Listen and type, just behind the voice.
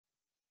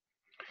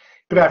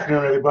Good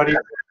afternoon, everybody.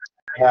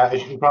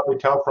 As you can probably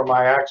tell from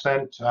my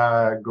accent,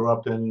 I grew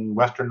up in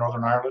Western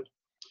Northern Ireland.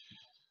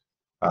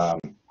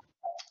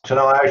 So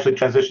now I actually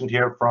transitioned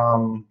here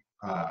from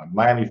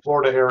Miami,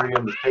 Florida area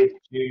in the States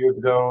a few years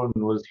ago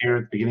and was here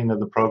at the beginning of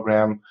the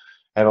program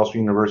at Ulster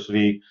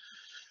University.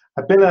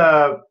 I've been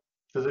a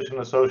physician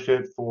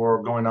associate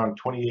for going on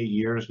 28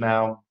 years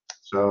now.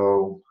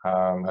 So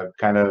I've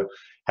kind of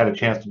had a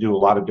chance to do a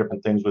lot of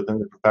different things within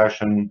the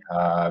profession.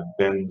 I've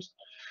been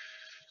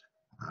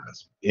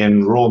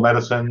in rural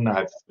medicine.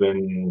 I've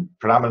been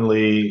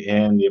predominantly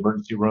in the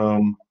emergency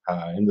room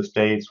in the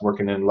States,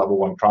 working in level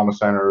 1 trauma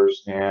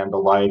centers and the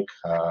like.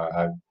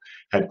 I've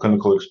had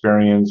clinical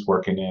experience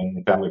working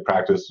in family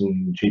practice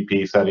and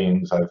GP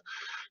settings. I've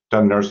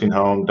done nursing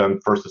home, done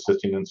first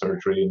assisting in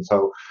surgery, and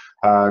so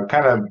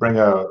kind of bring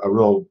a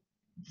real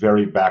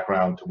varied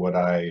background to what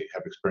I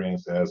have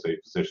experienced as a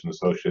physician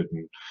associate.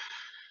 And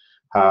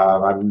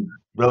I'm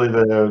really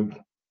the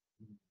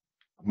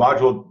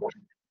module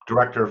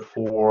director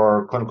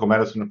for clinical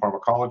medicine and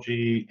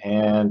pharmacology,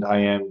 and I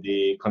am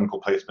the clinical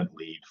placement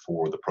lead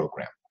for the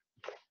program.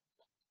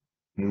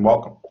 And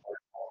welcome.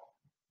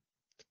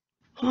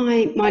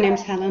 Hi, my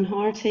name's Helen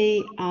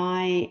Harty.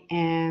 I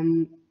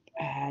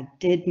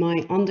did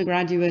my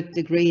undergraduate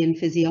degree in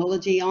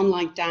physiology.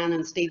 Unlike Dan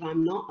and Steve,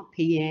 I'm not a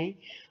PA.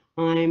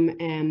 I'm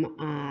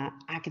an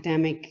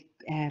academic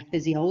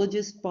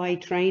physiologist by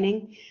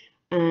training,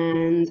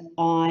 and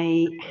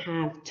I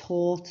have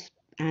taught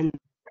and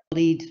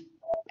studied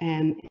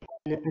in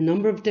a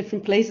number of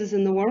different places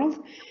in the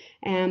world.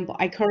 But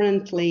I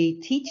currently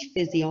teach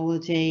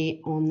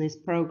physiology on this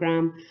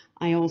program.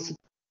 I also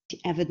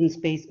teach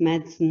evidence-based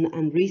medicine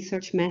and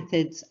research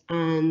methods,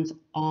 and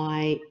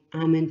I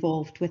am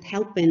involved with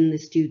helping the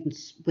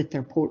students with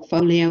their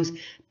portfolios,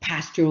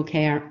 pastoral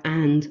care,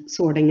 and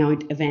sorting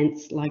out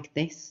events like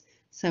this.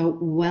 So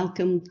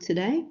welcome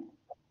today.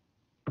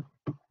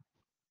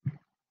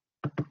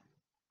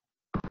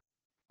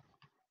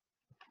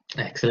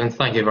 Excellent,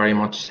 thank you very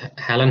much,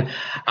 Helen.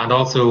 And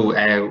also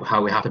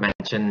how we have to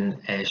mention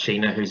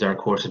Sheena, who's our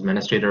course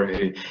administrator,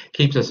 who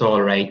keeps us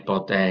all right,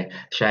 but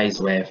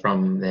shies away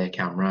from the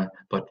camera,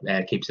 but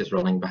keeps us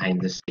running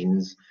behind the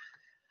scenes.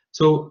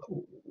 So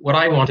what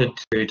I wanted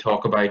to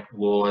talk about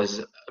was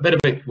a bit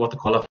about what the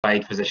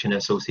qualified physician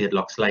associate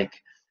looks like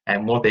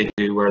and what they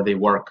do, where they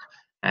work,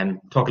 and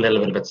talk a little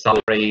bit about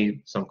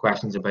salary, some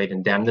questions about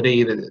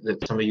indemnity that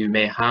some of you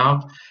may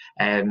have.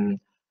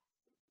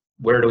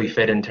 Where do we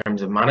fit in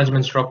terms of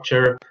management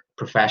structure,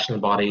 professional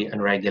body,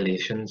 and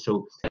regulation?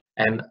 So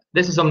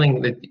this is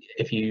something that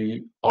if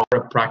you are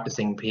a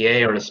practicing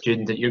PA or a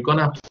student, that you're going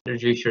to have to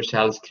introduce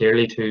yourselves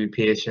clearly to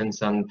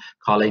patients and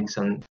colleagues,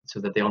 and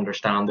so that they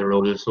understand the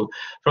role. So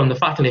from the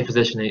Faculty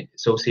Physician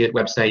Associate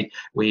website,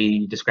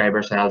 we describe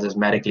ourselves as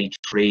medically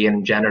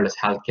trained generalist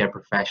healthcare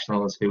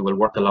professionals who will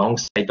work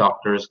alongside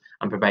doctors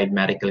and provide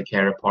medical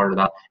care, a part of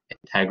that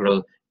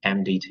integral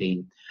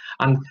MDT.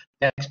 And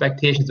the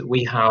expectations that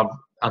we have,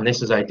 and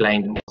this is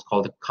outlined in what's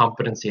called the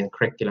Competency and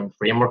Curriculum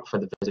Framework for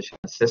the Physician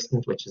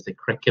Assistant, which is the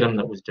curriculum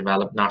that was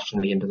developed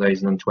nationally in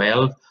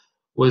 2012,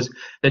 was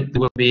that they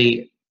will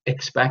be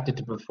expected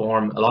to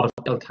perform a lot of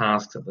medical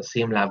tasks at the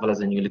same level as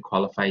a newly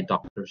qualified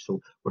doctor.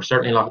 So we're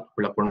certainly not,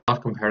 we're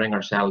not comparing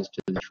ourselves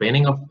to the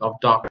training of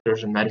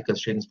doctors and medical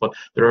students, but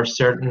there are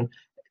certain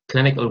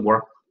clinical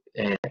work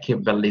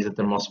capabilities that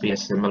there must be a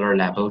similar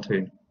level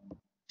to.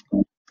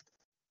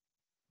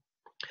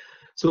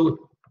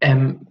 So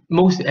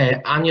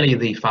annually,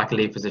 the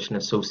Faculty Physician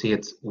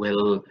Associates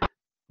will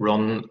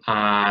run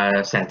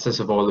a census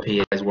of all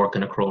the PAs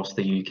working across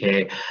the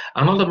UK,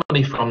 and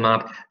ultimately from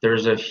that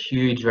there's a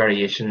huge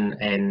variation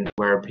in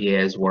where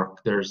PAs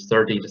work. There's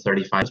 30 to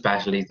 35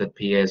 specialties that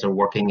PAs are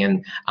working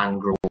in and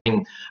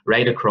growing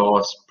right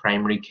across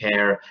primary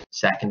care,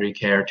 secondary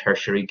care,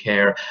 tertiary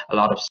care, a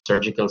lot of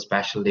surgical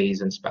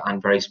specialties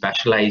and very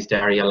specialized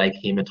area like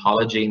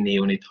hematology,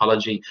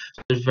 neonatology.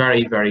 So there's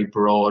very, very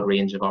broad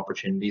range of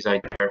opportunities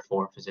out there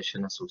for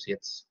physician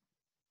associates.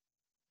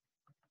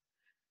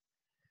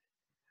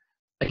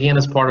 Again,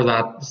 as part of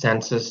that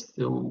census,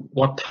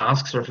 what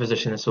tasks are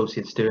physician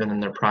associates doing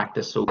in their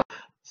practice? So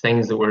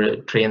things that we're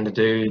trained to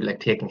do, like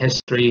taking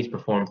histories,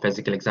 perform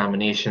physical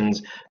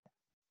examinations,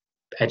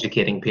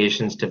 educating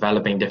patients,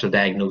 developing digital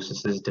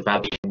diagnoses,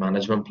 developing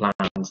management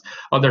plans.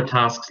 Other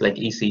tasks like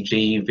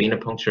ECG,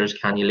 venipunctures,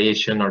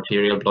 cannulation,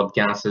 arterial blood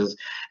gases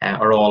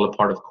are all a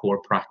part of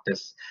core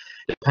practice.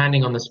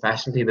 Depending on the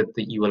specialty that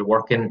you will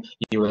work in,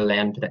 you will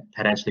then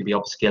potentially be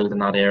upskilled in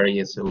that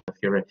area. So if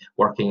you're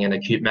working in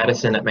acute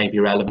medicine, it might be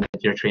relevant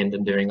that you're trained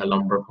in doing a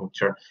lumbar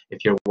puncture.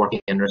 If you're working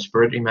in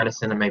respiratory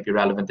medicine, it might be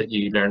relevant that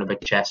you learn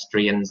about chest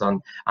drains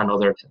and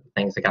other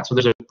things like that. So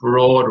there's a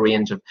broad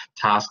range of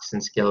tasks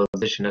and skills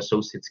physician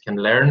associates can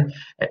learn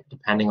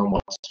depending on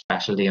what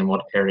specialty and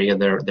what area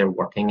they're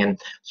working in.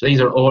 So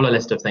these are all a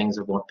list of things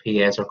of what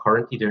PAs are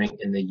currently doing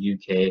in the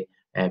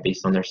UK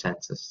based on their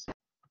census.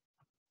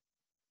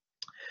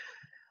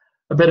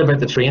 A bit about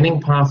the training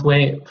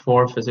pathway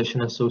for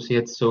physician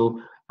associates. So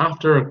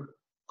after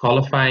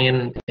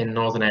qualifying in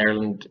Northern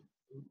Ireland,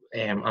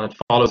 and it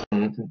follows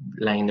in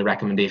line the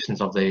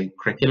recommendations of the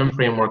curriculum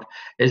framework,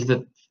 is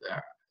that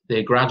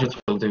the graduates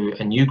will do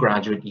a new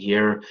graduate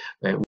year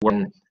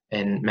one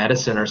in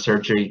medicine or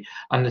surgery,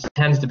 and this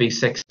tends to be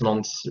 6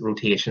 months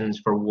rotations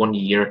for 1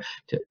 year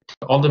to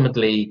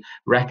ultimately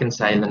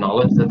reconcile the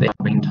knowledge that they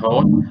have been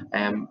taught,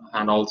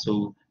 and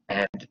also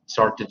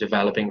start to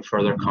developing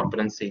further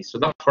competencies. So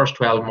that first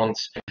 12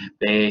 months,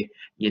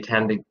 you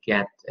tend to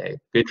get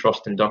good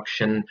trust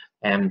induction,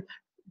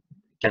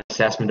 get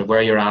assessment of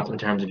where you're at in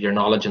terms of your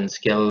knowledge and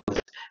skills,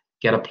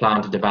 get a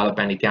plan to develop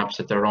any gaps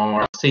that there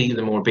are, see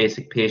the more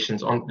basic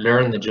patients,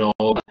 learn the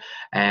job,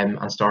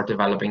 and start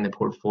developing the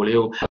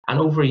portfolio. And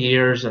over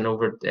years and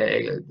over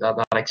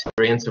that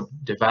experience of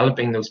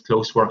developing those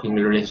close working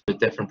relations with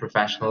different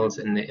professionals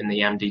in the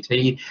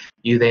MDT,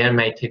 you then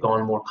may take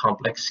on more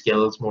complex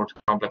skills, more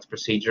complex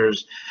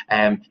procedures,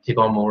 take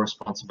on more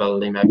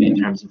responsibility, maybe in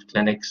terms of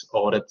clinics,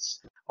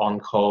 audits,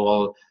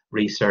 on-call,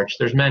 research.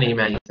 There's many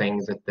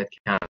things that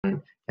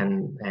can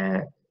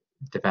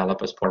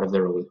develop as part of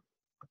the role.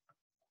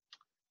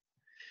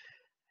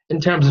 In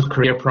terms of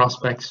career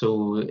prospects,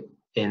 so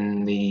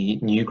in the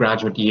new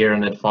graduate year,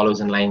 and it follows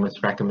in line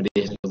with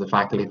recommendations of the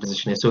faculty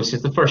physician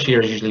associates, the first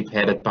year is usually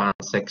paid at band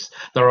 6.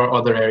 There are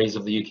other areas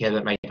of the UK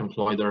that might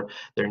employ their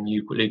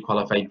newly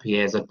qualified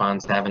PAs at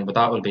band 7, but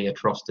that will be a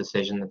trust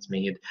decision that's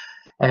made.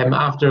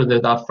 After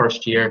that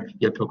first year,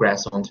 you'll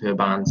progress on to a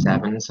band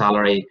 7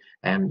 salary,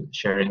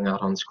 sharing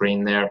that on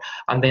screen there.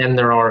 And then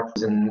there are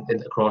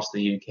across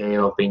the UK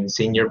of being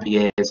senior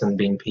PAs and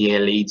being PA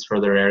leads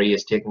for their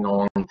areas, taking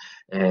on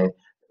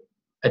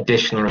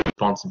additional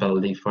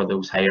responsibility for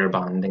those higher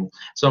banding.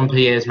 Some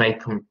PAs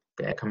might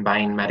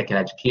combine medical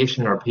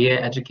education or PA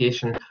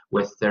education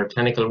with their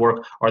clinical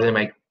work, or they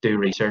might do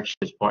research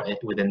as part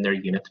within their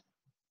unit.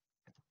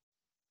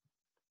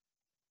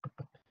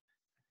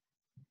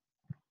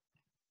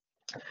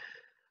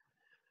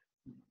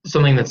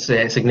 Something that's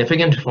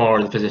significant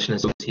for the physician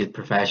associate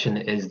profession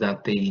is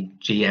that the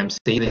GMC,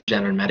 the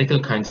General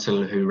Medical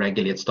Council, who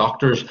regulates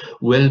doctors,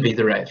 will be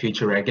the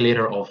future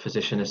regulator of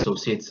physician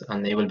associates,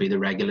 and they will be the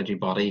regulatory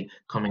body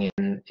coming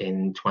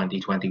in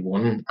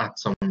 2021 at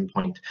some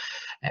point.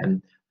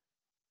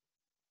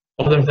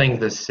 Other things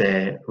that's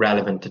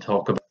relevant to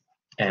talk about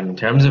in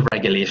terms of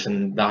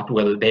regulation,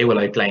 they will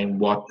outline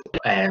what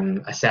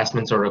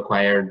assessments are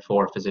required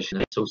for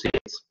physician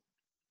associates,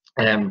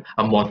 and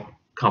what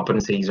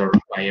competencies are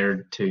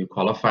required to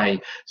qualify.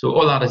 So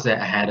all that is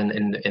ahead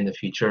in the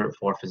future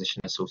for physician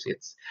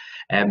associates.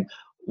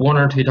 One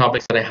or two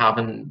topics that I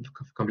haven't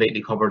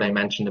completely covered, I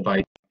mentioned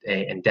about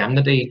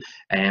indemnity.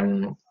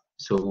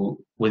 So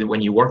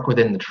when you work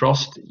within the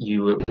trust,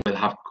 you will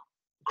have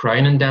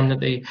Crown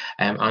indemnity,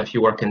 and if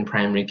you work in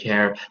primary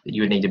care,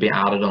 you would need to be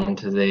added on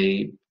to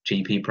the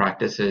GP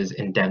practices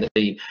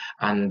indemnity,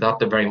 and that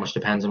very much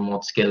depends on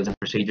what skills and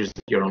procedures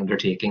that you're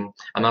undertaking,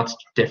 and that's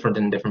different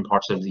in different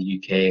parts of the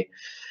UK.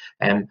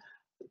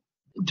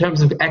 In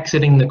terms of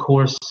exiting the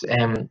course,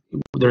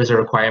 there is a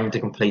requirement to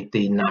complete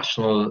the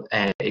national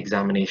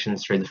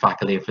examinations through the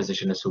Faculty of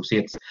Physician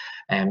Associates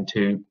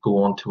to go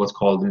on to what's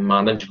called the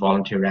Managed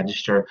Voluntary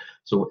Register.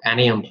 So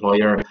any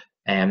employer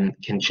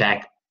can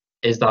check,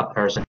 is that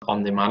person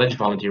on the Managed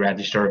Voluntary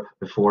Register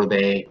before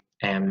they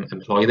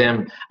employ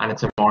them, and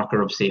it's a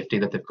marker of safety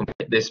that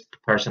this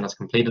person has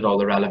completed all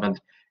the relevant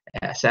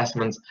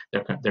assessments,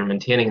 they're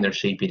maintaining their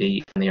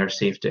CPD, and they are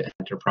safe to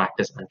enter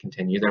practice and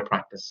continue their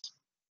practice.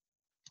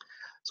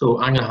 So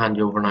I'm going to hand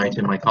you over now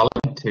to my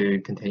colleague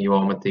to continue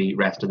on with the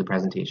rest of the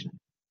presentation.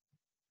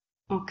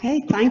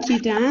 Okay, thank you,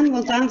 Dan.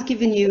 Well, Dan's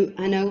given you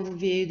an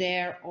overview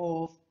there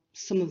of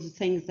some of the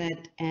things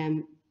that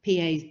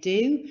PAs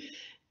do,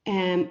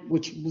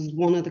 which was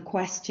one of the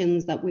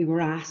questions that we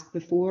were asked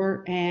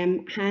before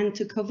hand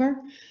to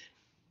cover.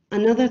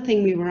 Another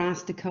thing we were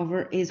asked to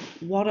cover is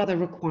what are the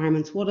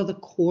requirements, what are the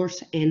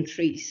course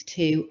entries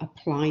to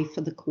apply for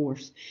the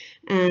course,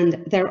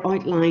 and they're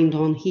outlined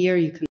on here.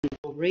 You can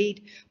all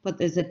read, but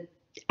there's a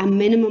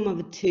minimum of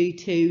a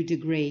 2-2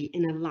 degree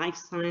in a life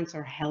science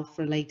or health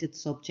related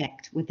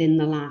subject within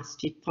the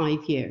last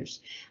 5 years,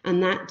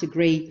 and that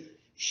degree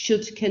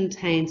should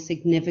contain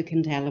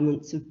significant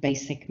elements of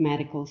basic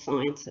medical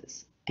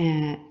sciences.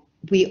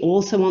 We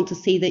also want to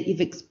see that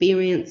you've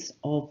experience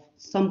of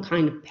some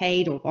kind of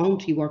paid or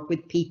voluntary work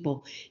with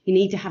people. You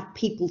need to have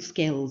people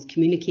skills,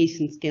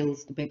 communication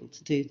skills to be able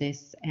to do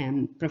this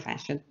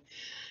profession.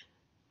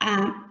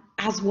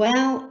 As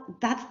well,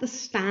 that's the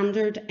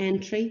standard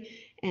entry,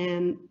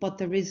 but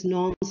there is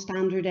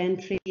non-standard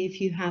entry if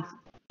you have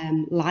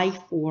life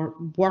or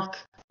work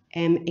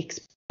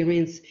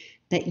experience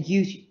that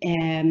you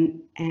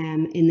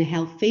in the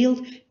health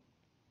field.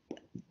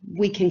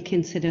 We can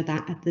consider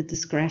that at the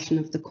discretion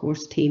of the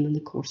course team and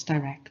the course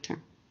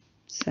director.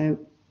 So,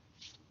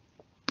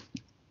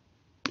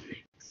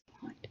 next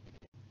slide.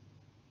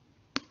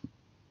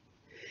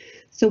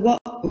 So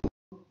what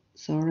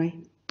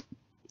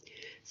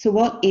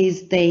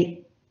is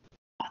the,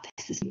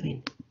 what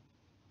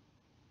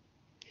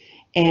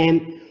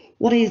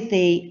is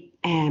the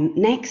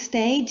Next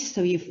stage,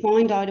 so you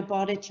find out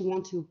about it, you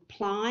want to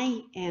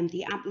apply, and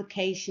the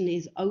application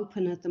is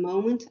open at the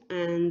moment,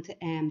 and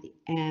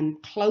the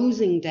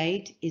closing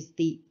date is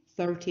the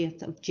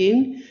 30th of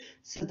June.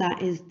 So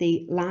that is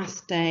the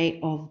last day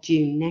of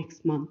June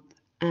next month.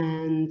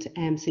 And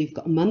so you've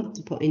got a month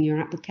to put in your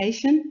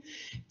application.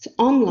 It's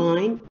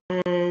online,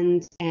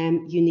 and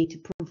you need to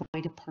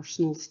provide a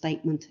personal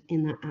statement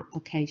in that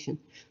application.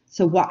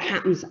 So what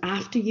happens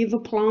after you've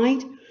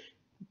applied?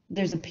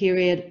 There's a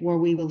period where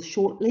we will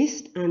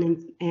shortlist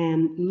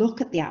and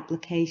look at the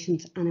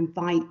applications and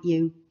invite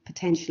you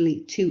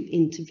potentially to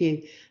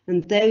interview.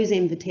 And those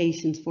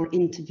invitations for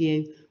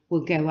interview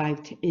will go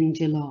out in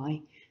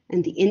July.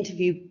 And the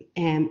interview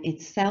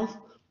itself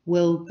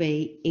will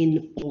be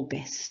in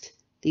August.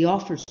 The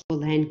offers will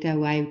then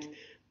go out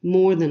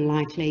more than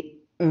likely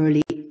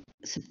early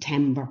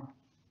September,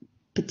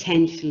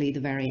 potentially the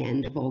very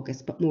end of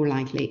August, but more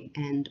likely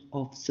end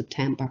of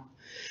September.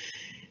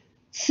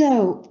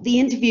 So the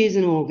interviews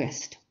in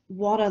August,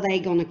 what are they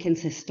going to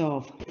consist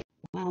of?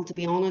 Well, to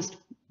be honest,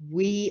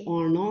 we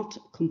are not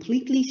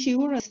completely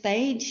sure at this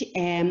stage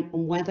on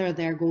whether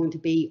they're going to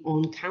be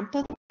on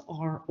campus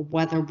or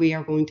whether we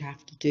are going to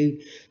have to do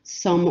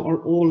some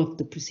or all of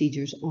the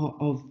procedures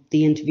of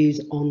the interviews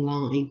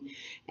online.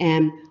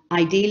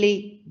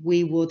 Ideally,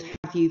 we would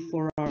have you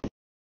for our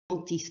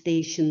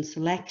multi-station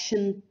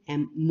selection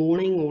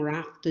morning or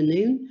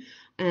afternoon,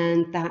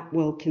 and that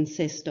will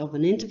consist of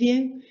an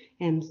interview,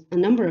 a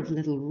number of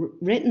little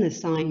written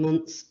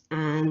assignments,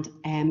 and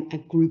a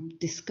group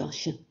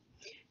discussion.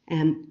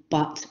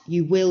 But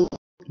you will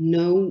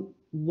know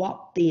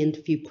what the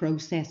interview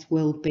process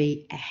will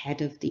be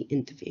ahead of the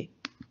interview.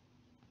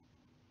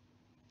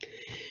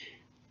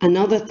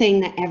 Another thing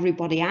that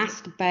everybody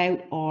asked about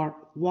are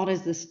what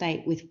is the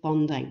state with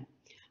funding?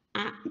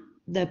 At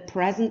the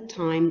present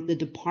time, the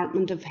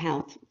Department of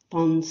Health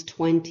funds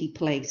 20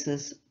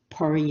 places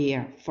per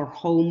year for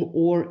home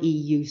or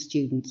EU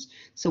students.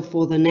 So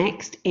for the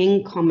next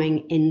incoming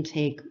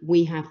intake,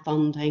 we have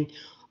funding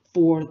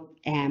for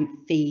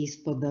fees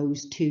for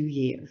those 2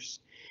 years.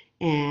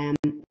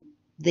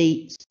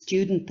 The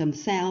student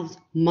themselves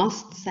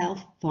must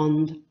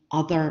self-fund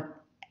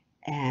other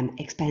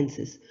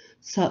expenses,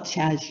 such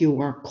as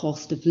your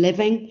cost of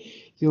living,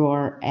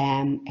 your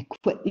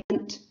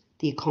equipment,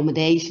 the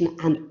accommodation,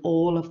 and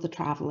all of the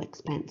travel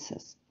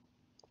expenses.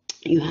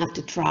 You have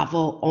to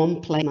travel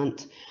on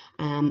placement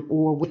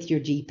or with your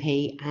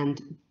GP,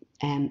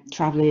 and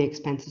travelling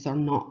expenses are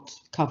not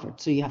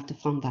covered, so you have to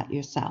fund that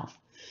yourself.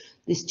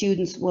 The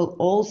students will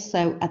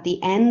also, at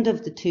the end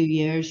of the 2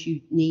 years,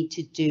 you need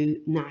to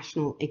do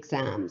national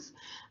exams,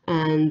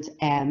 and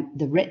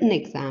the written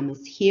exam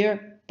is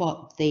here,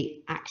 but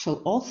the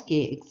actual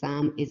OSCE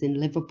exam is in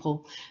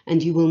Liverpool,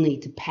 and you will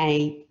need to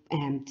pay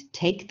to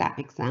take that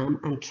exam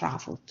and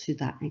travel to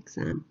that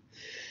exam.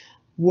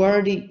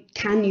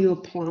 Can you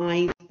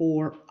apply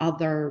for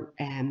other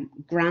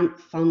grant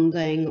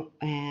funding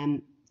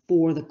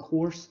for the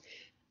course?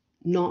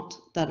 Not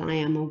that I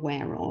am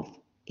aware of.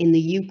 In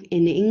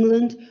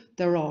England,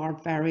 there are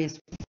various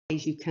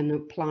ways you can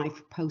apply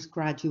for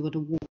postgraduate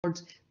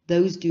awards.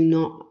 Those do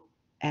not,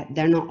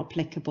 they're not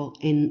applicable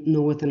in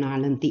Northern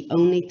Ireland. The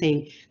only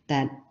thing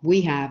that we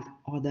have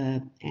are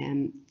the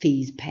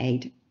fees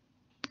paid.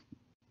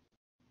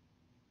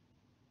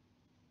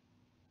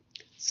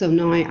 So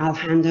now I'll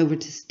hand over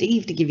to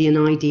Steve to give you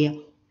an idea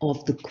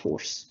of the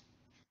course.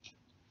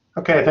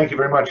 Okay, thank you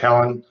very much,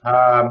 Helen.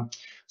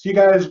 So you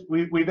guys,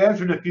 we've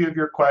answered a few of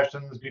your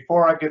questions.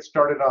 Before I get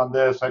started on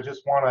this, I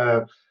just want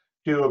to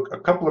do a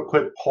couple of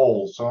quick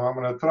polls. So I'm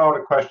going to throw out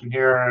a question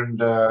here and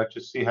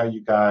just see how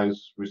you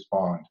guys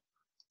respond.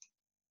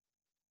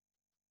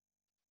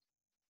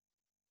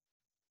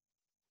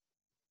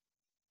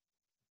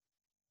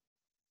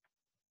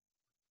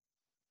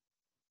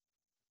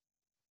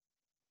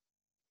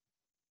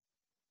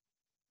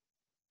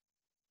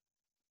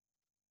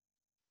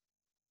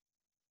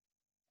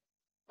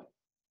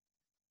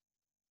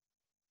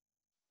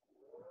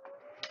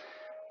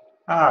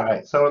 All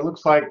right, so it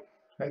looks like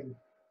those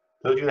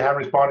of you that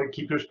haven't responded,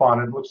 keep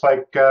responding. It looks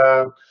like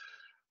a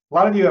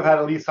lot of you have had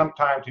at least some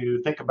time to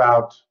think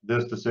about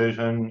this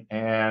decision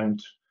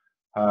and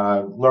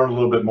learn a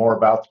little bit more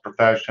about the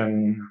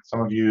profession.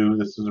 Some of you,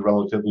 this is a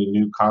relatively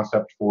new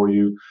concept for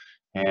you,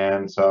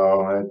 and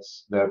so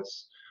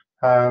that's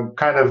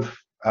kind of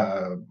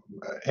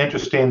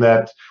interesting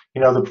that,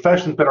 you know, the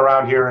profession's been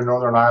around here in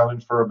Northern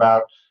Ireland for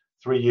about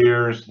 3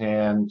 years,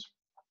 and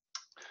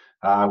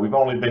we've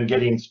only been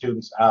getting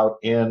students out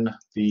in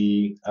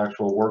the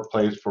actual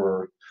workplace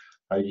for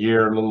a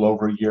year, a little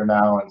over a year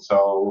now, and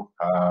so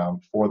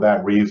for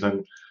that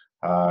reason,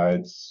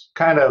 it's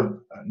kind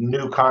of a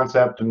new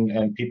concept,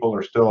 and people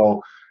are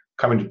still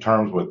coming to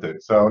terms with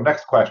it. So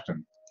next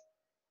question.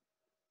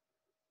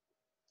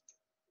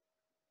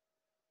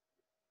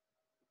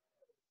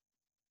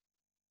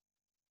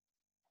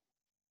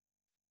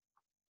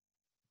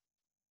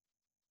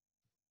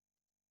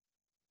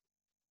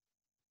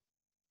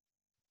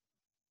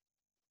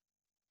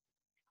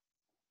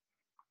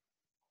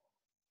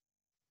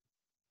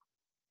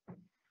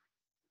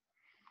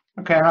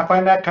 Okay, and I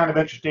find that kind of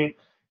interesting.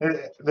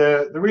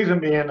 The reason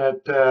being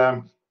that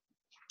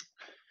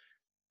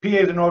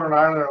PAs in Northern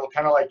Ireland are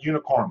kind of like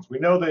unicorns. We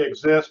know they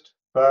exist,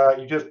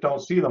 but you just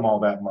don't see them all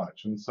that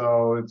much. And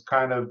so it's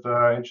kind of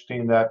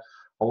interesting that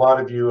a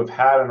lot of you have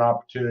had an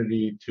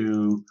opportunity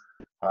to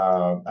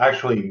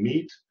actually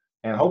meet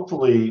and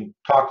hopefully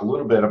talk a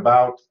little bit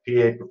about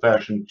the PA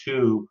profession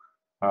to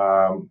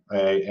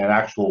an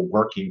actual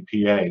working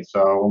PA.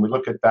 So when we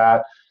look at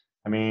that,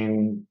 I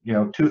mean, you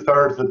know,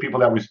 2/3 of the people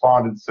that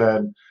responded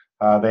said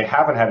they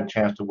haven't had a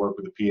chance to work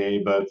with a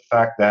PA, but the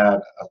fact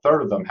that a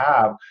third of them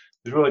have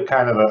is really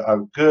kind of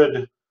a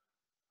good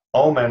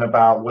omen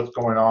about what's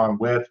going on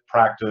with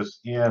practice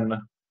in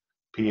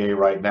PA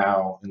right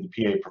now in the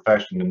PA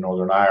profession in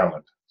Northern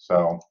Ireland.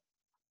 So,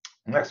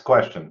 next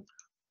question.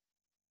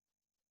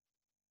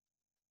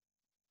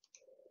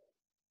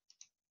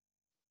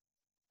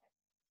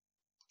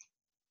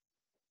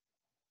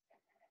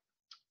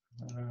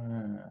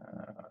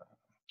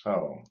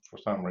 So, for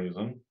some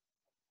reason,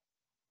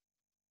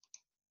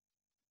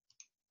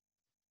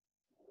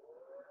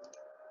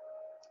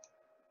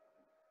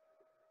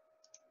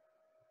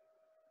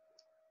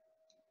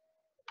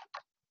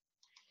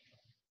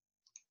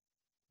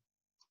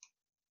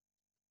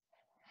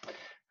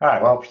 all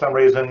right, well, for some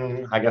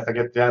reason, I guess I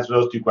get to answer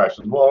those two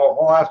questions. Well,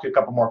 I'll ask you a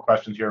couple more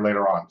questions here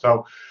later on. So,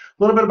 a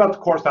little bit about the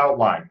course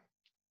outline.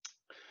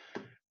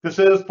 This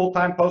is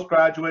full-time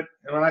postgraduate,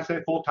 and when I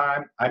say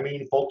full-time, I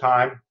mean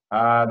full-time.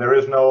 There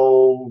is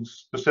no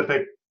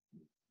specific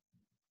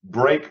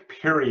break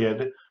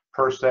period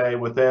per se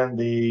within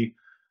the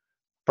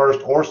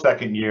first or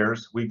second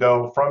years. We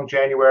go from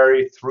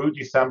January through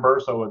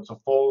December, so it's a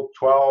full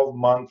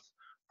 12-month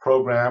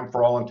program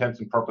for all intents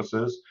and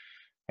purposes,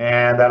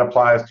 and that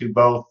applies to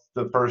both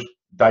the first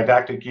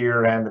didactic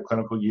year and the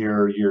clinical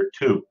year, year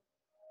 2.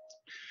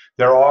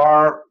 There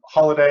are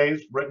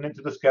holidays written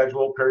into the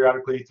schedule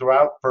periodically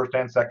throughout first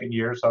and second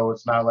year, so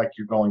it's not like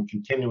you're going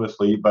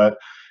continuously, but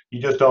you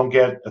just don't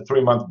get a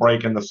 3-month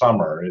break in the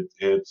summer.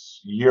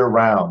 It's year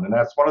round, and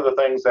that's one of the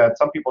things that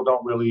some people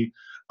don't really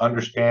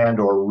understand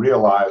or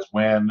realize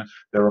when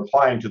they're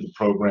applying to the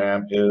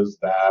program, is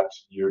that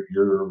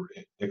you're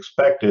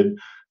expected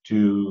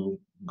to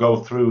go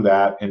through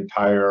that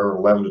entire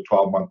 11 to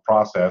 12-month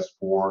process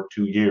for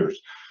 2 years.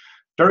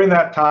 During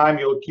that time,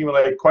 you'll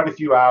accumulate quite a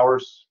few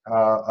hours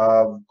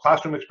of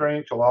classroom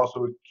experience. You'll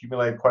also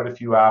accumulate quite a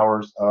few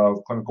hours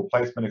of clinical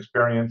placement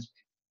experience.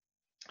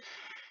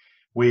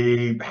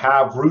 We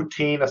have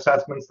routine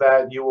assessments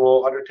that you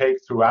will undertake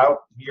throughout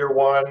year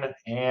 1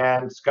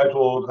 and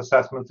scheduled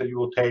assessments that you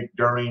will take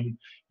during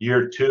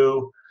year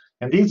 2.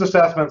 And these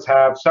assessments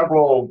have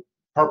several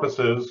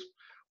purposes.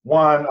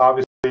 One,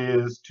 obviously,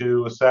 is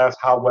to assess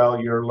how well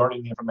you're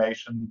learning the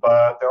information,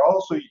 but they're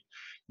also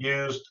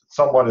used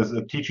somewhat as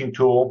a teaching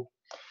tool.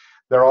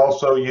 They're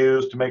also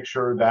used to make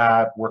sure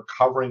that we're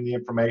covering the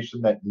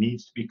information that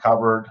needs to be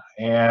covered,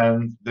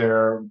 and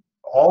they're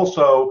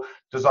also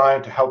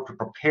designed to help to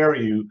prepare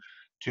you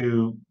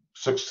to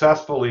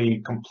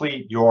successfully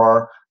complete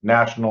your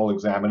national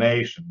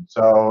examination.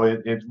 So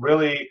it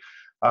really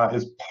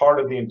is part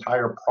of the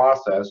entire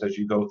process as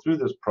you go through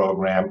this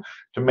program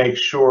to make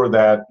sure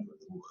that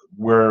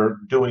we're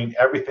doing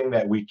everything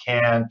that we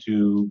can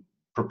to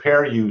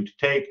prepare you to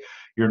take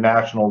your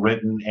national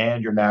written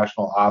and your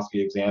national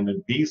OSCE exam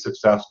and be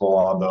successful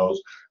on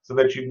those, so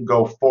that you can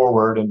go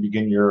forward and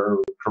begin your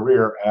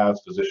career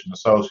as physician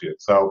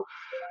associate. So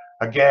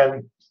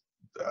again,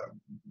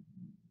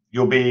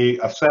 you'll be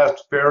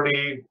assessed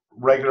fairly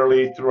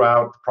regularly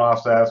throughout the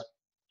process,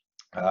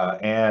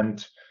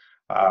 and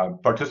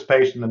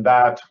participation in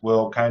that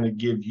will kind of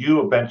give you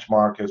a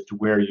benchmark as to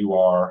where you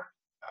are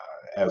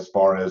as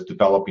far as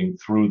developing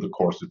through the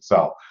course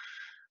itself.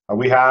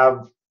 We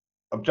have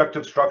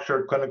objective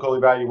structured clinical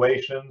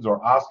evaluations,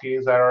 or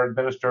OSCEs, that are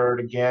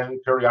administered again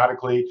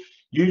periodically.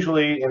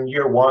 Usually in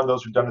year 1,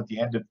 those are done at the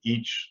end of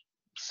each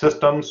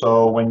system.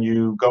 So when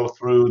you go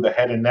through the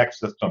head and neck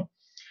system,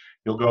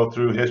 you'll go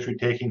through history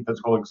taking,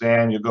 physical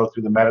exam, you'll go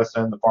through the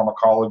medicine, the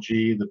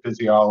pharmacology, the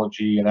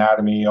physiology,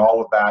 anatomy,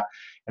 all of that.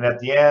 And at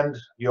the end,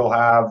 you'll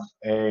have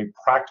a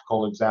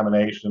practical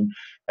examination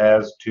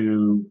as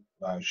to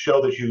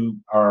show that you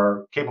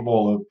are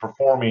capable of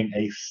performing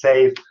a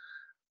safe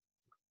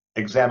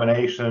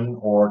examination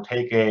or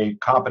take a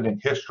competent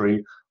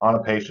history on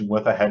a patient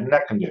with a head and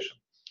neck condition.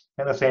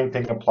 And the same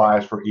thing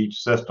applies for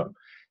each system.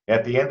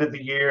 At the end of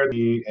the year,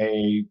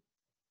 a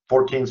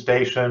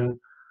 14-station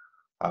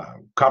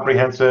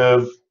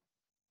comprehensive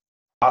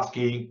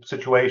OSCE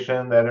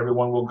situation that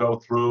everyone will go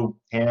through,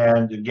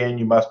 and again,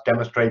 you must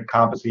demonstrate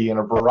competency in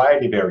a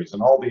variety of areas,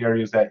 in all the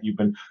areas that you've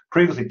been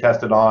previously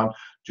tested on,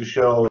 to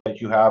show that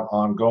you have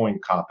ongoing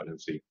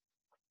competency.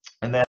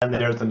 And then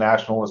there's the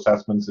national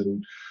assessments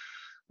in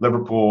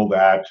Liverpool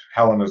that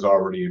Helen has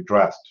already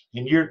addressed.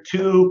 In year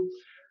 2,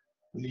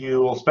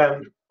 you will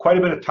spend quite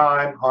a bit of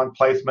time on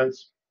placements.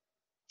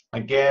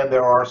 Again,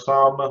 there are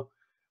some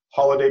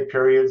holiday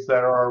periods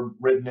that are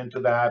written into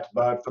that,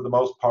 but for the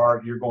most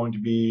part, you're going to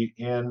be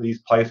in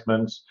these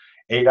placements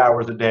 8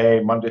 hours a day,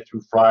 Monday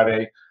through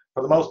Friday.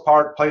 For the most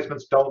part,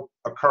 placements don't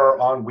occur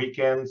on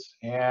weekends,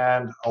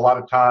 and a lot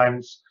of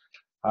times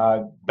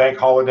bank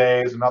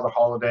holidays and other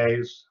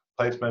holidays,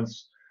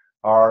 placements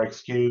are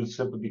excused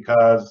simply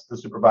because the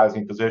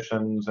supervising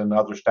physicians and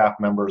other staff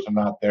members are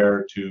not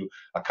there to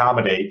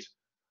accommodate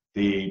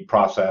the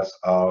process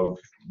of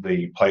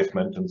the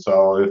placement. And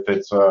so if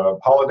it's a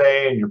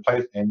holiday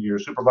and your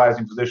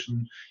supervising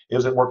physician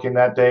isn't working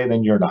that day,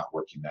 then you're not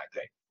working that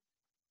day.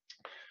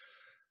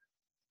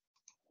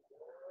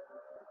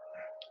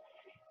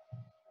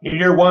 In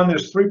year one,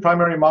 there's 3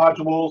 primary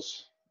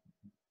modules.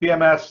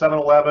 BMS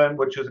 711,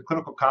 which is a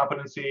clinical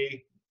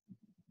competency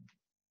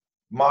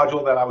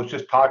module that I was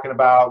just talking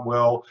about,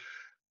 will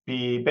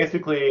be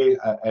basically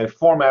a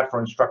format for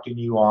instructing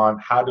you on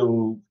how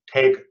to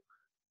take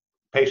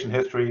patient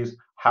histories,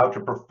 how to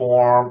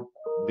perform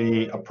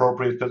the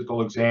appropriate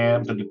physical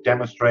exams, and to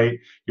demonstrate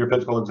your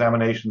physical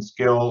examination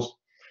skills.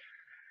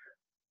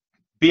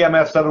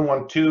 BMS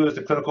 712 is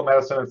the clinical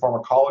medicine and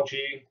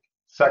pharmacology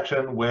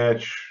section,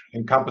 which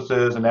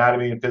encompasses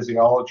anatomy and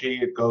physiology.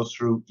 It goes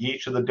through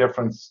each of the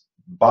different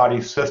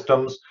body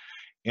systems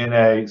in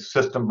a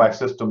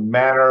system-by-system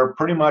manner,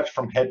 pretty much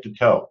from head to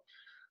toe.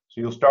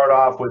 So you'll start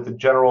off with the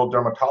general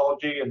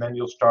dermatology, and then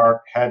you'll start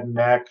head and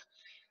neck,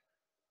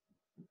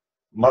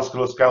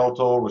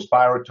 musculoskeletal,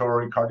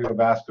 respiratory,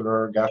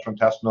 cardiovascular,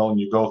 gastrointestinal, and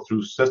you go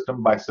through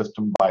system by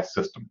system by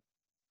system.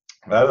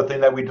 The other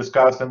thing that we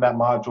discussed in that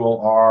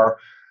module are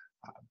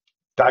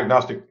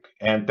diagnostic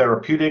and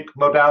therapeutic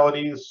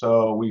modalities.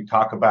 So we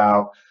talk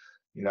about,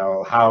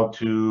 how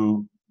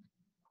to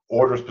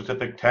order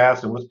specific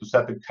tests and what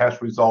specific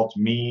test results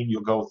mean.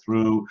 You'll go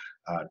through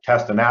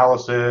test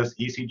analysis,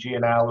 ECG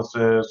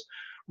analysis,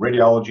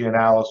 radiology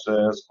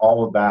analysis,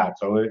 all of that.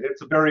 So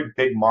it's a very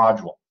big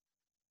module.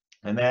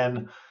 And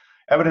then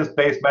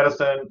evidence-based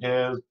medicine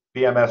is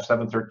BMS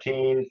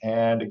 713.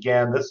 And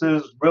again, this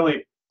is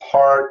really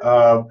part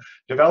of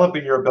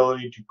developing your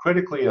ability to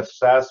critically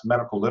assess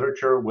medical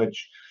literature,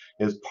 which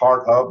is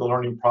part of the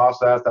learning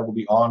process that will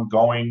be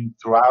ongoing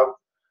throughout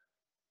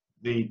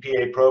the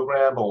PA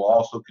program, but will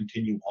also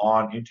continue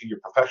on into your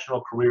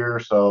professional career.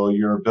 So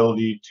your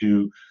ability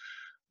to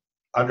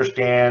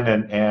understand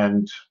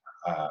and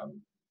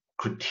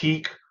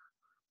critique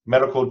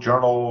medical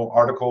journal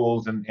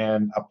articles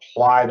and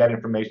apply that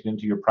information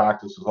into your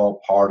practice is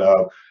all part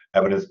of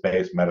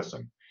evidence-based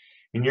medicine.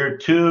 In year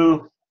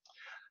 2,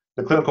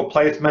 the clinical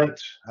placement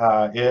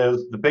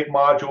is the big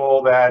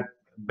module that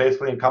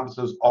basically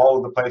encompasses all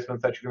of the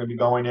placements that you're going to be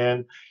going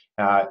in.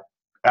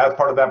 As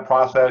part of that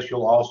process,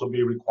 you'll also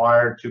be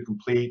required to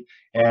complete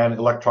an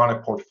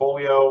electronic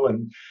portfolio,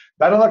 and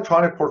that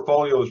electronic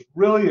portfolio is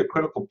really a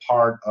critical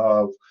part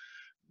of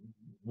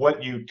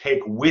what you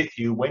take with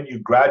you when you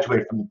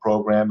graduate from the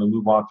program and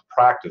move on to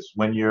practice.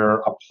 When you're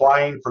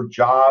applying for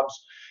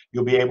jobs,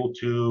 you'll be able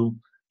to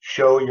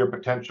show your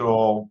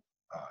potential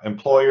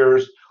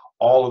employers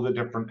all of the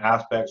different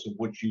aspects of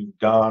what you've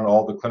done,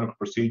 all the clinical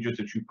procedures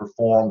that you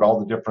performed, all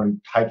the different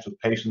types of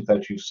patients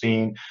that you've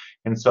seen.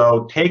 And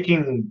so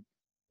taking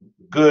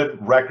good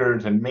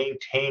records and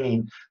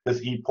maintaining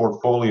this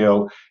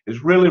e-portfolio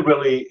is really,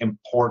 really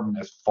important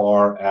as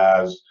far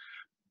as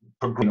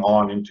progressing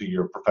on into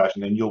your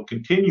profession. And you'll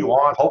continue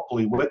on,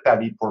 hopefully, with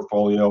that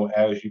e-portfolio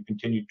as you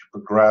continue to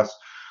progress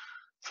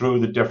through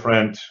the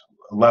different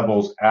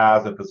levels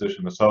as a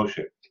physician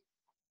associate.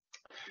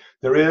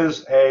 There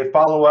is a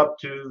follow-up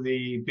to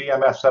the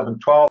BMS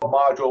 712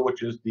 module,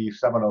 which is the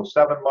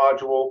 707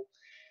 module.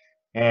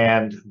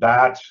 And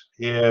that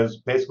is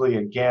basically,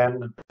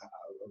 again,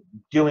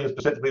 dealing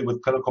specifically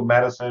with clinical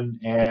medicine.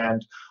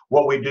 And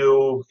what we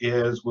do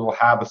is we'll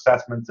have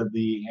assessments at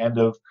the end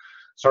of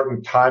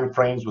certain time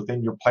frames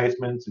within your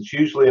placements. It's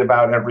usually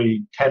about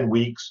every 10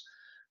 weeks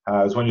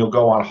is when you'll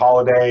go on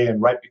holiday,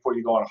 and right before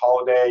you go on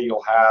holiday,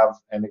 you'll have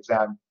an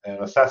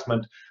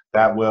assessment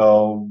that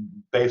will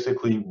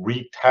basically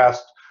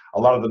retest a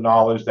lot of the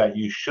knowledge that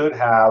you should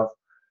have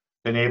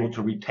been able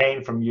to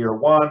retain from year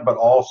 1, but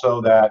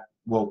also that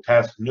will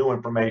test new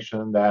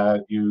information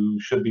that you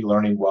should be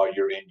learning while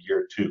you're in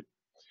year 2.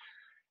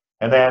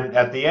 And then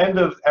at the end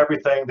of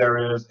everything,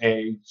 there is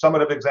a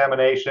summative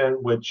examination,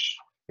 which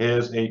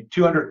is a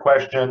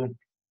 200-question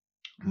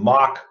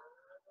mock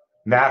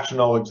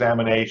national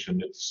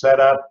examination. It's set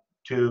up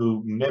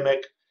to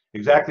mimic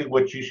exactly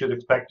what you should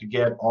expect to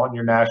get on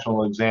your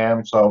national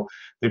exam. So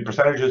the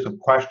percentages of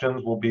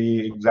questions will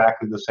be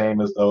exactly the same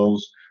as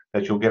those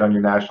that you'll get on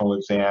your national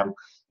exam.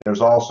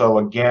 There's also,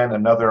 again,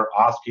 another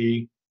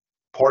OSCE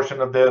portion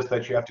of this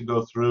that you have to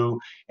go through.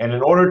 And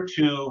in order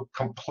to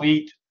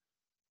complete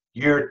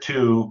year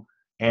 2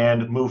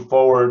 and move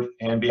forward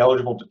and be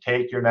eligible to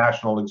take your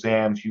national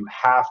exams, you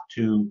have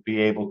to be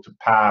able to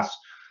pass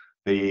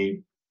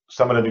the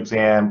summative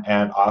exam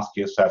and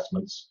OSCE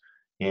assessments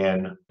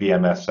in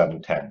BMS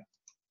 710.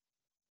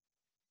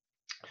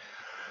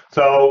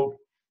 So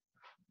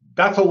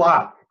that's a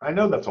lot. I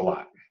know that's a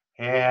lot.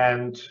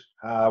 And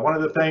one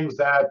of the things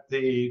that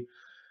the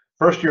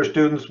first year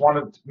students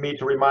wanted me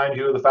to remind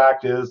you of the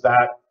fact is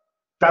that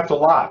that's a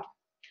lot.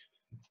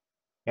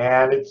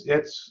 And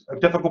it's a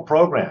difficult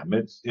program.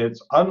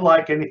 It's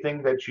unlike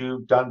anything that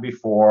you've done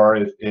before.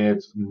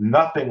 It's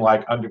nothing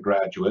like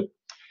undergraduate,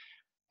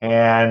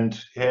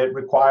 and it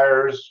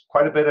requires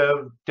quite a bit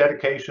of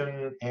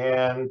dedication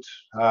and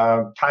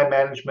time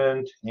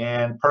management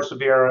and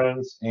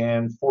perseverance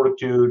and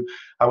fortitude.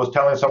 I was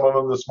telling some of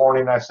them this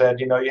morning, I said,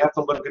 you know, you have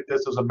to look at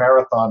this as a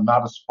marathon,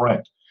 not a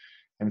sprint.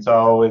 And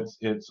so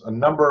it's a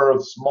number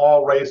of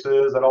small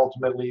races that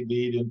ultimately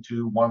lead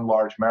into one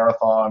large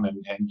marathon,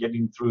 and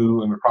getting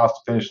through and across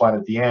the finish line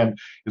at the end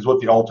is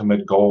what the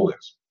ultimate goal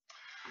is.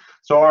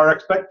 So our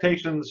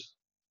expectations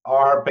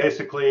are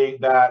basically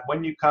that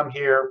when you come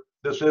here,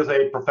 this is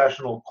a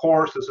professional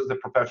course, this is a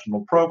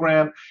professional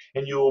program,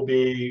 and you will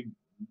be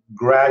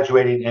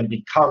graduating and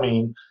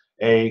becoming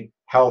a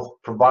health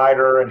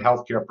provider and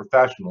healthcare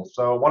professional.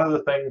 So one of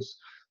the things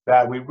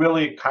that we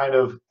really kind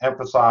of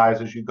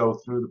emphasize as you go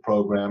through the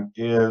program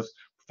is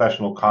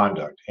professional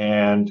conduct.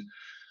 And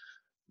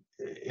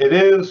it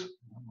is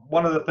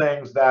one of the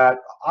things that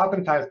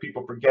oftentimes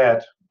people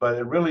forget, but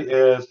it really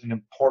is an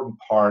important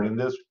part. And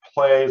this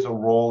plays a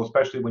role,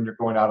 especially when you're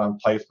going out on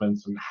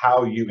placements, and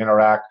how you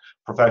interact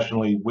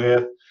professionally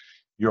with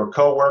your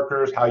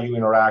coworkers, how you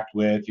interact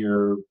with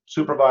your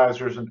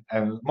supervisors,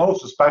 and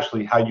most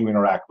especially how you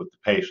interact with the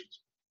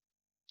patients.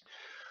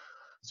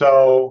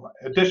 So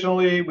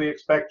additionally, we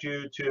expect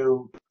you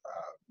to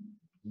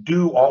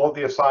do all of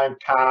the assigned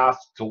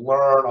tasks, to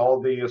learn all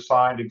of the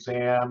assigned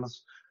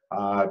exams,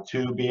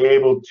 to be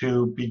able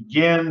to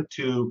begin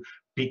to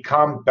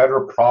become better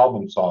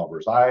problem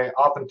solvers. I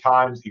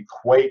oftentimes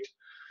equate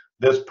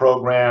this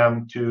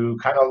program to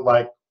kind of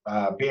like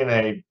being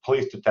a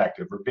police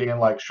detective, or being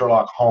like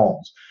Sherlock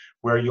Holmes,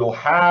 where you'll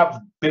have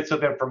bits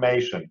of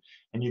information,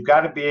 and you've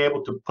got to be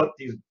able to put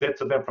these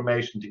bits of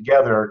information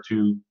together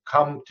to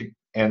come to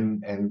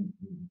and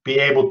be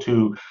able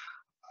to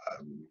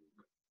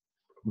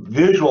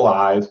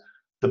visualize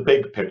the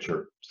big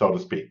picture, so to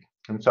speak.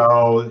 And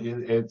so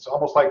it's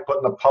almost like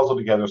putting a puzzle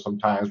together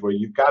sometimes, where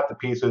you've got the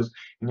pieces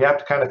and you have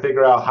to kind of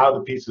figure out how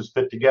the pieces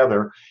fit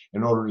together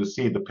in order to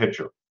see the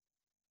picture.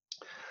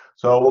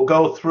 So we'll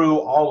go through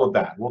all of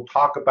that. We'll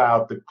talk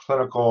about the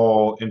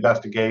clinical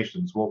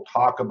investigations. We'll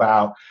talk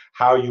about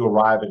how you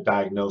arrive at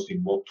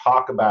diagnosing. We'll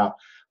talk about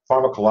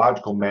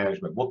pharmacological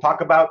management. We'll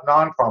talk about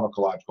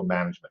non-pharmacological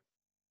management.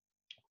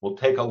 We'll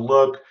take a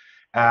look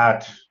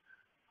at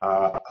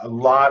a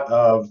lot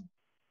of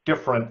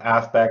different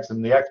aspects,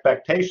 and the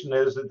expectation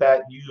is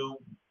that you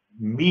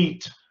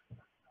meet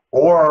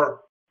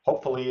or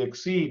hopefully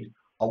exceed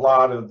a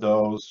lot of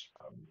those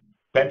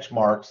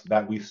benchmarks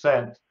that we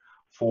sent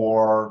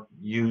for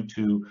you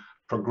to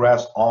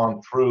progress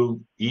on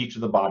through each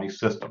of the body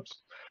systems.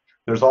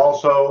 There's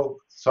also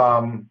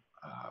some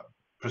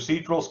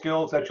procedural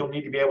skills that you'll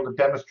need to be able to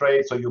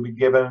demonstrate. So you'll be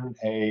given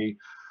a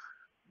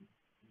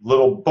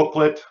little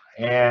booklet,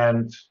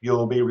 and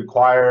you'll be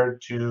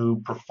required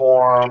to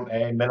perform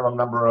a minimum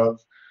number of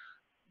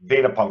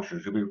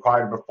venipunctures. You'll be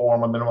required to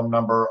perform a minimum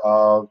number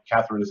of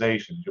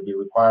catheterizations. You'll be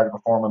required to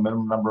perform a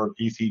minimum number of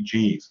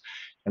ECGs.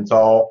 And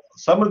so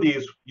some of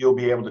these you'll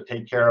be able to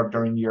take care of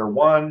during year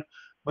one.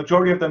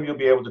 Majority of them you'll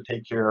be able to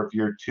take care of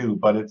year two.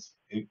 But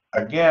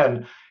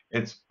again,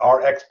 it's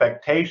our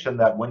expectation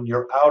that when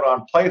you're out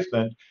on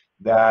placement,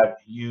 that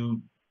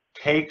you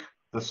take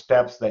the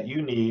steps that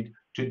you need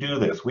to do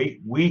this.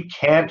 We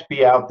can't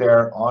be out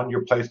there on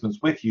your placements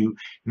with you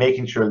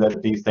making sure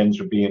that these things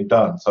are being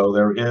done. So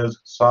there is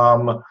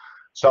some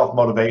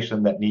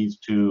self-motivation that needs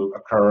to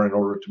occur in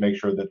order to make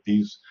sure that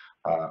these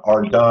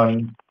are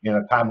done in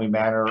a timely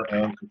manner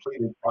and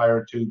completed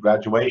prior to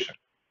graduation.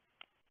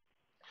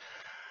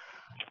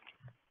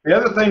 The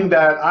other thing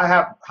that I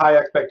have high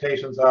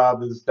expectations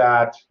of is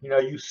that, you know,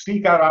 you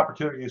seek out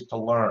opportunities to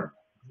learn.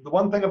 The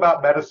one thing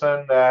about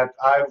medicine that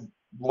I've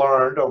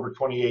learned over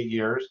 28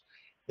 years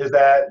is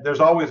that there's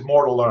always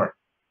more to learn.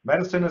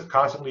 Medicine is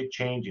constantly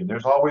changing.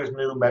 There's always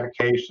new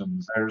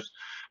medications. There's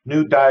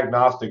new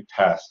diagnostic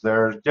tests.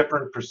 There's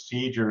different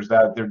procedures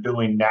that they're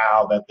doing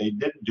now that they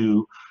didn't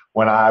do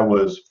when I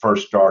was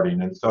first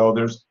starting. And so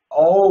there's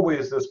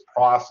always this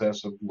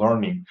process of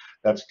learning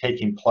that's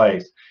taking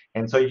place.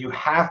 And so you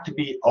have to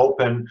be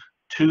open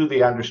to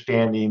the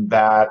understanding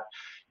that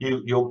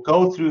you'll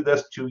go through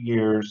this 2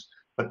 years,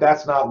 but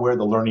that's not where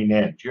the learning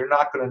ends. You're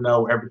not going to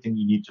know everything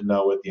you need to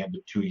know at the end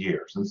of 2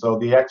 years. And so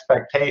the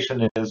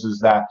expectation is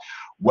that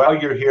while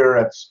you're here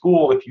at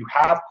school, if you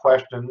have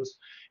questions,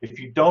 if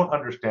you don't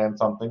understand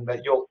something,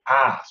 that you'll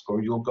ask,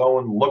 or you'll go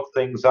and look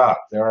things up.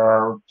 There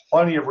are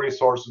plenty of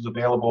resources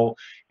available,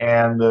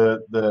 and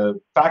the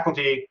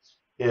faculty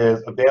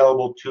is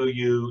available to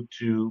you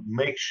to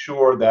make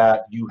sure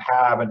that you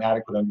have an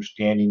adequate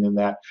understanding, and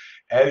that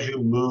as you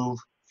move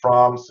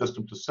from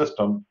system to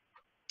system,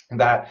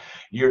 that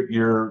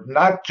you're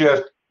not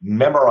just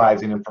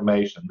memorizing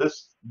information.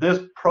 This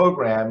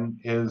program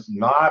is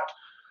not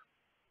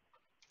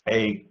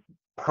a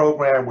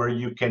program where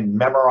you can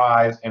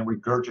memorize and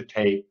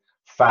regurgitate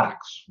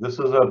facts. This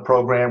is a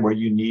program where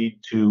you need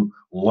to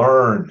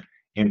learn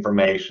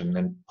information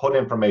and put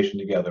information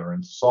together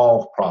and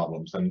solve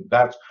problems, and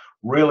that's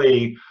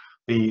really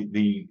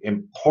the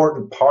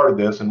important part of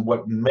this and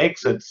what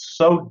makes it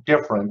so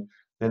different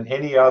than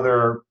any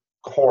other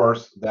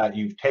course that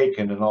you've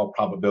taken in all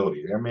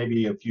probability. There may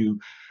be a few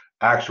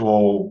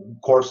actual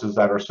courses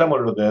that are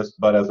similar to this,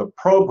 but as a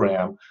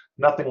program,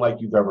 nothing like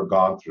you've ever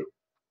gone through.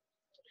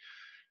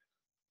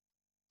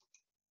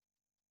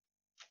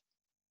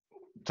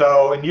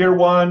 So in year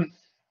one,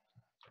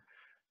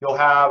 you'll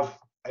have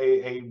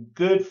a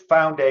good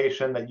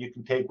foundation that you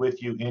can take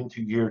with you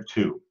into year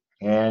two,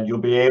 and you'll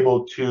be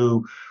able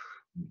to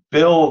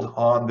build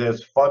on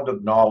this fund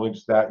of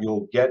knowledge that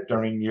you'll get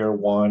during year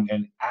one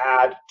and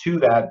add to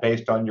that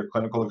based on your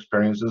clinical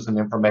experiences and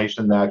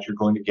information that you're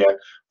going to get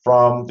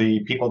from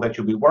the people that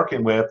you'll be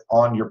working with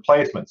on your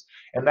placements.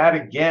 And that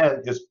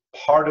again is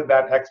part of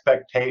that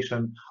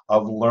expectation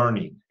of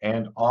learning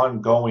and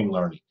ongoing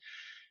learning.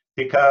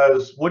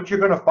 Because what you're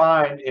going to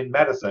find in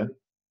medicine,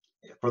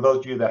 for those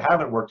of you that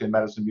haven't worked in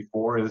medicine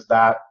before, is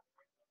that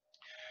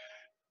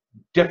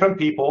different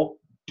people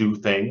do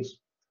things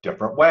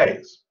different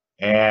ways.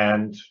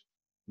 And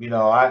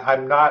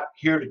I'm not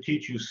here to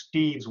teach you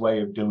Steve's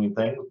way of doing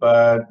things,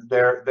 but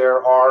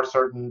there are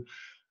certain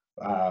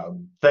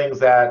things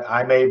that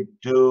I may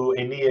do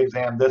a knee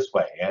exam this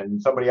way,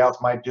 and somebody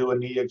else might do a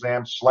knee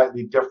exam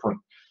slightly different.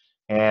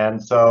 And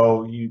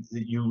so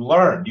you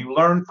learn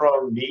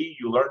from me,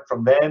 you learn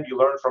from them, you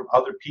learn from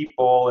other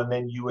people, and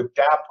then you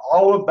adapt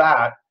all of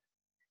that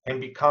and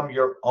become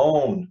your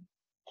own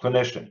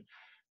clinician.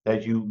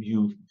 That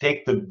you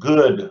take the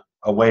good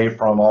away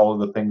from all of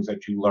the things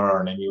that you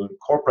learn, and you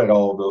incorporate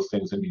all of those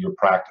things into your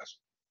practice.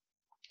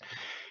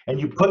 And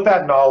you put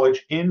that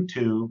knowledge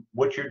into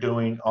what you're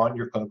doing on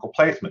your clinical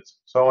placements.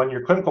 So on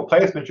your clinical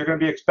placements, you're going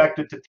to be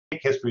expected to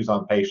take histories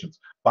on patients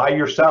by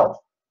yourself.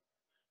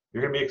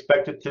 You're going to be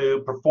expected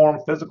to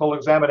perform physical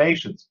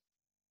examinations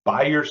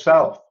by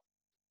yourself.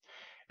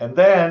 And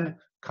then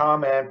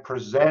come and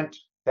present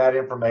that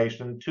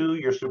information to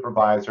your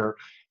supervisor,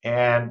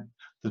 and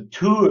the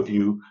two of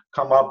you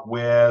come up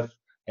with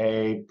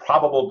a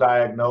probable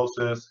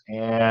diagnosis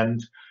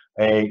and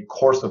a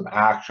course of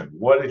action.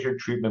 What is your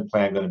treatment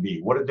plan going to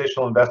be? What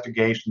additional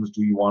investigations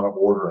do you want to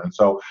order? And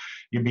so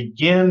you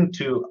begin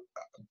to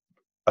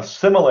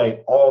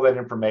assimilate all that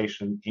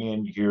information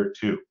in year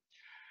two.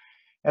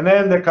 And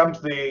then there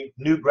comes the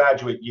new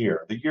graduate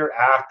year, the year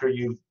after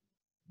you've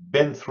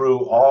been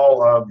through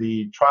all of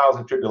the trials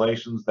and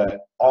tribulations that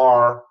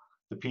are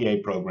the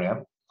PA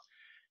program,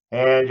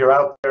 and you're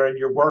out there and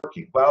you're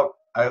working. Well,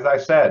 as I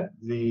said,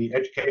 the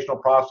educational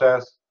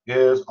process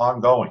is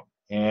ongoing,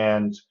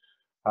 and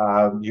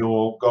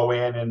you'll go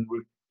in and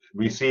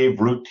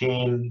receive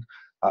routine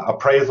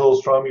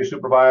appraisals from your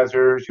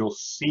supervisors. You'll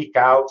seek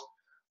out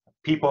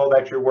people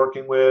that you're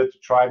working with to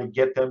try to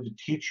get them to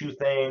teach you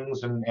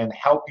things and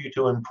help you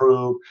to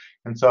improve.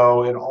 And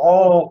so it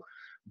all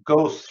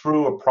goes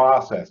through a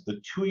process. The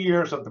 2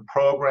 years of the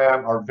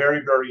program are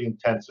very, very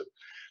intensive.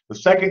 The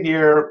second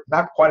year,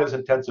 not quite as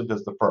intensive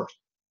as the first.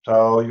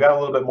 So you got a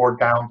little bit more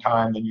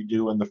downtime than you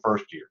do in the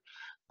first year.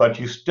 But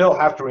you still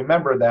have to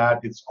remember that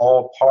it's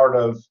all part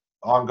of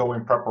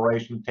ongoing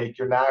preparation to take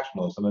your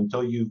nationals. And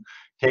until you've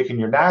taken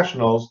your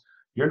nationals,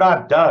 you're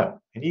not done.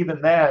 And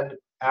even then,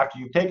 after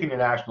you've taken your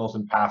nationals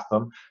and passed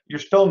them, you're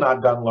still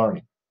not done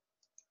learning.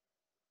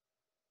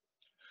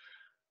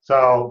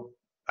 So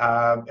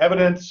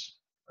evidence,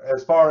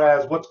 as far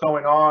as what's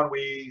going on,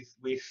 we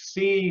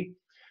see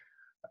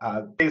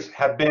these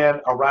have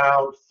been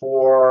around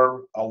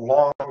for a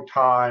long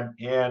time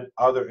in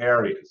other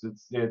areas.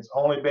 It's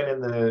only been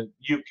in the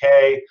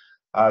UK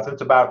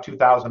since about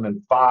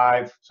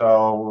 2005.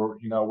 So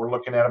we're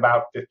looking at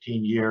about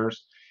 15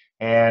 years.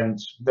 And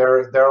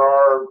there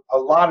are a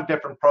lot of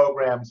different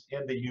programs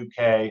in the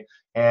UK,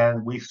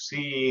 and we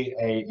see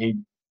a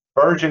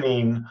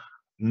burgeoning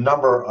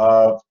number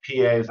of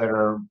PAs that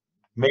are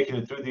making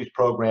it through these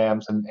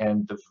programs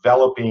and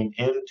developing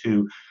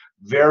into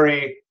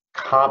very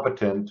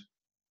competent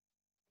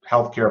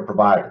healthcare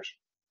providers.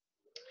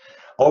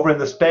 Over in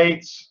the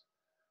States,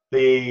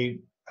 the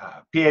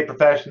PA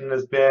profession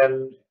has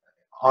been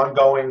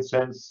ongoing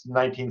since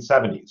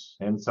 1970s,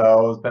 and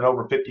so it's been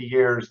over 50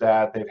 years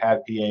that they've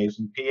had PAs,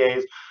 and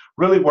PAs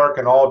really work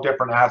in all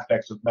different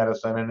aspects of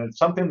medicine, and it's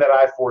something that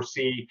I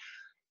foresee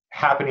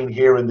happening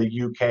here in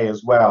the UK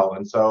as well.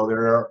 And so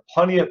there are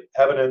plenty of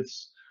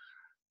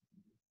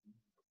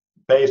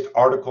evidence-based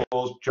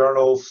articles,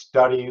 journals,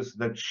 studies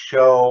that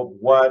show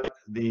what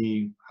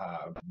the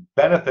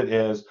benefit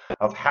is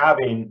of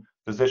having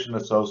physician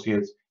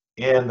associates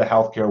in the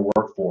healthcare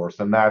workforce,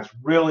 and that's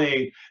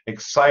really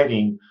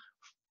exciting,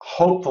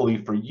 hopefully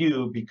for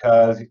you,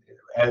 because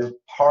as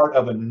part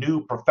of a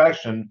new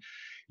profession,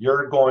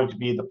 you're going to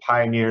be the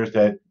pioneers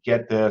that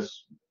get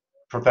this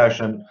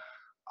profession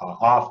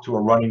off to a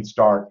running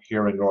start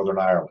here in Northern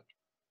Ireland.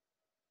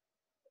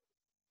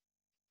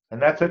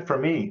 And that's it for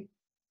me.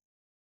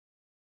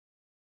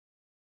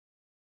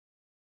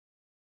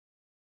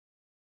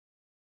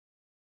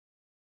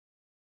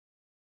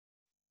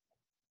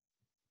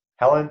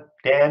 Helen,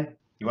 Dan,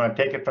 you want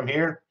to take it from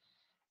here?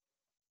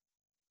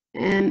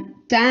 Dan,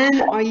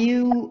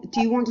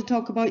 do you want to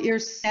talk about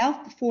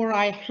yourself before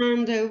I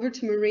hand over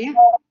to Maria?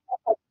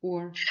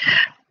 Or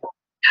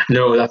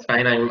No, that's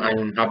fine.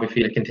 I'm happy for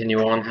you to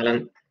continue on,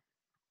 Helen.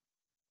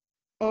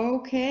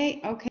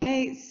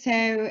 okay.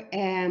 So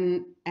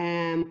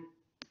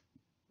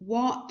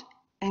what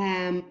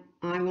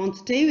I want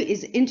to do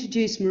is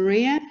introduce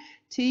Maria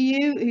to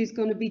you, who's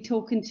going to be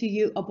talking to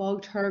you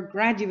about her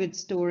graduate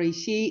story.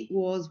 She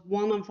was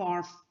one of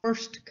our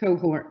first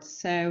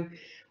cohorts. So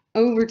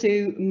over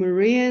to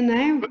Maria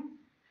now.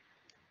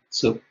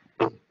 So,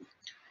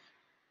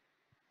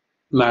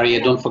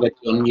 Maria, don't forget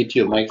to unmute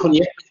your microphone.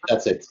 Yeah,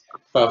 that's it.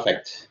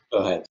 Perfect. Go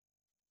ahead.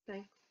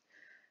 Thanks.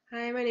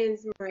 Hi, my name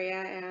is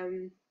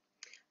Maria.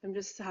 I'm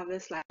just having a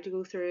slide to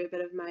go through a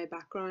bit of my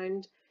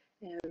background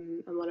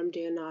and what I'm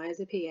doing now as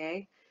a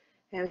PA.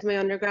 So my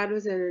undergrad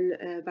was in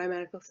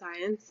biomedical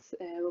science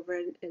over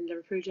in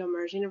Liverpool John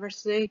Moores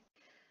University.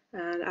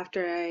 And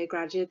after I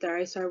graduated there,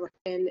 I started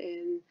working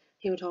in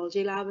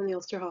hematology lab in the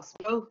Ulster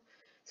Hospital.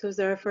 So I was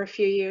there for a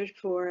few years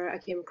before I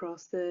came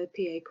across the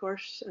PA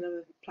course and I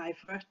applied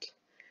for it.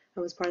 I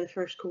was part of the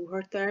first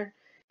cohort there.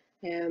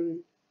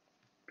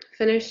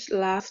 Finished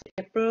last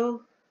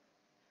April,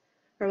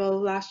 or well,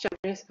 last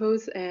January, I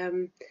suppose.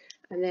 And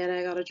then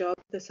I got a job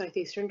at the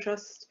Southeastern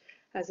Trust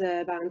as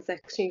a Band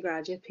 6 new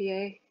graduate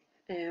PA.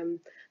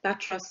 That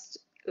trust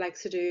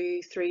likes to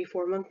do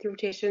 3-4 month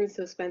rotations,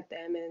 so spent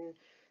them in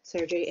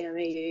surgery,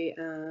 MAU,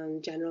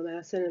 and general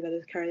medicine, a bit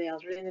of care of the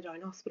elderly in the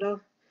Down Hospital.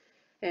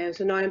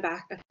 So now I'm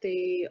back at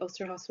the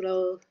Ulster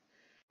Hospital.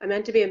 I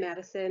meant to be a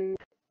medicine,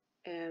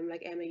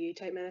 like MAU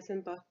type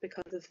medicine, but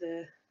because of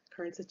the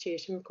current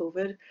situation with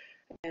COVID,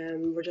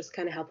 we're just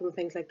kind of helping with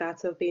things like that.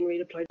 So I've been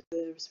redeployed to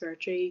the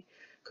respiratory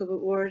COVID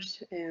ward,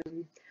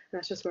 and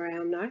that's just where I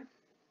am now.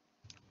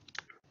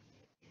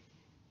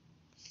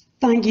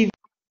 Thank you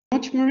very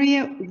much,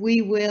 Maria.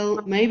 We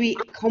will maybe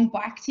come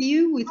back to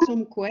you with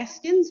some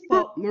questions,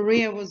 but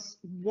Maria was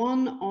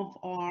one of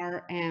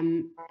our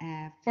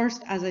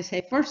first, as I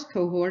say, first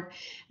cohort,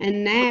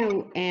 and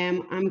now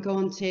I'm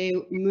going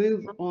to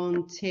move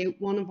on to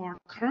one of our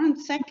current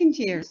second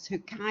years, to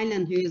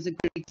Kylan, who has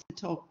agreed to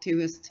talk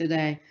to us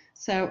today.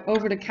 So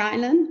over to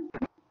Kylan.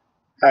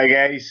 Hi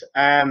guys,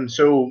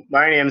 so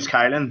my name's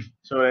Kylan,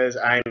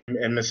 I'm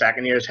in the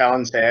second year, as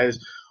Helen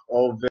says,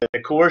 of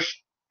the course.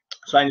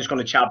 So I'm just going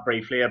to chat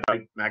briefly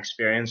about my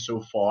experience so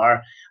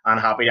far, and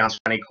happy to answer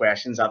any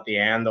questions at the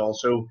end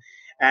also.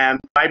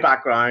 My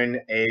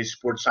background is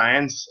sports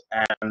science.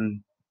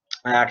 I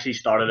actually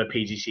started a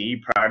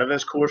PGC prior to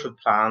this course with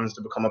plans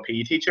to become a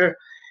PE teacher,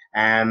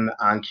 and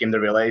came to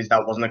realise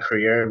that wasn't a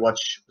career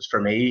which was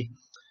for me.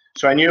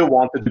 So I knew I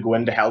wanted to go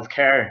into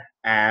healthcare,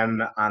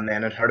 and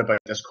then I'd heard about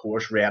this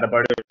course, read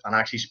about it, and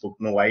actually spoke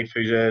to my wife,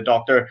 who's a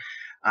doctor,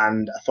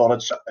 and I thought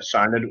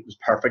it was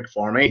perfect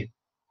for me.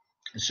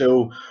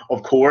 So,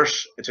 of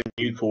course, it's a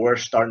new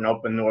course starting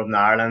up in Northern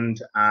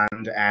Ireland,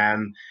 and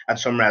had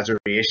some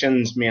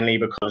reservations, mainly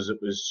because it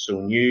was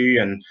so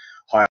new and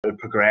how it would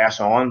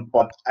progress on,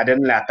 but I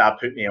didn't let that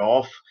put me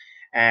off.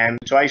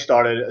 So I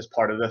started as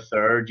part of the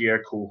third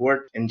year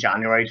cohort in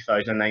January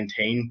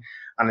 2019,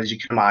 and as you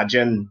can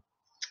imagine,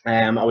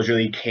 I was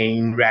really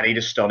keen, ready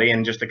to study,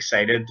 and just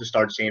excited to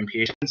start seeing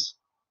patients.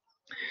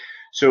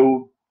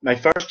 So my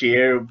first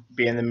year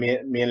being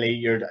mainly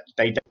your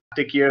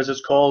didactic year, as it's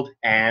called,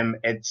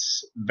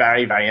 it's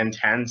very, very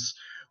intense,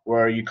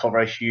 where you cover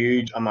a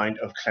huge amount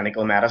of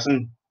clinical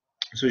medicine.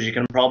 So as you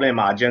can probably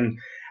imagine,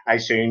 I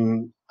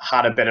soon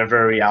had a bit of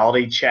a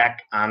reality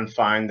check and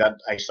found that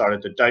I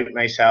started to doubt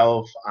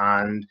myself,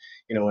 and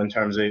in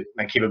terms of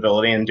my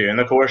capability in doing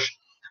the course.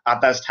 At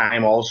this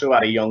time, also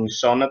had a young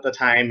son at the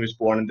time who was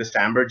born in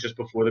December, just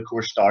before the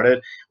course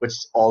started, which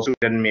also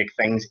didn't make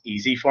things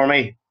easy for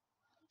me.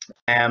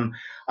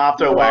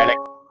 After a while, I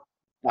got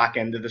back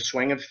into the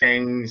swing of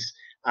things,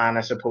 and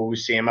I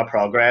suppose seeing my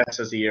progress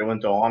as the year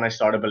went on, I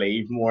started to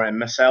believe more in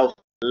myself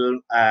a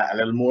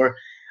little more,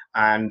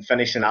 and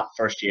finishing that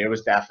first year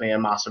was definitely a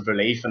massive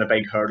relief and a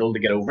big hurdle to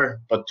get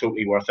over, but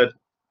totally worth it.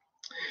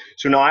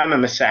 So now I'm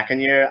in my second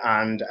year,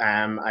 and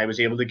I was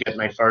able to get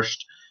my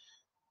first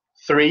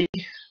 3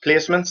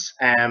 placements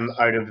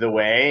out of the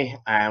way,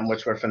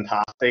 which were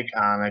fantastic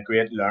and a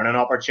great learning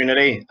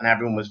opportunity, and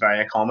everyone was very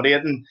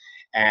accommodating.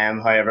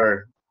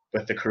 However,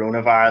 with the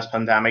coronavirus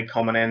pandemic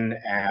coming in,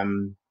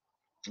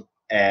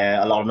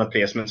 a lot of my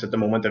placements at the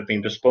moment have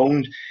been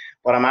postponed,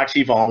 but I'm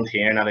actually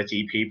volunteering at a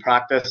GP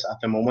practice at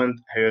the moment,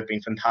 who have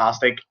been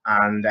fantastic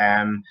and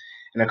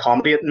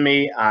accommodating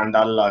me, and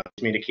that allows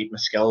me to keep my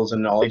skills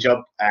and knowledge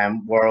up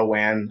where or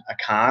when I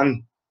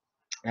can.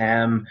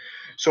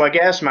 So I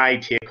guess my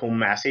take-home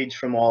message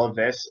from all of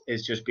this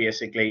is just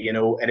basically,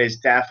 it is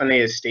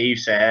definitely, as Steve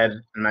said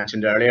and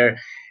mentioned earlier,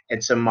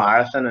 it's a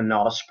marathon and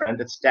not a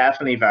sprint. It's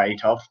definitely very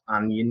tough,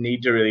 and you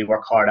need to really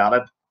work hard at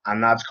it.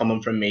 And that's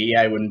coming from me.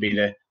 I wouldn't be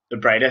the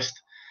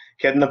brightest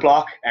kid in the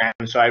block,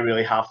 so I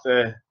really have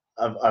to.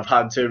 I've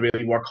had to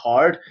really work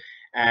hard.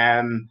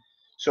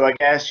 So I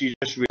guess you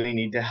just really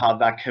need to have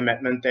that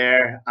commitment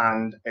there,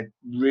 and it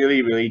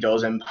really, really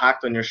does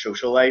impact on your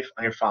social life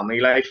and your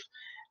family life.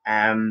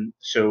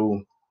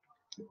 So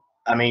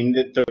I mean,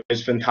 there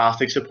is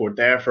fantastic support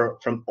there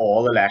from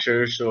all the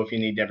lecturers. So if you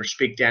need to ever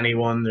speak to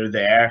anyone, they're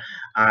there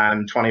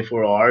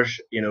 24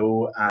 hours, you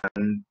know,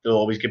 and they'll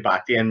always get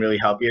back to you and really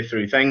help you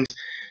through things.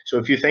 So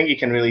if you think you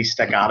can really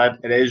stick at it,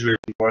 it is really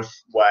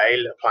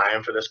worthwhile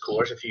applying for this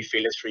course if you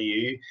feel it's for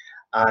you.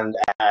 And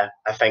I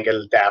think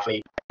it'll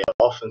definitely pay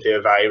off into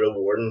a very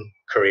rewarding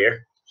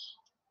career.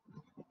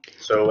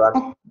 So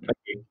thank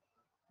you.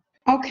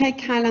 Okay,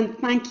 Callan,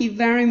 thank you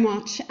very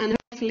much. And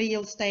hopefully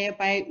you'll stay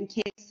about in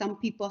case some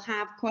people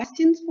have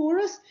questions for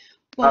us.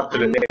 But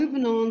Absolutely. I'm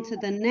moving on to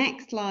the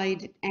next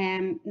slide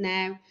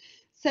now.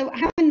 So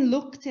having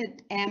looked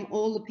at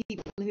all the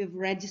people who have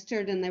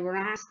registered and they were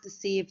asked to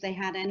see if they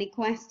had any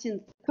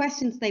questions,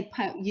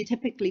 you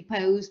typically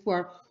posed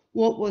were,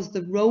 what was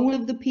the role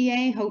of the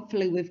PA?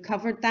 Hopefully we've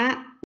covered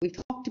that. We've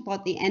talked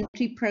about the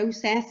entry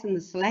process and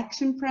the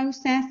selection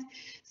process.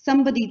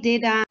 Somebody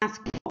did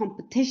ask what the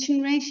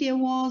competition ratio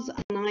was,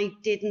 and I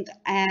didn't.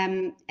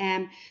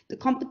 The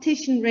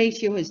competition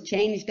ratio has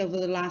changed over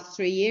the last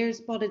 3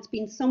 years, but it's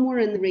been somewhere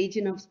in the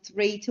region of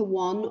 3 to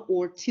 1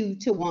 or 2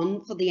 to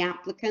 1 for the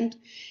applicant.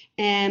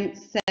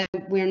 So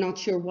we're not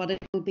sure what it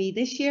will be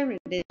this year. It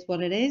is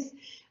what it is.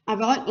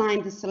 I've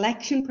outlined the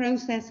selection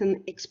process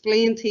and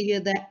explained to you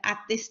that at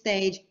this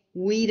stage,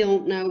 we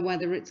don't know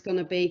whether it's going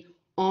to be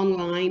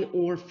online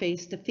or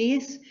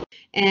face-to-face.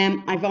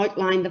 I've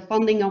outlined the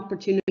funding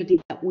opportunity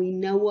that we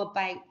know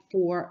about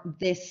for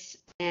this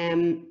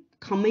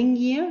coming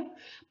year,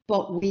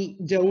 but we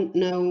don't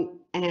know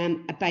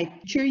about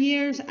future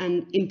years,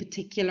 and in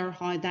particular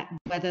how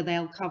whether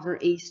they'll cover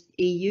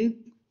EU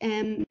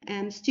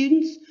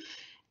students.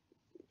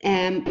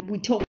 We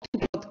talked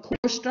about the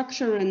course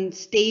structure, and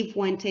Steve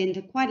went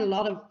into quite a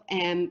lot of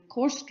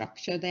course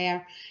structure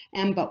there,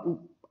 but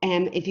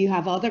if you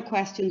have other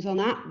questions on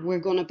that, we're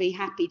going to be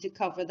happy to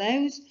cover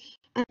those.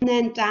 And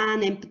then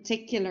Dan in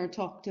particular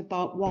talked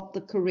about what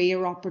the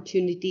career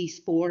opportunities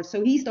for.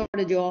 So he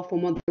started you off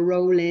on what the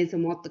role is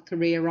and what the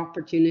career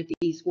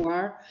opportunities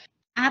were.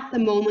 At the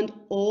moment,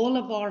 all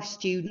of our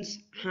students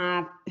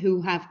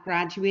who have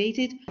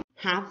graduated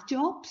have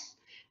jobs,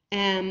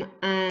 and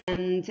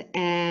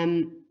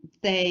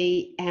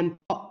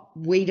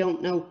we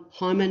don't know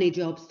how many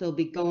jobs will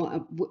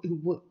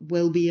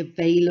be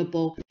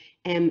available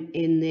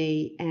in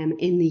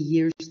the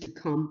years to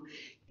come.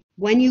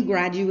 When you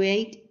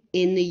graduate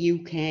in the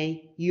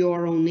UK,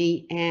 you're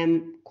only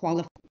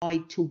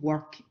qualified to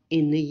work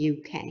in the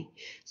UK.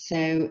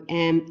 So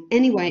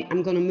anyway,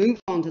 I'm going to move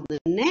on to the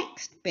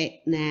next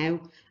bit now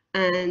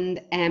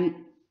and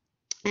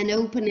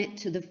open it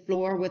to the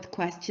floor with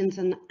questions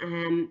and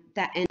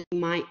that anyone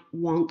might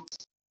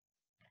want.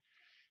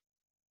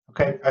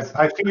 Okay,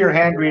 I see your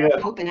hand, Rita.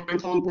 I'm hoping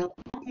Anton will help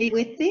me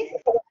with this.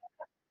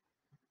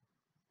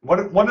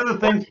 One of the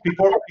things,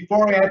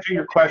 before I answer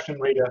your question,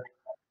 Rita,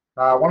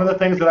 one of the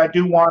things that I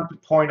do want to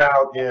point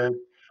out is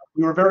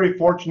we were very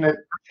fortunate,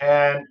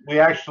 and we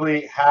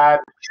actually had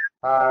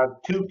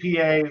two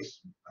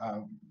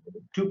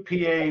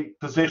PA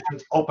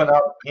positions open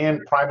up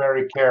in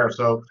primary care.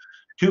 So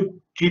 2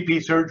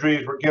 GP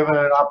surgeries were given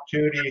an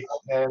opportunity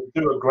and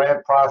through a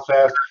grant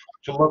process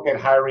to look at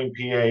hiring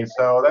PAs.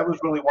 So that was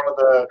really one of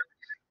the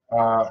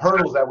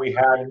hurdles that we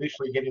had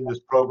initially getting this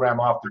program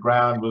off the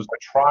ground, was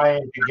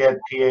trying to get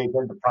PAs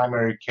into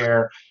primary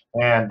care,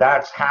 and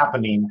that's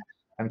happening.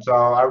 And so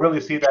I really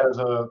see that as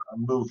a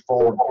move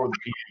forward for the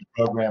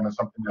PA program and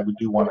something that we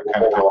do want to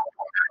kind of go.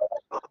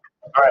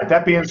 All right,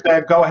 that being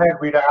said, go ahead,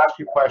 Rita, ask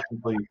your question,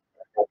 please.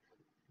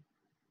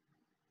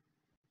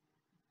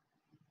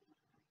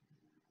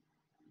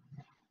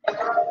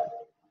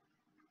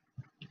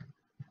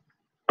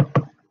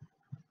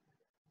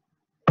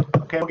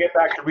 Okay, we'll get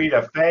back to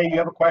Rita. Faye, you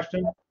have a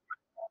question?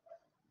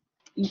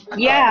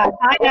 Yeah,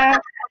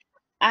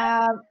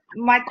 hi.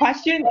 My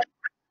question.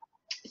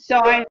 So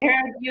I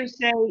heard you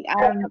say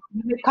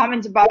your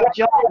comments about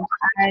jobs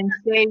and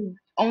say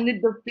only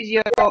the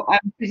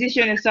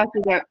physician and such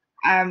that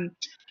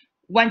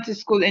went to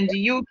school in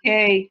the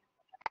UK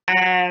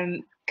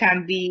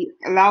can be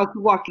allowed to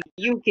work in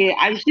the UK.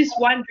 I was just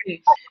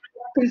wondering,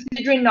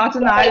 considering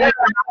Northern Ireland,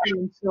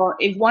 so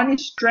if one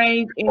is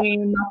trained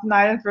in Northern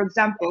Ireland, for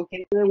example,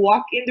 can they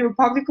work in the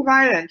Republic of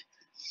Ireland?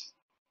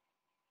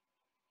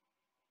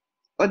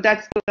 Or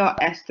that's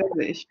not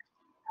established?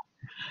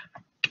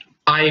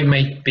 I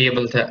might be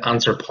able to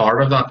answer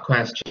part of that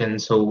question.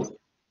 So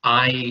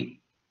I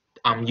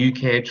am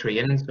UK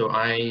trained, so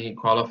I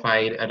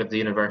qualified out of the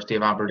University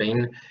of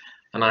Aberdeen,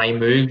 and I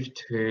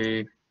moved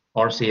to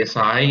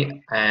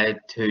RCSI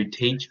to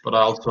teach, but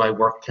also I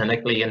work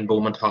clinically in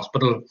Beaumont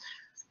Hospital.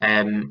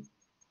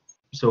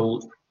 So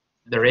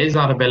there is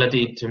that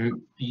ability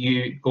to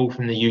go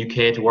from the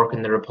UK to work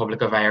in the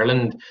Republic of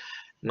Ireland.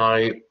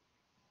 Now,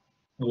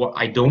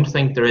 I don't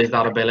think there is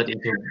that ability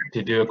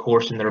to do a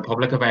course in the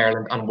Republic of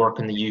Ireland and work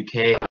in the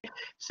UK,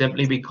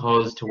 simply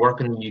because to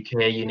work in the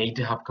UK you need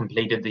to have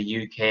completed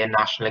the UK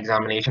national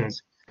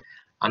examinations,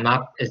 and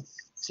that is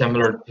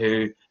similar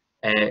to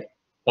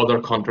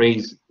other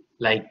countries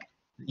like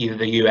either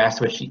the US,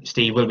 which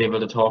Steve will be able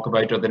to talk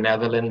about, or the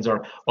Netherlands,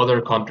 or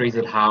other countries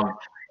that have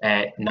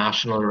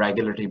national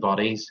regulatory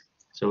bodies.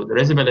 So there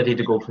is ability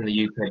to go from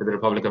the UK to the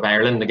Republic of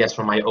Ireland, I guess,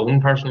 from my own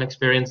personal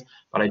experience,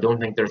 but I don't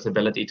think there's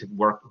ability to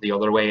work the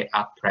other way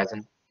at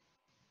present.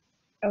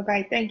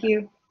 Okay, thank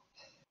you.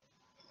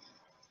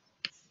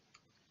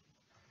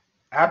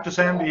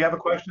 Abdesam, do you have a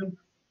question?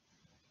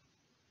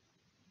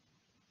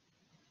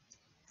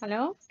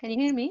 Hello, can you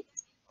hear me?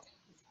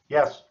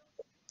 Yes.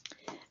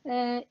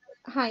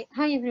 Hi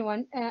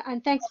everyone,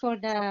 and thanks for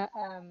the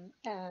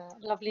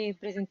lovely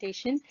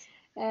presentation.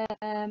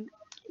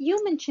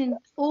 You mentioned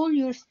all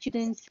your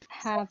students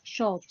have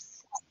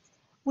jobs.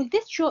 Will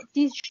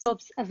these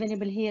jobs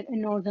available here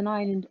in Northern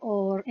Ireland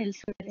or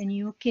elsewhere in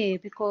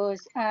UK?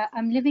 Because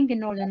I'm living in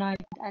Northern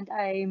Ireland and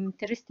I'm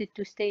interested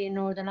to stay in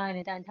Northern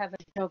Ireland and have a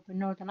job in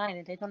Northern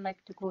Ireland. I don't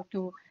like to go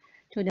to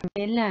the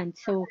mainland.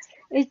 So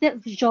is the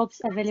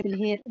jobs available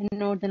here in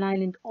Northern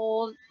Ireland,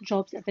 all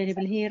jobs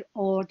available here,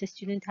 or the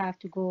student have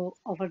to go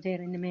over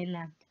there in the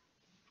mainland?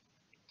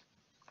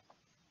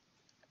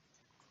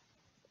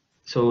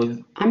 So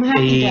I'm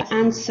happy to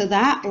answer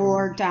that,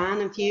 or Dan,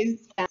 if you.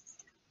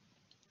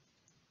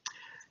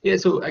 Yeah,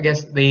 so I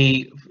guess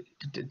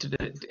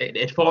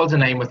it falls in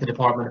line with the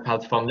Department of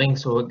Health funding.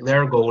 So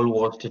their goal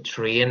was to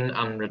train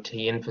and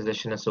retain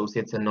physician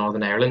associates in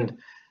Northern Ireland,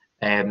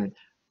 and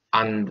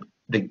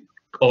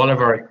all of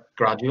our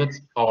graduates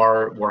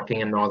are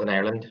working in Northern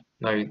Ireland.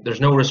 Now, there's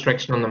no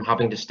restriction on them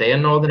having to stay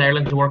in Northern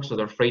Ireland to work, so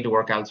they're free to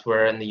work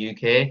elsewhere in the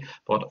UK,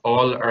 but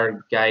all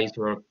our guys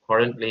who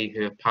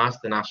have passed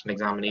the national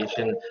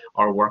examination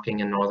are working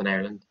in Northern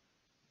Ireland.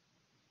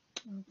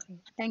 Okay,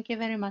 thank you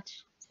very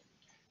much.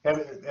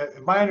 And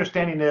my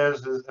understanding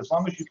is as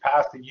long as you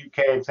pass the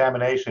UK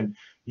examination,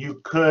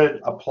 you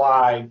could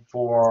apply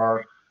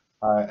for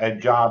a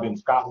job in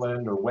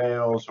Scotland or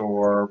Wales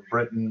or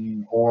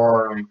Britain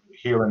or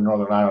here in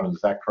Northern Ireland.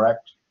 Is that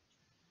correct?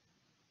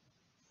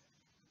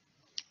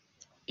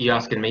 You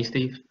asking me,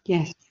 Steve?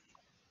 Yes.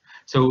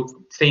 So,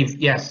 Steve,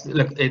 yes,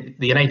 look, the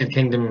United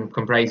Kingdom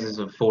comprises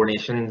of 4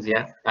 nations,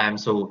 yeah.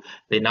 So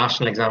the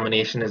national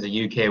examination is a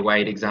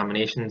UK-wide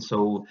examination,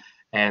 so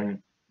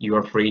you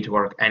are free to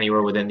work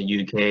anywhere within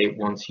the UK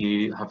once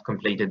you have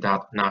completed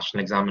that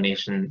national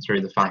examination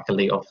through the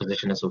Faculty of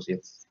Physician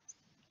Associates.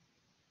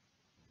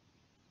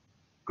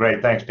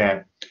 Great, thanks,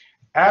 Dan.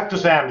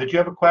 Abdesam, did you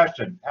have a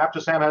question?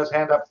 Abdesam had his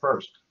hand up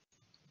first.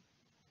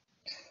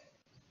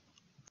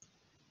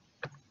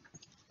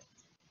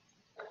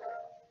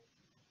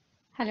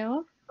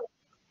 Hello,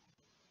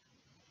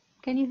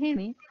 can you hear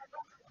me?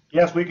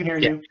 Yes, we can hear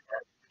you.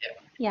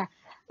 Yeah,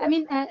 I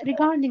mean,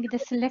 regarding the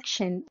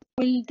selection,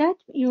 will that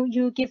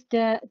you give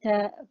the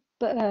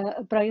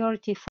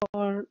priority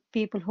for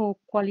people who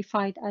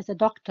qualified as a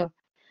doctor?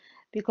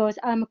 Because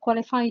I'm a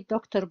qualified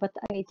doctor, but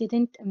I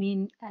didn't,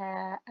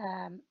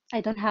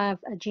 I don't have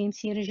a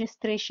GMC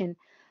registration,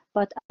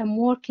 but I'm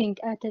working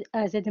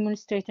as a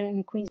demonstrator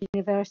in Queen's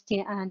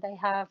University, and I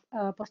have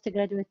a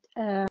postgraduate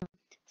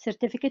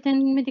certificate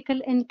in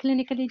medical and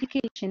clinical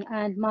education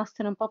and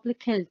master in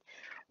public health.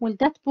 Will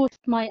that boost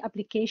my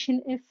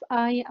application if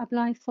I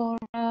apply for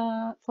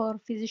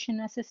physician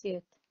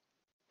associate,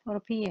 for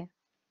a PA?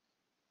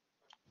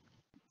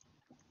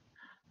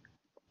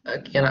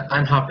 Again,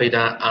 I'm happy to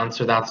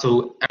answer that.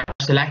 So our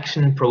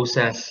selection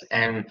process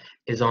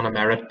is on a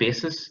merit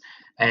basis.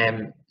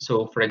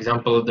 So, for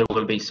example, there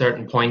will be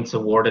certain points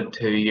awarded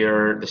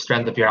to the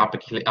strength of your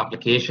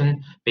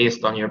application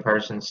based on your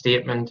personal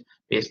statement,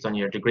 based on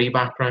your degree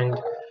background.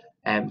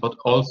 But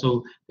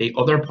also the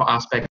other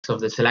aspects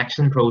of the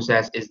selection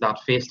process is that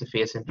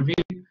face-to-face interview,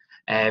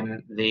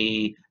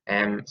 the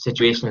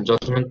situational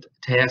judgment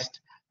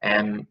test,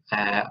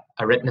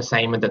 a written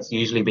assignment that's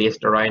usually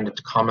based around a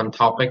common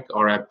topic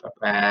or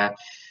a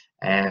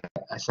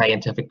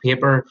scientific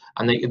paper,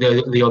 and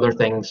the other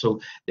things. So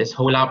this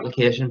whole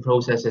application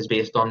process is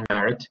based on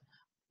merit.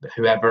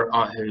 Whoever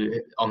who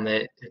on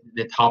the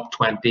top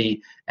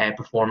 20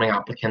 performing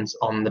applicants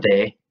on the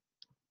day.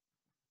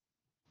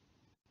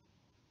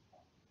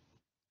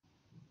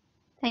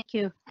 Thank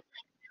you.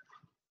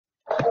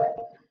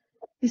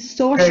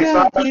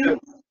 Sasha, okay,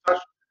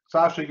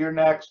 Sasha, you're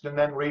next, and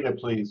then Rita,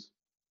 please.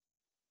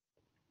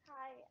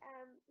 Hi.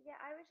 Yeah,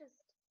 I was just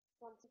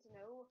wanting to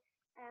know.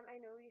 I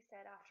know you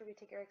said after we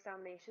take our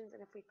examinations,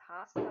 and if we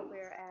pass, that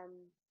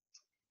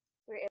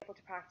we're able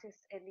to practice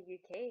in the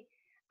UK.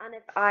 And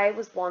if I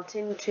was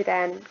wanting to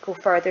then go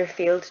further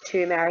afield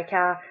to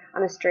America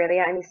and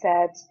Australia, and you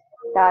said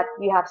that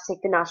you have to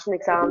take the national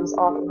exams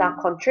of that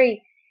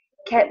country,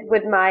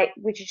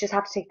 would you just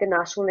have to take the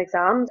national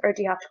exams, or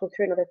do you have to go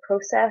through another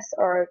process,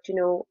 or do you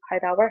know how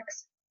that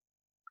works?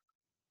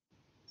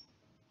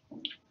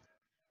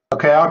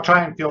 Okay, I'll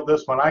try and field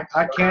this one.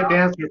 I can't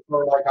answer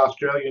for like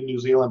Australia and New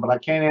Zealand, but I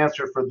can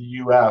answer for the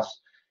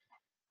US.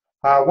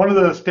 One of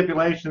the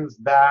stipulations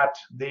that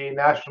the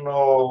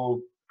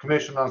National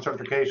Commission on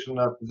Certification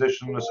of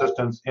Physician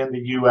Assistants in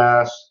the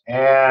US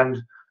and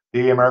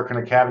the American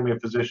Academy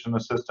of Physician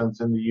Assistants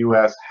in the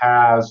US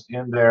has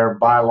in their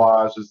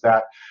bylaws is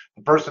that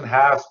the person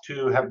has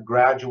to have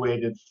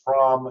graduated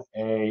from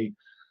a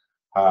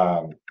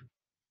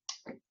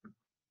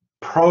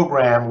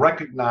program,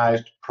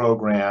 recognized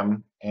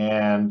program,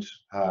 and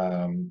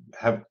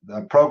have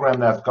a program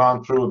that's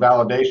gone through a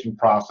validation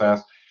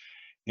process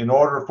in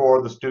order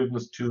for the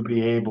students to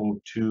be able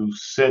to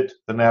sit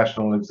the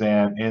national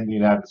exam in the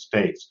United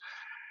States.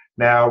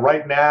 Now,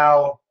 right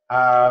now,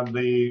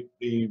 the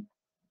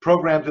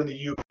programs in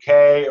the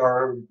UK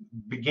are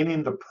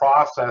beginning the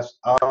process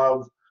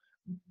of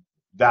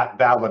that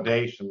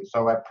validation.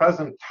 So at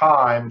present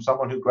time,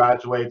 someone who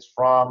graduates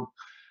from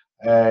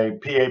a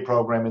PA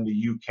program in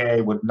the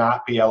UK would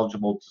not be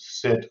eligible to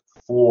sit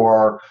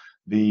for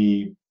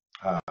the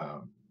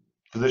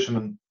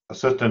physician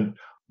assistant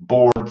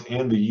boards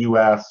in the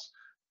US,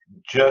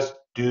 just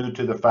due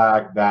to the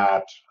fact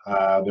that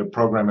their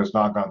program has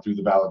not gone through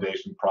the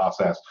validation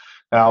process.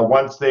 Now,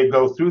 once they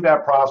go through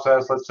that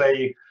process, let's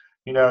say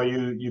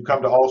you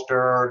come to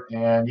Ulster,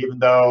 and even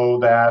though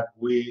that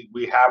we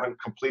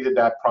haven't completed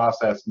that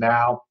process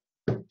now,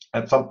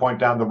 at some point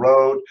down the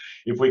road,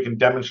 if we can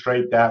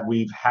demonstrate that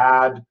we've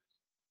had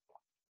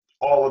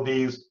all of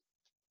these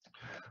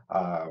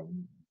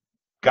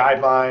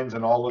guidelines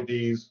and all of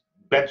these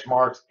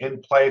benchmarks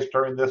in place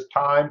during this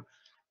time,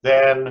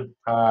 then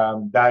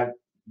that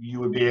you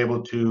would be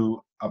able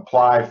to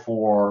apply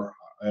for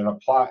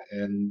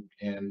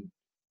and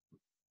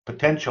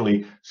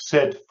potentially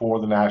sit for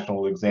the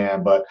national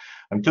exam. But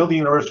until the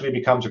university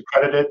becomes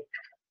accredited,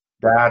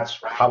 that's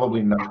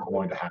probably not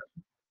going to happen.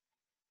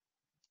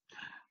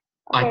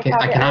 Okay,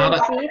 I can add.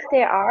 See if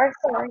they are.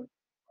 Sorry.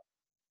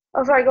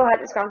 Oh, sorry. Go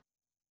ahead, it's gone.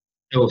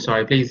 Oh,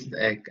 sorry. Please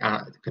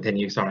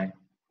continue. Sorry.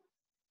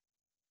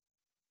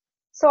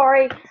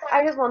 Sorry,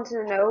 I just wanted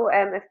to know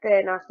if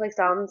the national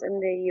exams in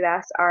the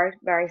US are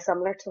very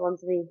similar to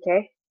ones in the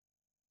UK.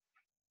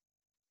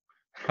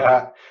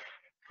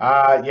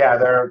 Yeah,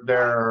 they're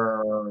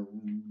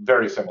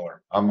very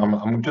similar.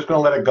 I'm just going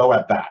to let it go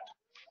at that.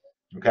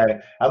 Okay,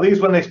 at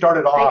least when they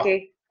started off,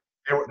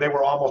 they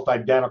were almost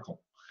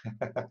identical.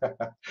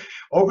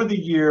 Over the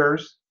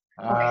years,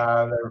 there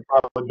have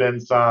probably been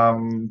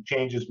some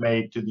changes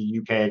made to the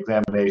UK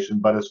examination,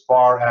 but as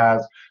far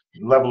as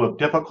level of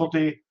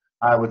difficulty,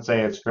 I would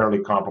say it's fairly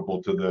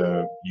comparable to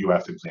the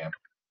US exam.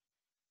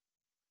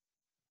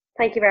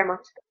 Thank you very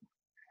much.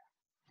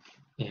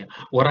 Yeah.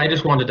 What I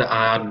just wanted to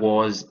add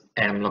was,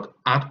 look,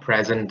 at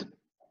present,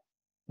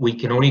 we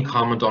can only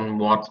comment on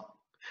what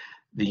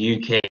the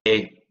UK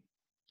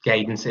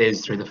guidance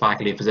is through the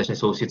Faculty of Physician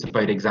Associates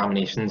about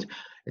examinations.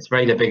 It's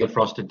very difficult for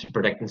us to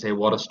predict and say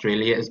what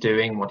Australia is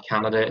doing, what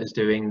Canada is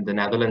doing, the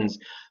Netherlands.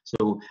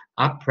 So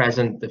at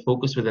present, the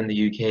focus within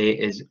the UK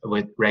is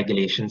with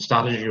regulation,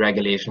 statutory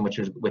regulation, which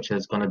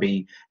is going to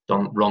be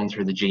run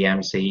through the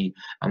GMC,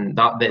 and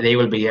that they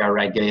will be our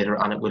regulator,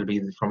 and it will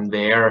be from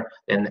there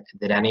then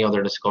that any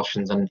other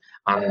discussions and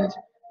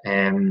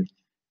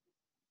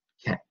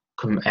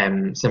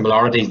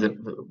similarities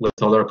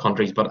with other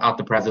countries. But at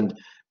the present,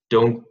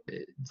 don't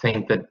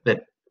think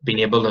that being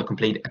able to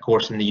complete a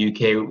course in the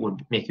UK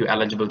would make you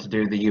eligible to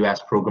do the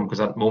US program, because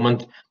at the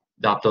moment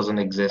that doesn't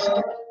exist.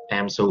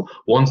 So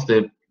once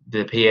the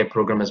PA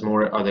program is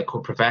more, or the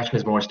profession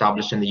is more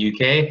established in the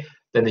UK,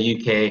 then the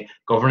UK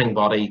governing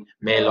body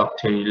may look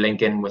to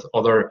link in with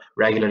other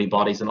regulatory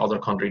bodies in other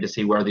countries to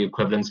see where the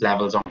equivalence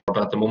levels are. But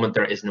at the moment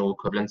there is no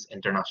equivalence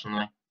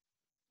internationally.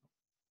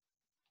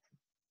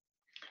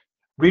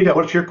 Rita,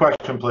 what's your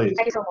question, please?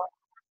 Thank you so much.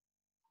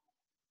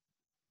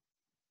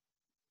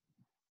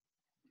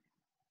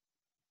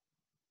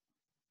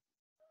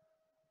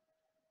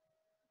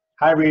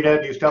 Hi, Rita.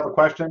 Do you still have a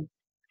question?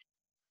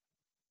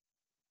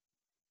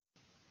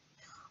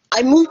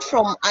 I moved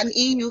from an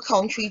EU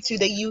country to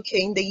the UK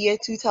in the year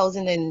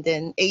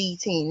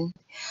 2018,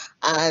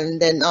 and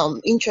then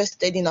I'm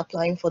interested in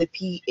applying for the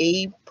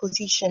PA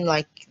position,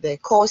 like the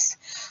course.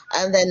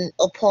 And then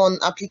upon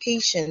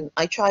application,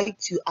 I tried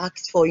to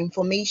ask for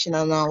information,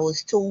 and I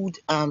was told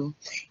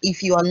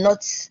if you are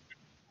not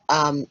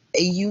a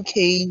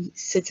UK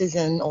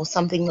citizen or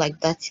something like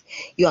that,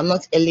 you are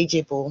not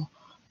eligible.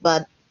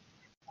 But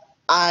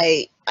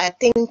I am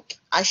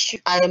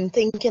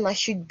thinking I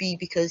should be,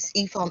 because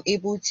if I'm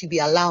able to be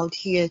allowed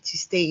here to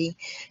stay,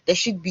 there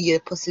should be a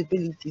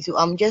possibility. So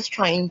I'm just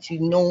trying to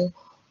know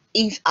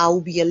if I will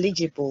be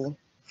eligible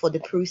for the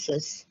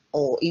process,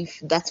 or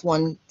if that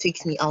one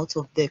takes me out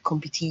of the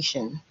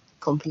competition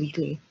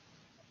completely.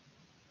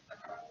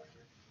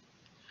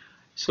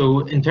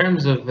 So in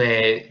terms of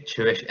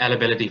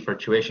eligibility for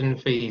tuition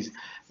fees,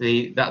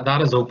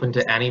 that is open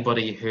to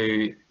anybody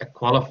who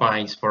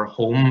qualifies for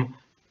home.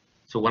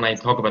 So when I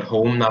talk about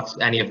home, that's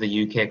any of the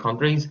UK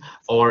countries,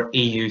 or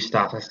EU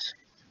status.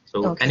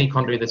 So any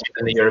country that's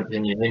within the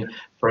European Union,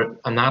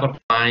 and that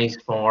applies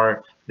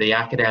for the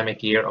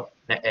academic year of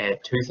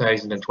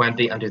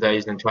 2020 and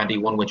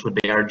 2021, which would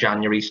be our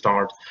January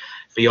start.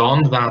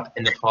 Beyond that,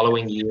 in the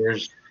following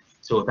years,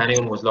 so if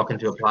anyone was looking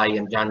to apply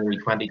in January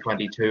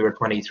 2022 or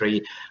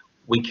 23,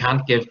 we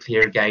can't give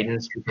clear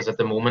guidance, because at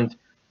the moment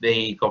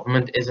the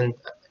government isn't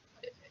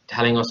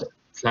telling us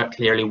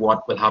clearly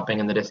what will happen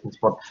in the distance,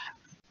 but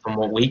from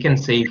what we can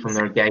see from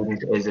their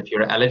guidance is if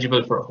you're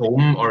eligible for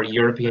home or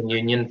European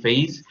Union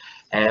fees,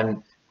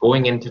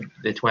 going into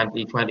the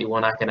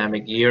 2021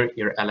 academic year,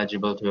 you're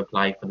eligible to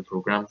apply for the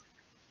programme.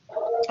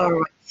 All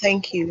right,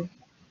 thank you.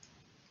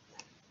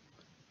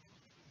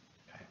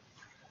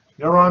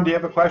 Neuron, do you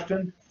have a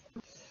question?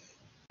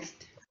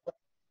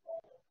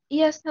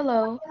 Yes,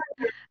 hello.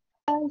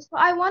 So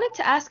I wanted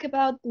to ask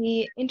about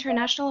the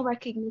international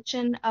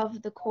recognition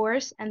of the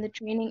course and the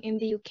training in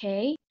the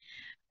UK.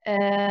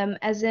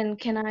 As in,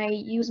 can I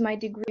use my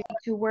degree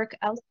to work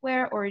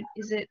elsewhere, or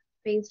is it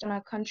based on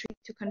a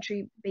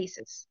country-to-country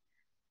basis?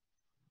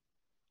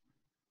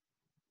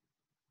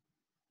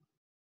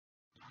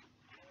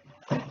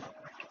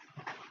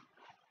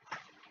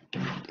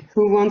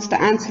 Who wants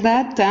to answer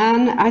that?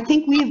 Dan, I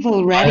think we've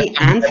already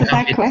answered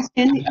that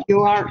question.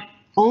 You are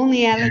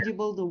only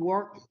eligible to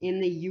work in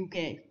the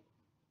UK.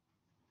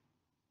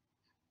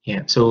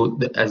 Yeah, so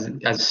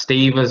as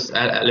Steve has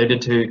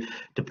alluded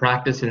to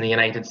practice in the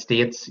United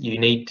States, you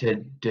need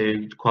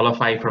to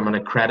qualify from an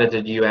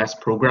accredited US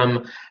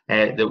program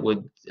that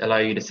would allow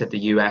you to sit the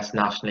US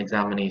national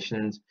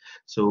examinations.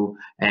 So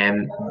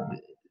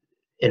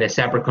in a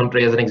separate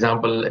country, as an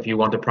example, if you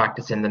want to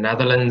practice in the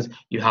Netherlands,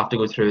 you have to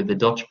go through the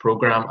Dutch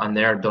program and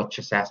their Dutch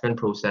assessment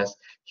process.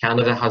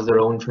 Canada has their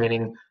own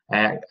training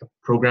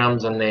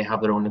programs and they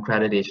have their own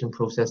accreditation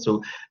process.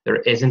 So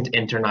there isn't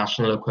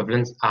international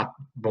equivalence at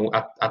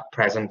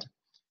present.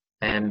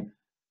 And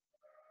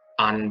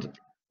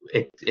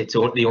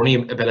the only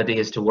ability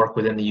is to work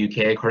within the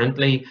UK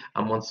currently,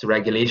 and once the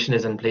regulation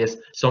is in place,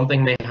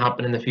 something may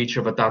happen in the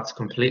future, but that's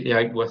completely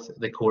out with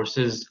the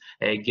courses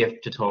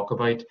gift to talk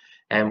about.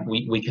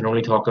 We can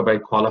only talk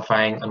about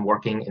qualifying and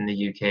working in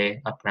the UK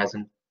at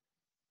present.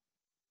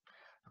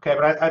 Okay,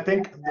 but I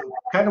think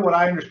kind of what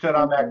I understood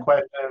on that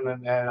question,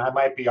 and I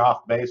might be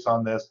off base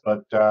on this,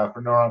 but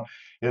for Norm,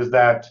 is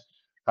that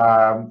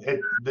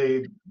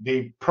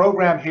the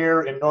program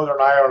here in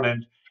Northern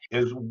Ireland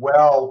is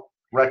well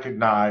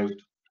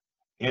recognized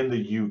in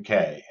the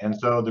UK, and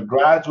so the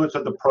graduates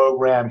of the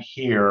program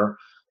here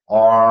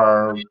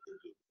are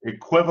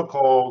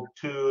equivocal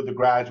to the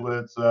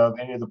graduates of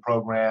any of the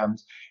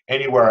programs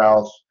anywhere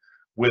else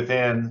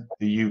within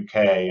the UK.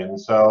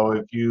 And so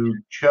if you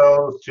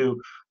chose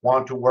to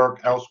want to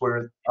work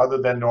elsewhere other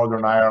than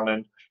Northern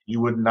Ireland,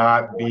 you would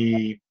not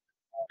be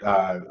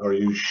or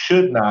you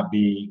should not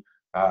be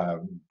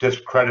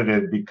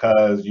discredited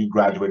because you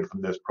graduated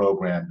from this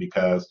program,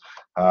 because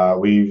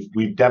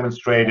we've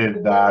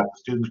demonstrated that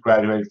students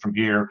graduated from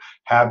here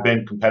have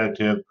been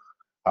competitive,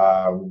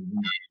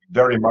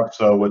 very much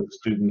so with the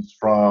students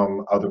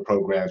from other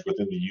programs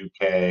within the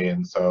UK,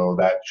 and so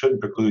that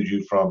shouldn't preclude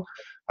you from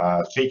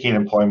seeking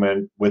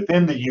employment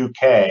within the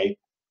UK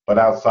but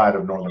outside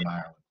of Northern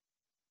Ireland.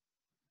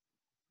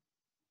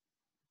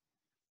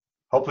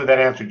 Hopefully that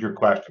answered your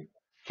question.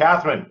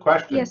 Catherine,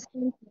 question? Yes,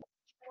 thank you.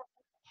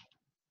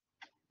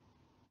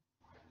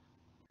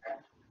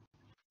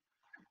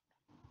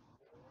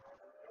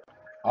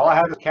 All I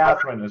have is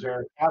Catherine. Is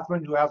there a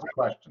Catherine who has a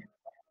question?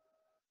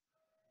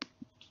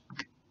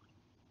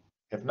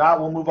 If not,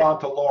 we'll move on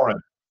to Lauren.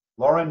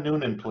 Lauren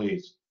Noonan,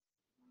 please.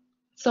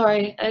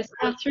 Sorry, is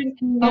Catherine,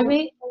 can you hear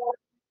me?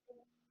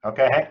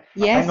 Okay,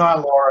 Yes. hang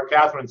on, Laura.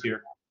 Catherine's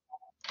here.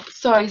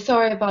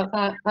 Sorry about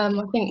that. I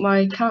think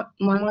my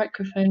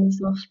microphone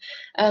is off.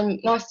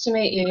 Nice to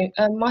meet you.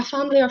 My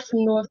family are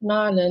from Northern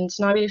Ireland,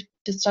 and I used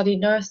to study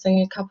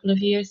nursing a couple of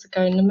years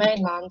ago in the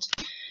mainland.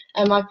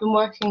 I've been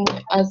working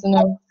as a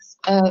nurse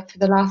for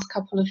the last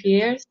couple of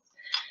years.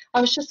 I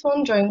was just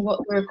wondering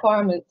what the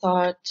requirements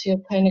are to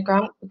obtain a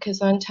grant,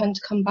 because I intend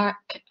to come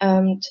back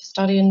to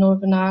study in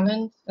Northern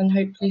Ireland and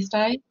hopefully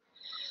stay.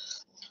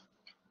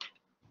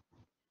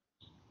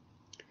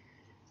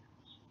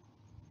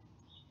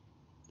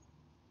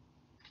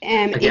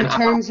 Again, in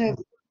terms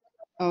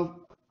of,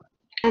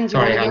 and do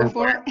you want to go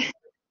for it?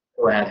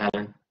 Go ahead,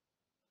 Helen.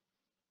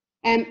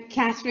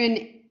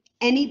 Catherine,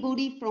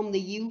 anybody from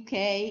the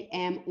UK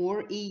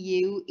or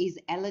EU is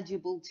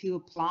eligible to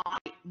apply.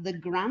 The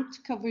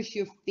grant covers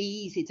your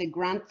fees. It's a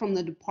grant from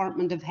the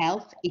Department of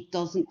Health. It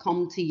doesn't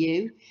come to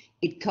you.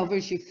 It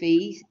covers your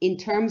fees. In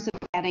terms of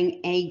getting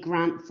a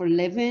grant for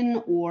living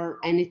or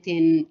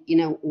anything, you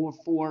know, or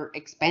for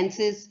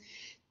expenses,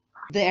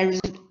 there's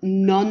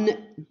none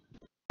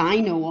I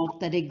know of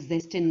that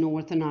exist in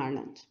Northern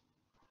Ireland.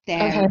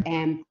 There,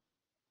 Okay.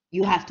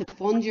 You have to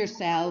fund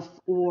yourself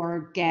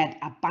or get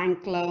a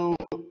bank loan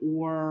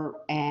or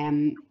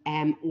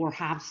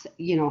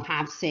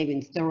have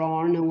savings. There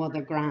are no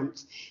other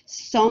grants.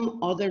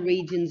 Some other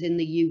regions in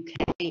the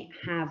UK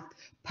have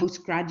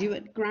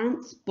postgraduate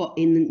grants, but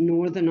in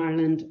Northern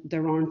Ireland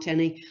there aren't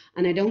any.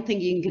 And I don't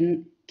think you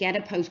can get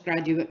a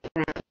postgraduate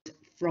grant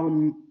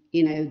from,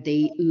 you know,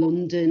 the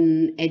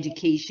London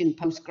education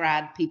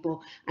postgrad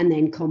people and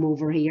then come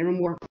over here and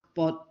work.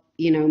 But,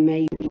 you know,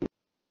 maybe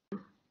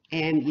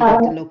you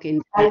have to look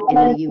into that in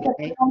the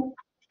UK.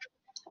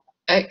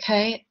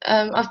 Okay.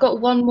 I've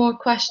got one more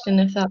question,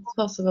 if that's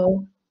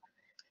possible.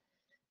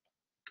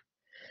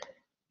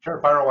 Sure,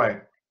 fire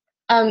away.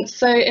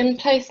 So in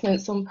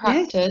placements on Yes.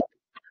 practice,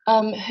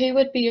 who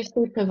would be your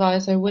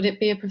supervisor? Would it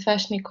be a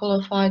professionally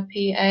qualified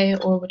PA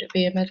or would it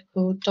be a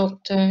medical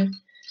doctor?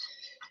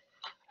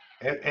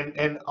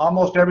 In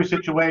almost every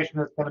situation,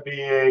 it's going to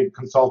be a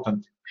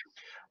consultant.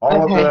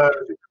 All Okay.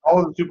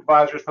 of the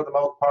supervisors, for the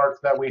most part,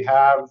 that we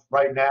have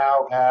right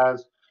now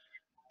as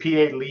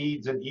PA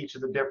leads in each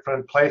of the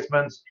different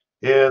placements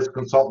is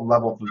consultant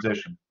level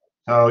physician.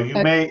 So you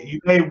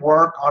may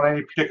work on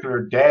any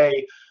particular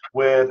day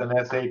with an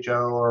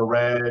SHO or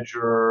Reg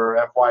or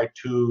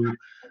FY2,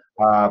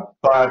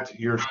 but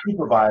your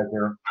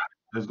supervisor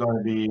is going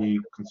to be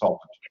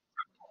consultant.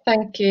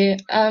 Thank you.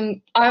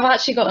 I've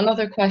actually got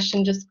another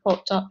question just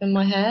popped up in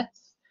my head.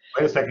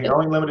 Wait a second, you're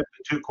only limited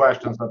to 2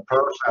 questions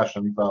per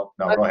session, so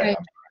no, go ahead.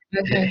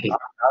 Okay.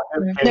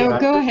 No,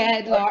 go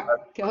ahead, Laura.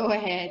 Go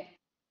ahead.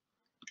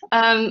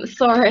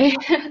 Sorry.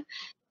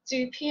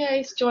 Do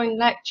PAs join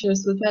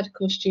lectures with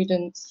medical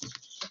students?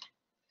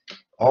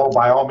 Oh,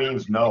 by all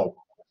means, no.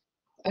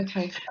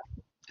 Okay.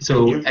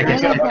 So I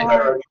guess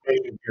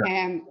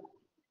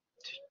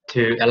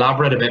to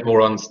elaborate a bit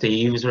more on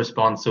Steve's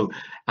response, so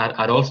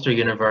at Ulster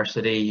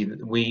University,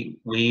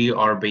 we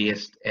are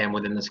based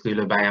within the School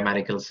of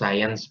Biomedical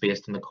Science,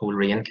 based in the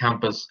Coleraine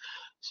campus.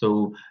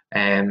 So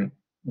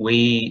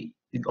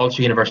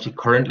Ulster University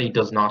currently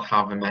does not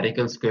have a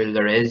medical school.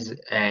 There is,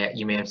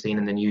 you may have seen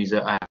in the news,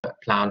 a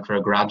plan for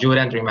a graduate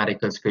entry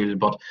medical school,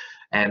 but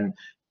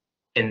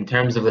in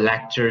terms of the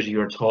lectures,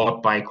 you're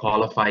taught by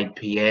qualified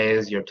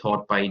PAs, you're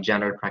taught by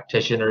general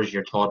practitioners,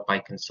 you're taught by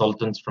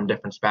consultants from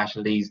different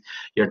specialties,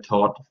 you're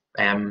taught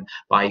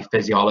by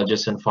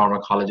physiologists and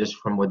pharmacologists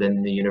from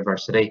within the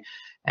university.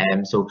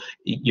 So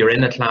you're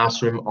in a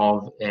classroom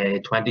of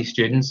 20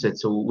 students,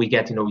 so we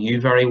get to know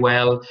you very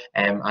well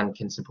and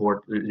can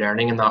support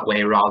learning in that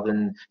way rather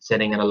than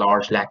sitting in a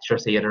large lecture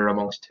theatre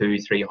amongst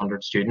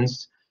 200-300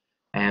 students.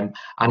 And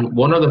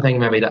one other thing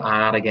maybe to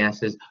add, I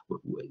guess, is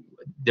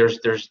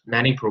there's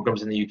many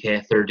programs in the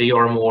UK, 30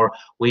 or more.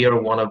 We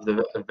are one of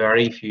the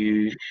very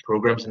few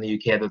programs in the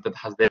UK that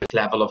has this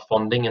level of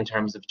funding in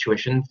terms of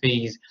tuition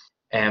fees.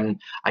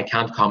 I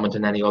can't comment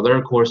on any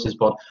other courses,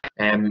 but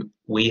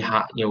we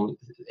have,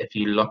 if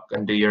you look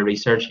and do your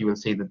research, you will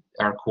see that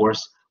our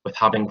course, with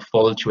having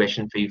full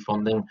tuition fee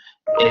funding,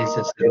 is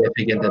a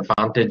significant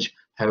advantage.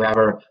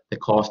 However, the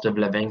cost of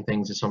living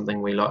things is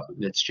something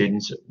that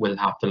students will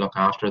have to look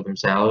after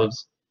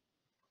themselves.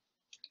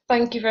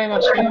 Thank you very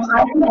much.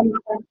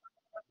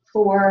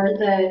 For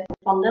the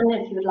funding,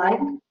 if you would like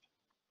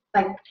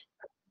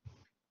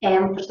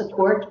for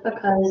support,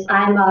 because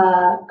I'm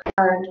a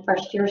current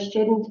first-year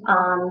student,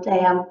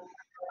 and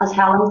as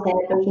Helen said,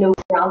 there's no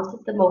grants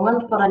at the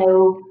moment, but I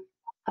know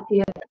a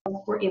few of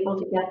us were able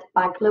to get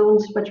bank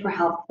loans, which were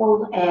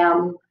helpful.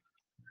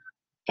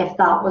 If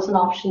that was an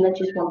option that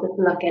you just wanted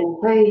to look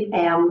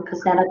into,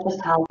 because then it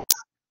just helps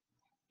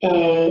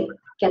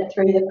get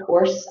through the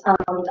course.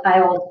 And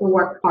I also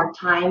work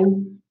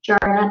part-time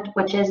during it,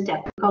 which is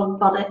difficult,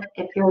 but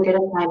if you're good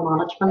at time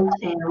management,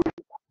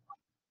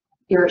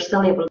 you're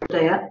still able to do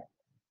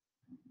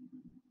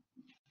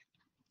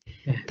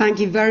it. Thank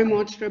you very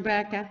much,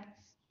 Rebecca.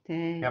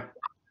 Yep.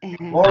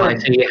 I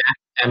see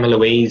Emma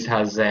Louise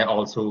has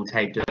also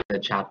typed in the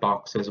chat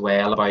box as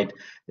well about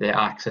the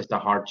access to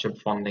hardship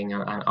funding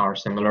and our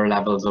similar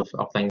levels of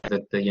things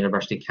that the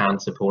university can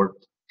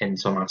support in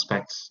some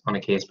aspects on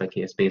a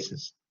case-by-case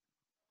basis.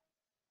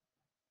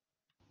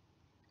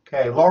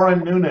 Okay,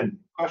 Lauren Noonan,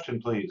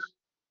 question please.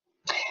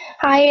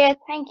 Hi,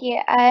 thank you.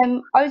 I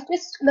was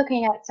just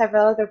looking at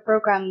several other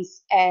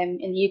programs in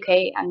the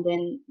UK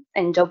and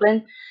in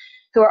Dublin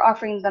who are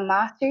offering the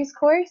master's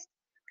course.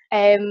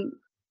 And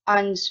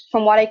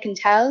from what I can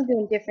tell,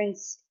 the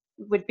difference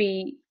would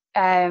be,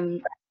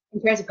 in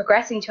terms of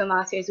progressing to a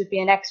master's, would be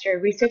an extra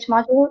research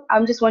module.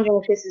 I'm just wondering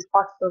if this is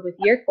possible with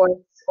your course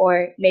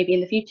or maybe in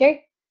the future,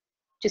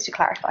 just to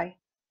clarify.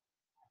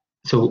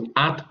 So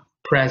at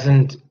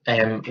present,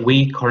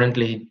 we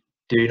currently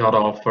do not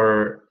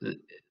offer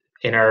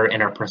in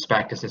our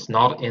prospectus. It's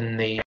not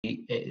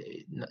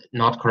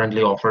not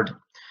currently offered.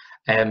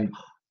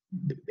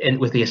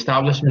 With the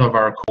establishment of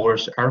our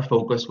course, our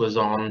focus was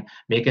on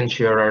making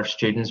sure our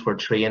students were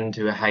trained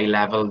to a high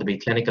level to be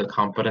clinical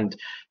competent,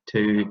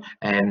 to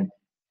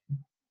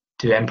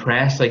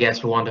impress, I guess,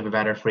 for want of a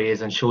better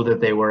phrase, and show that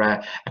they were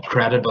a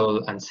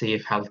credible and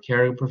safe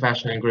healthcare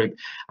professional group.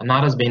 And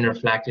that has been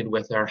reflected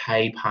with our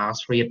high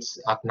pass rates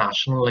at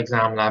national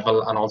exam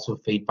level and also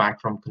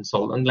feedback from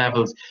consultant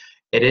levels.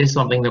 It is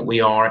something that we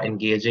are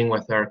engaging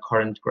with our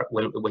current,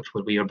 which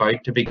we are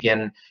about to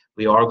begin.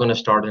 We are going to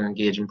start an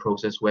engagement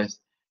process with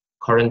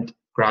current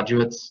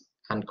graduates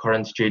and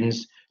current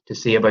students to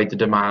see about the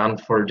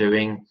demand for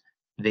doing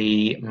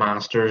the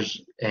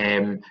Master's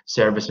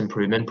Service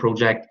Improvement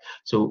Project.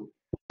 So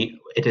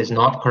it is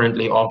not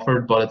currently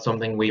offered, but it's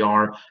something we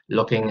are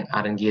looking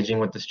at engaging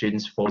with the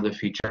students for the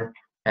future.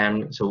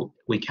 So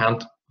we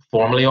can't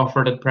formally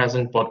offer it at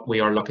present, but we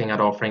are looking at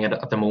offering it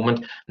at the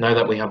moment, now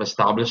that we have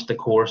established the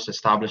course,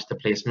 established the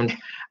placement,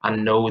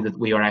 and know that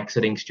we are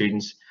exiting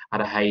students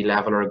at a high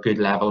level or a good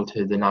level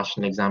to the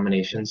national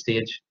examination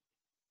stage.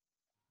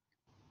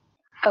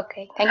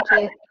 Okay, thank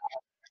you.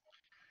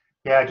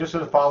 Yeah, just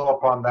as a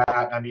follow-up on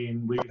that, I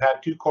mean, we've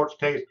had two cohorts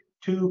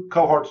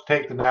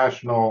take the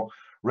national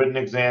written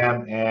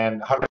exam,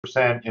 and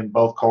 100% in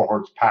both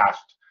cohorts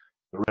passed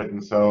the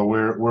written. So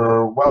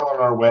we're well on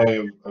our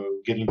way of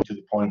getting to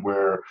the point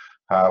where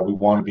we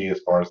want to be as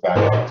far as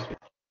that goes.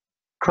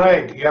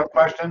 Craig, you have a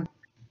question?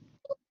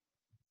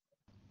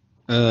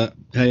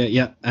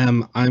 Yeah,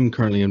 I'm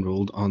currently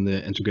enrolled on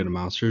the integrated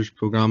master's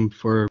program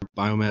for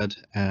biomed,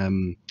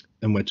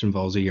 in which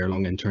involves a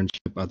year-long internship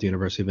at the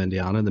University of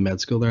Indiana, the med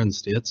school there in the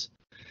States.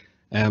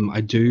 I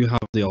do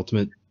have the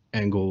ultimate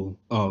end goal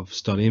of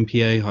studying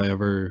PA.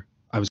 However,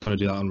 I was going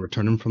to do that on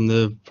returning from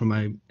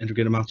my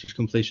integrated master's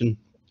completion,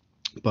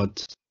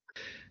 but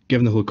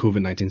given the whole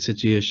COVID-19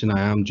 situation,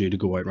 I am due to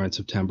go out around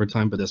September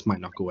time, but this might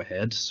not go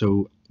ahead.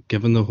 So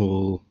given the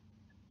whole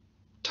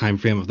time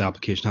frame of the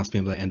application has to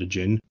be by the end of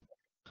June,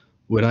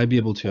 would I be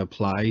able to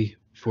apply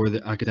for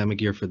the academic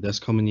year for this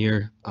coming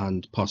year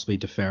and possibly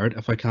defer it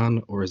if I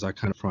can, or is that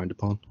kind of frowned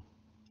upon?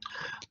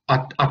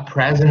 At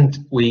present,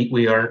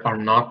 we are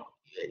not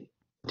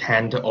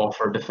tend to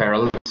offer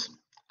deferrals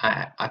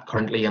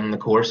currently in the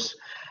course,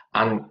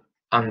 and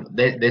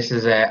this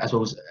is I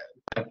suppose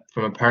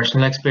from a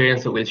personal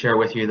experience that we'll share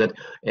with you that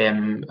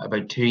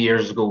about 2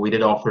 years ago we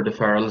did offer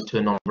deferrals to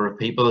a number of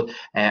people.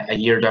 A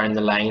year down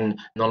the line,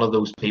 none of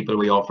those people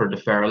we offered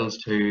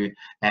deferrals to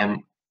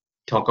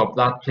took up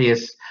that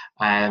place,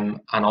 and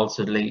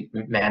also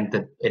meant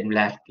that it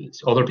left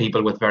other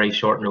people with very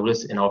short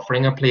notice in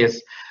offering a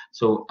place.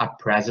 So at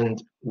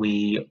present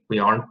we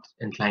aren't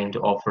inclined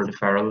to offer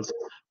deferrals.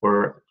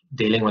 We're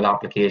dealing with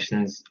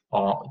applications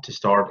to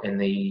start in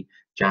the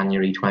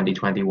January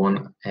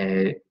 2021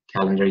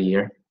 calendar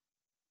year.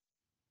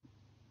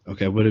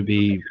 Okay, would it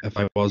be, if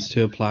I was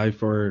to apply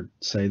for,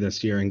 say,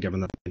 this year, and given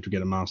that the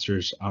integrated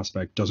master's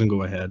aspect doesn't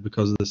go ahead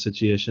because of the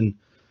situation,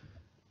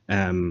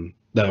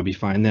 that would be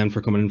fine then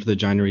for coming in for the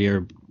January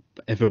year?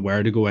 If it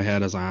were to go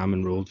ahead as I am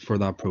enrolled for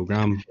that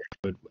program,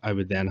 I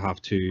would then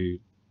have to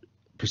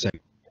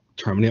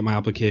terminate my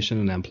application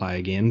and then apply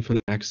again for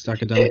the next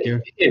academic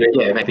year?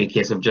 Yeah, it might be a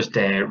case of just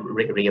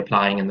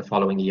reapplying in the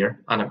following year,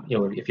 and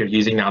if you're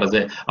using that as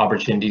an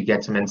opportunity to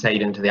get some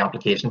insight into the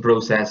application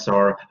process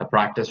or a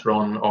practice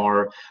run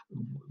or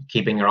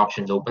keeping your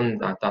options open,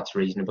 that's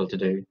reasonable to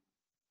do.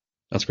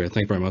 That's great.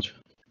 Thank you very much.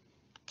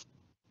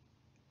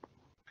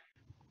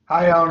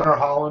 Hi, Eleanor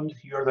Holland.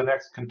 You're the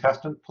next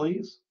contestant,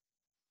 please.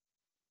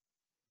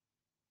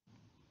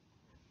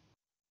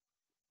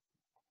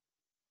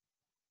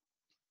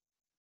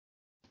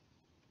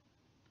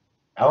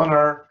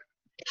 Eleanor.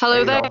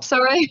 Hello there.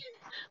 Sorry.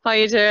 How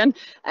you doing?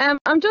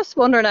 I'm just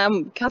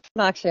wondering. Catherine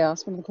actually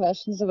asked one of the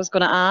questions I was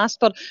going to ask,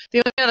 but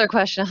the only other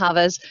question I have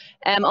is,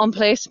 on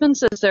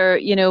placements, is there,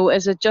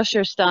 is it just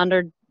your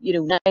standard,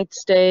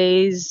 nights,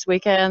 days,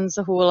 weekends,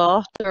 a whole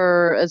lot,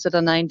 or is it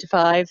a 9 to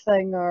 5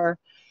 thing, or?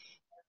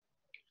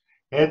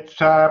 It's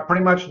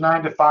pretty much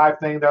 9 to 5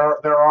 thing.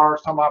 There are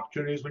some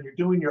opportunities when you're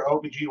doing your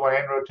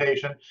OBGYN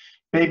rotation.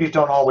 Babies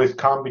don't always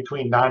come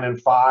between 9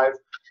 and 5.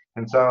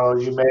 And so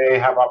you may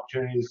have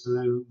opportunities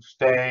to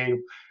stay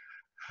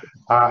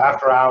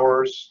after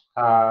hours.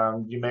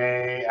 You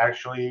may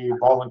actually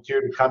volunteer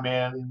to come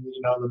in,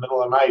 in the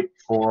middle of the night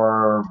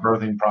for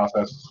birthing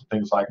processes,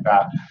 things like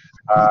that.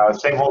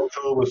 Same holds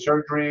true with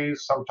surgeries.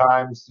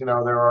 Sometimes, there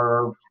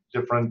are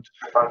different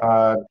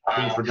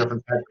things for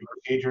different types of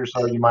procedures,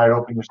 so you might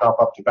open yourself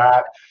up to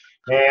that.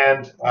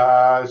 And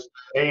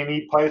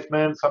A&E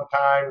placement,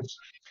 sometimes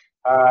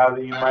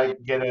you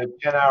might get a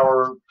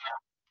 10-hour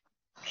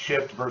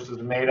shift versus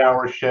an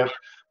 8-hour shift.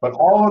 But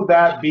all of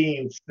that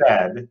being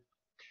said,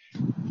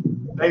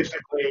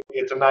 basically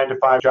it's a 9 to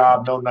 5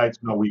 job, no nights,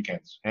 no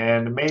weekends.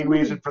 And the main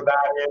reason for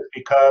that is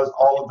because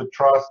all of the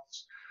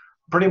trusts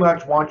pretty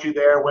much want you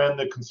there when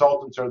the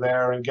consultants are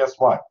there. And guess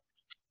what?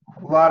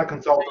 A lot of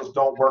consultants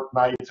don't work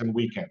nights and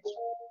weekends.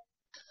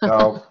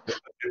 So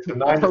it's a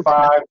 9 to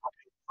 5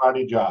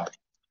 Friday job.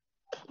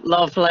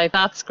 Lovely.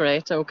 That's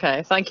great.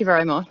 Okay. Thank you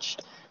very much.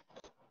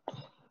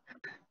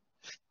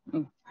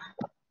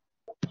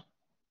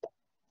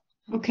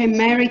 Okay,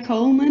 Mary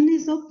Coleman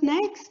is up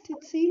next,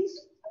 it seems.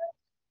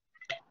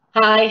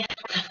 Hi.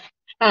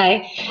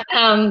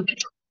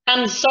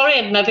 I'm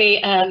sorry,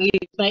 maybe you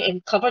might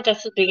have covered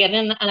this at the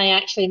beginning, and I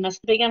actually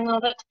missed the beginning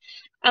of it.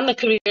 I'm a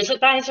careers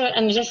advisor,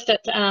 and just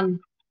that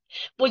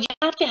would you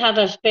have to have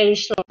a very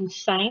strong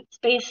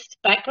science-based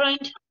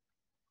background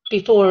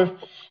before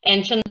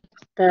entering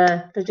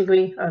the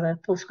degree or the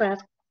postgrad?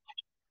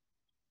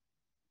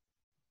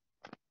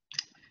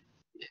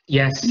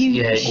 Yes,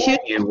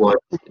 you would.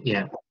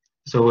 Yeah.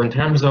 So in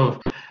terms of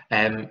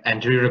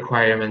entry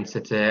requirements,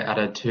 it's at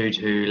a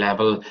 2-2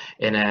 level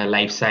in a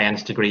life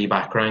science degree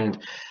background.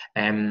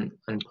 And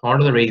part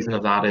of the reason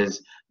of that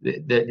is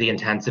the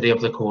intensity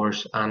of the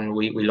course, and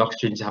we look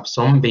students to have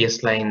some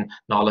baseline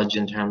knowledge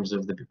in terms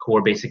of the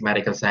core basic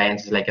medical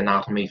sciences like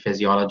anatomy,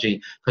 physiology.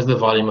 Because of the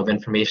volume of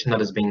information that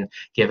has been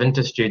given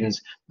to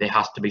students, there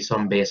has to be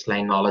some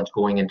baseline knowledge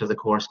going into the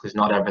course, because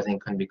not everything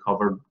can be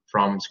covered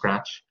from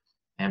scratch.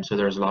 So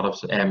there's a lot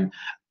of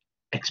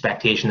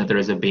expectation that there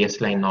is a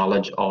baseline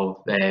knowledge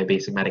of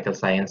basic medical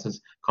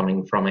sciences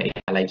coming from a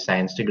life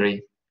science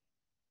degree.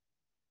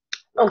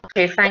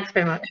 Okay, thanks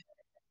very much.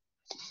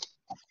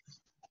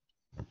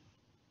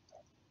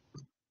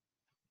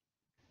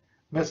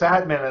 Miss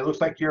Admin, it looks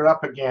like you're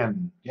up again.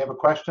 Do you have a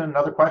question?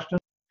 Another question?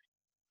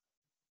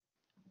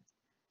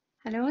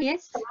 Hello,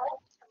 yes.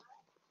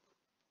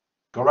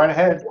 Go right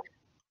ahead.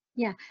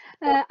 Yeah,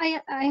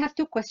 I have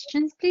two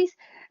questions, please.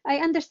 I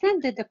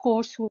understand that the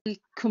course will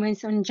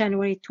commence on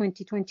January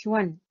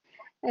 2021.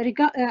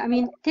 I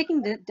mean,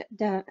 taking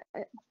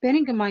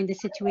bearing in mind the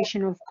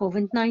situation of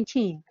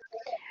COVID-19,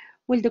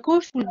 will the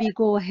course be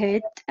go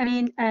ahead? I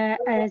mean,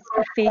 as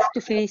a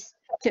face-to-face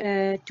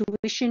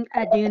tuition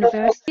at the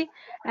university,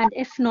 and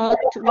if not,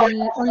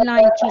 will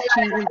online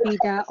teaching will be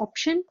the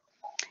option?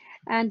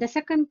 And the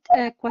second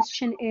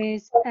question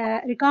is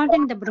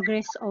regarding the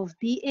progress of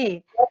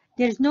BA.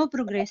 There is no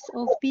progress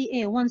of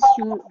BA. Once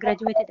you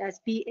graduated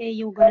as BA,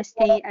 you're going to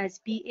stay as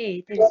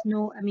BA. There is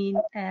no, I mean,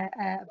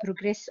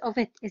 progress of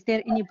it. Is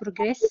there any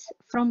progress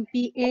from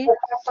BA?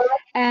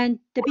 And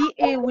the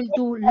BA will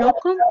do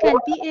locum. Can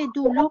BA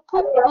do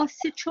locum or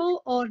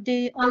CITRO, or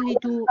they only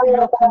do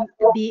locum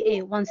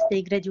BA once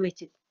they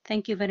graduated?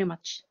 Thank you very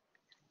much.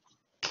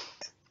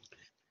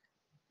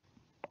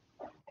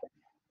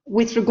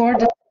 With regard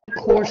to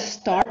course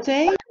start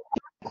date,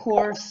 the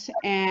course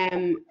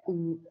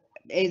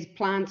is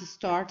planned to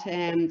start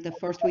the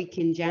first week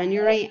in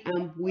January,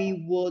 and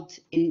we would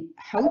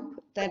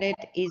hope that it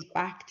is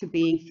back to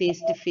being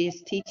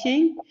face-to-face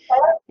teaching,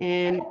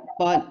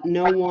 but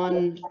no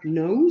one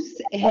knows.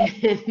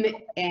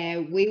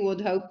 We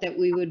would hope that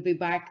we would be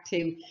back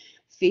to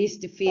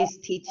face-to-face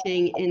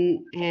teaching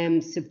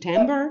in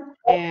September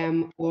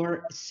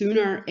or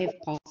sooner if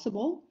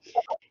possible.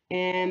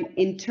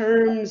 In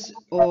terms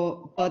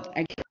of, but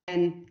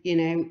again, you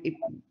know,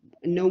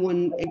 no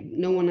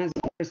one has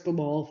a crystal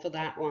ball for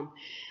that one.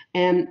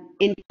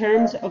 In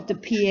terms of the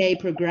PA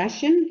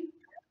progression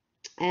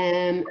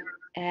and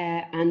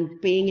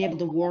being able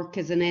to work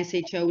as an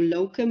SHO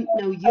locum,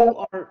 no,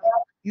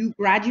 you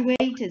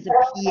graduate as a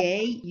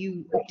PA.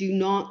 You do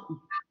not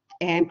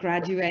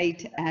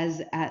graduate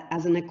as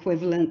an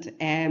equivalent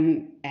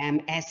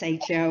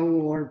SHO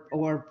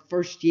or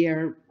first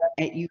year.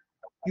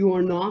 You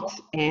are not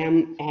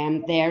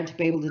there to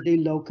be able to do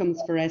locums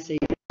for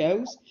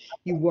SHOs.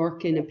 You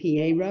work in a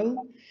PA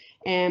role.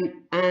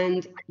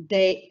 And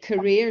the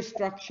career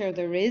structure,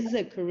 there is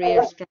a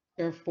career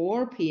structure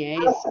for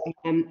PAs,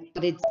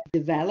 but it's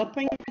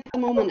developing at the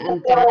moment,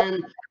 and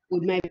Dan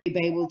would maybe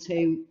be able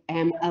to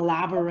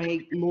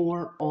elaborate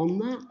more on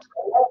that.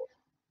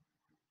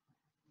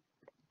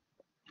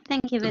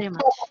 Thank you very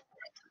much.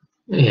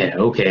 Yeah,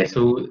 okay.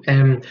 So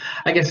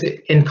I guess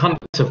in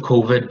context of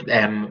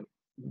COVID,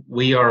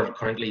 we are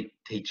currently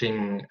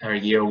teaching our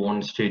year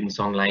one students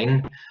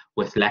online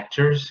with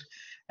lectures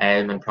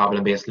and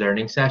problem-based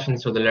learning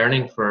sessions. So the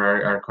learning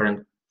for our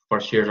current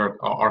first years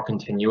are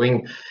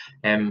continuing.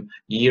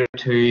 Year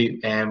two,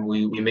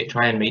 we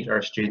try and meet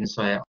our students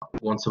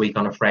once a week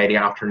on a Friday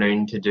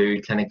afternoon to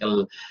do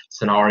clinical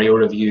scenario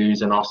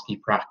reviews and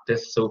OSCE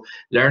practice. So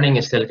learning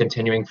is still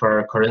continuing for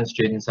our current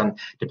students, and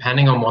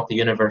depending on what the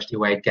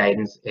university-wide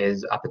guidance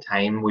is at the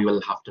time, we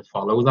will have to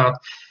follow that.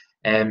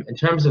 In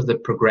terms of the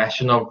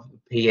progression of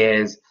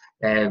PAs,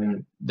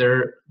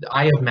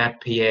 I have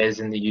met PAs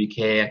in the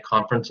UK at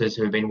conferences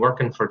who have been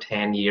working for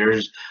 10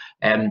 years.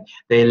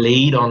 They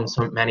lead on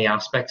many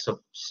aspects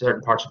of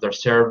certain parts of their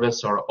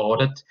service or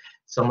audit.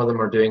 Some of them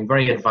are doing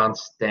very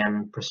advanced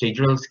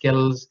procedural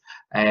skills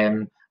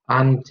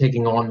and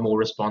taking on more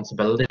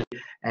responsibility.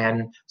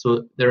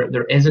 So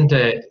there isn't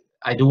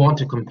I don't want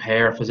to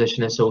compare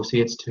physician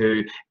associates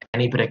to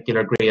any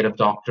particular grade of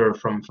doctor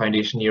from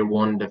foundation year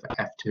 1 to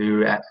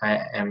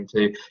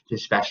F2 to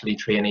specialty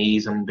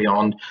trainees and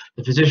beyond.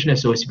 The physician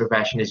associate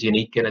profession is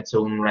unique in its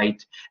own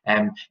right.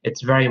 It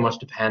very much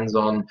depends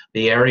on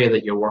the area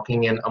that you're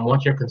working in and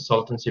what your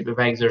consultant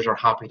supervisors are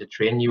happy to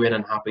train you in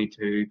and happy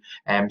to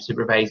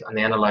supervise, and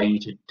then allow you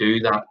to do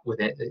that with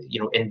it,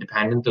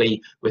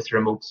 independently with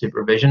remote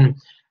supervision.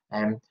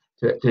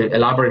 To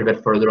elaborate a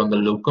bit further on the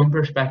locum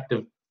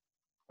perspective,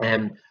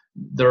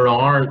 there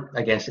are,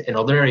 I guess, in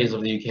other areas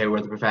of the UK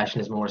where the profession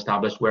is more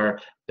established, where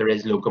there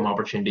is locum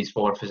opportunities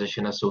for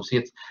physician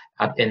associates.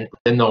 In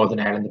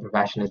Northern Ireland, the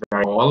profession is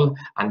very small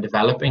and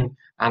developing,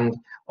 and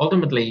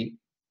ultimately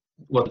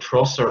what the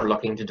trusts are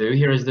looking to do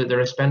here is that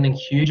they're spending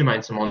huge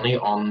amounts of money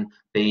on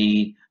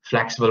the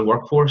flexible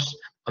workforce,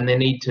 and they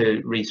need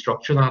to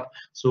restructure that.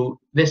 So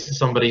this is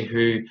somebody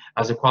who,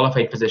 as a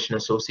qualified physician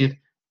associate,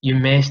 you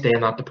may stay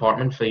in that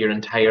department for your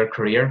entire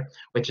career,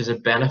 which is a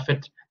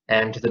benefit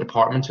to the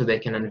department so they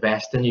can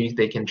invest in you,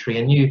 they can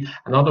train you,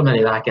 and not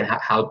only that can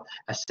help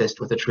assist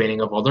with the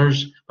training of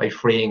others by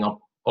freeing up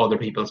other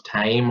people's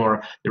time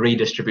or the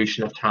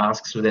redistribution of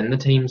tasks within the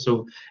team.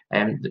 So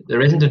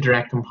there isn't a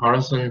direct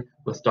comparison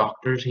with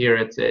doctors here.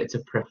 It's a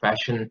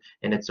profession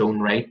in its own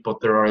right, but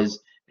there is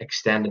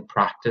extended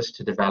practice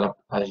to develop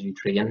as you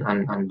train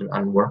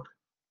and work.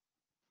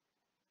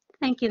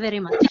 Thank you very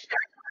much.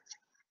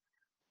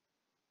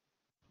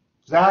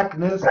 Zach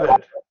Nisbet, you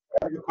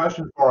have a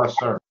question for us,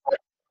 sir.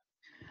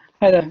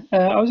 Hi there.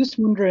 I was just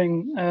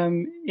wondering,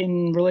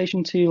 in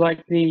relation to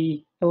like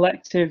the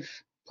elective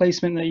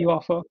placement that you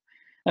offer,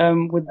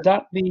 would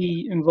that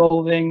be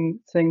involving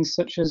things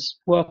such as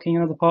working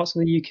in other parts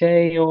of the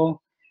UK, or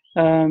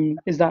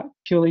is that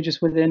purely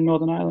just within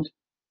Northern Ireland?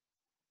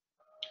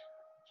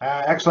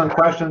 Excellent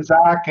question,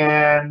 Zach.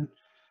 And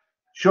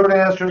short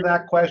answer to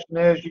that question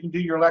is you can do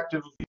your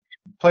elective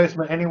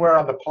placement anywhere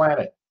on the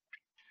planet.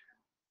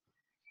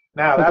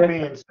 Now, that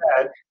being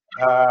said,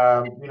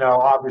 you know,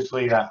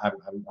 obviously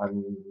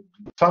I'm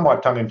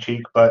somewhat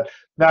tongue-in-cheek, but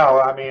no,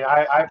 I mean,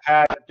 I've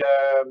had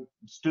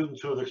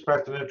students who have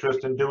expressed an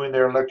interest in doing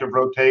their elective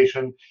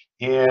rotation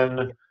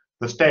in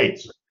the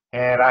States.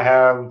 And I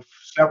have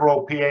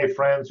several PA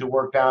friends who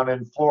work down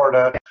in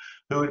Florida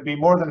who would be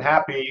more than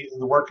happy,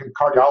 who work in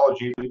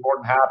cardiology, would be more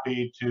than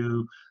happy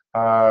to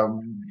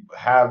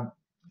have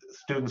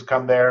students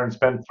come there and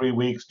spend 3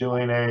 weeks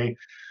doing a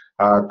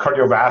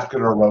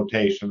cardiovascular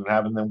rotation and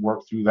having them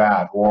work through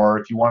that. Or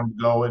if you want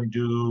to go and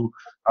do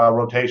a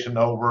rotation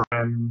over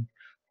in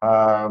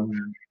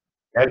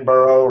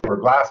Edinburgh or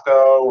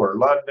Glasgow or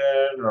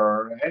London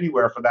or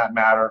anywhere for that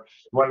matter,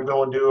 you want to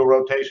go and do a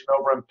rotation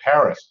over in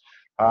Paris.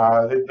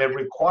 It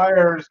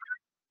requires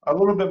a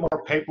little bit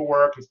more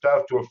paperwork and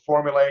stuff to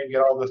formulate and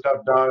get all this stuff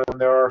done. And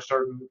there are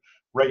certain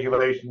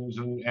regulations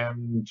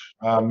and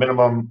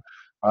minimum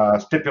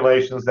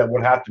stipulations that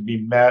would have to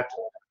be met.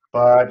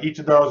 But each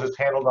of those is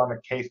handled on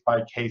a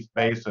case-by-case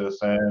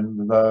basis.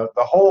 And the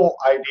whole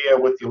idea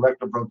with the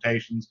elective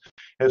rotations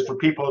is for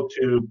people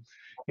to,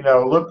 you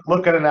know,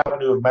 look at an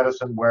avenue of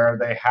medicine where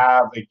they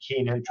have a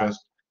keen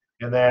interest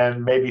and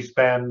then maybe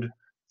spend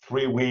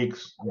 3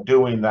 weeks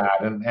doing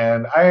that.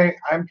 And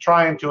I'm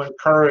trying to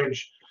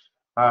encourage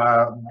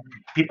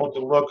people to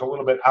look a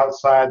little bit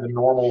outside the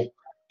normal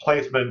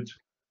placement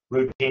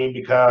routine,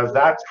 because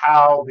that's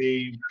how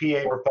the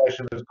PA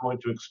profession is going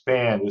to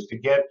expand, is to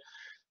get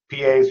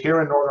PAs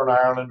here in Northern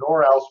Ireland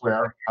or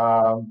elsewhere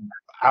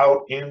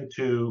out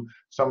into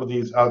some of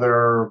these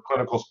other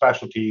clinical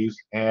specialties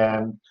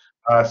and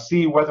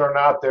see whether or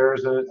not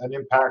there's an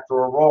impact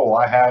or a role.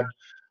 I had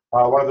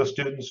one of the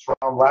students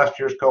from last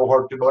year's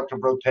cohort do elective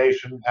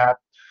rotation at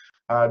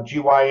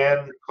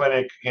GYN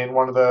clinic in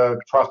one of the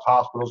trust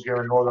hospitals here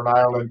in Northern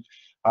Ireland,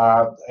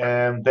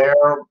 and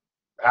they're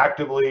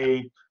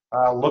actively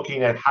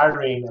looking at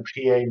hiring a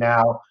PA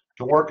now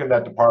to work in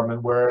that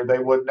department, where they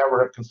would never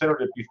have considered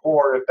it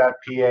before if that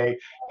PA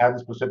hadn't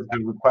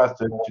specifically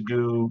requested to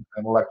do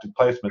an elective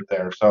placement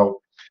there.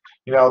 So,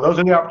 you know, those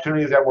are the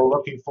opportunities that we're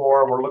looking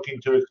for. We're looking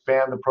to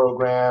expand the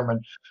program and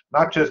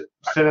not just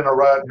sit in a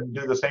rut and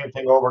do the same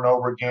thing over and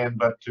over again,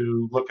 but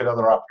to look at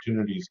other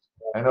opportunities.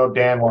 I know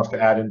Dan wants to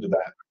add into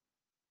that.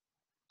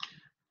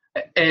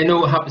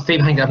 No,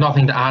 Steve, I think I have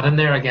nothing to add in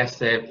there. I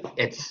guess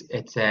it's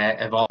an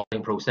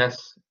evolving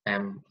process,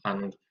 and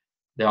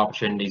the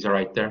opportunities are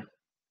out there.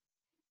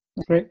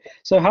 That's great.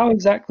 So how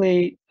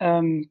exactly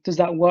does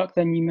that work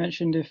then? You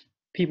mentioned if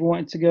people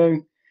wanted to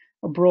go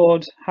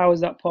abroad, how is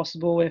that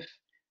possible if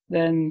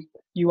then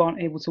you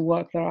aren't able to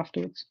work there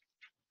afterwards?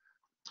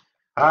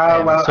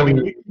 Well, I mean,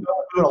 you can go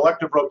do an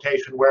elective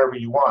rotation wherever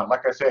you want.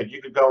 Like I said,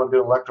 you could go and do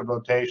an elective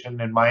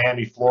rotation in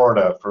Miami,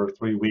 Florida for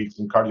 3 weeks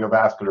in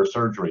cardiovascular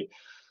surgery.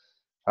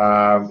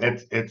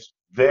 It's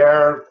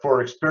there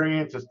for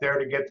experience. It's there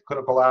to get the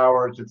clinical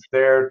hours. It's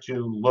there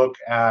to look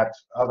at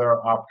other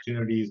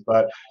opportunities,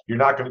 but you're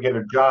not going to get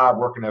a job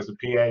working as a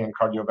PA in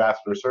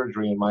cardiovascular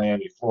surgery in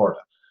Miami, Florida.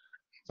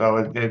 So,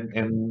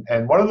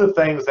 and one of the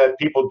things that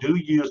people do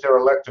use their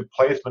elective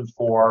placement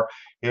for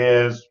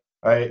is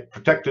a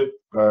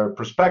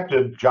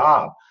prospective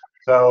job.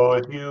 So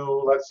if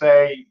you, let's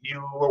say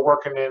you were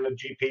working in a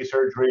GP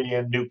surgery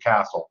in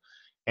Newcastle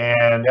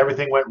and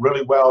everything went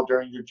really well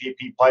during your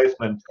GP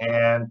placement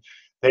and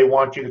they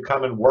want you to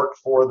come and work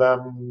for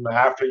them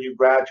after you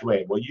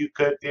graduate. Well, you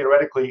could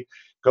theoretically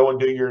go and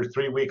do your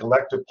 3-week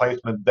elective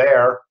placement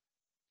there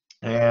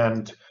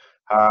and,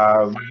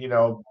 you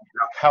know,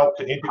 help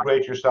to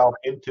integrate yourself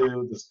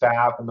into the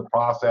staff and the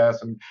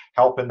process and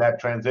help in that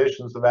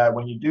transition so that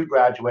when you do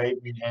graduate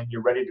and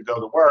you're ready to go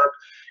to work,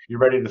 you're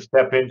ready to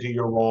step into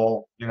your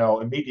role, you know,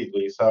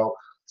 immediately. So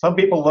some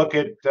people look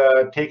at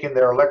taking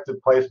their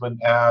elective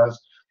placement as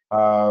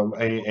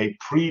a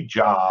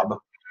pre-job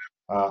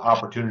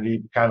opportunity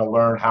to kind of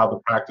learn how the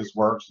practice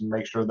works and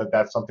make sure that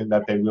that's something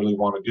that they really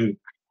want to do.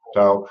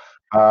 So,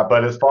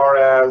 but as far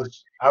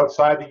as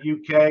outside the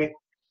UK,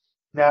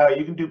 now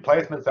you can do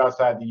placements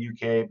outside the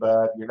UK,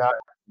 but you're not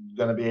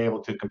going to be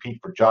able to compete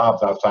for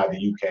jobs outside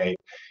the UK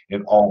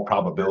in all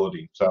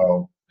probability.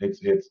 So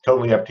it's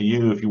totally up to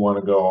you if you want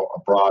to go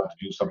abroad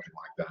to do something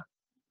like that.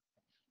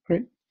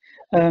 Great.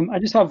 I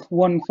just have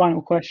one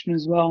final question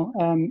as well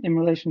in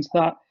relation to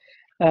that.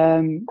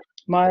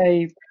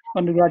 My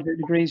undergraduate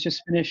degree is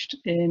just finished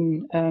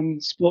in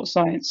sports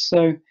science,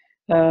 so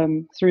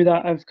through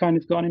that I've kind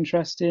of got an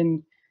interest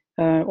in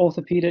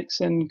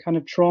orthopedics and kind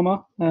of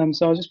trauma.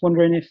 So I was just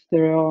wondering if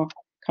there are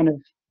kind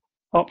of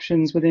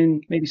options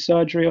within maybe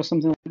surgery or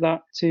something like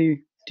that to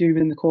do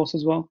in the course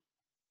as well.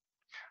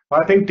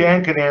 Well, I think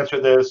Dan can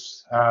answer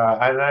this,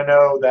 and I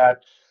know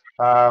that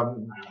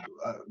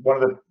one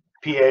of the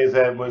PAs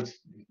that was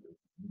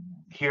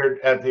here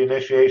at the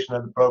initiation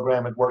of the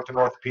program had worked in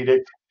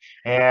orthopedics,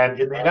 and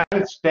in the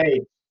United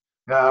States,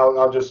 now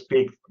I'll just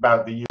speak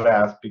about the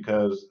U.S.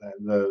 because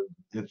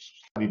it's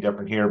slightly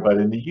different here, but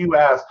in the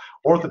U.S.,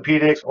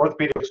 orthopedic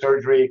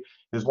surgery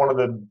is one of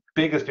the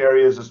biggest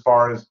areas as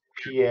far as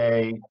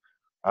PA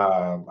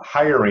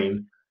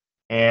hiring,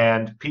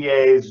 and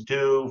PAs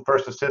do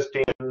first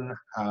assisting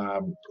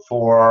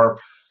for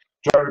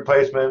joint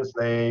replacements.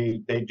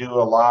 They do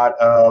a lot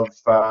of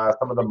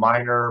some of the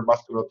minor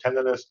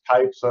musculotendinous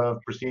types of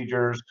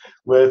procedures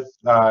with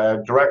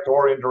direct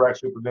or indirect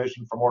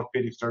supervision from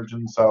orthopedic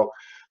surgeons. So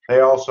they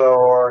also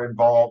are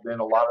involved in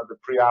a lot of the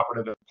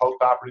preoperative and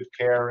postoperative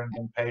care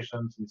in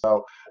patients. And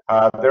so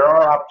there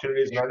are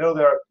opportunities, and I know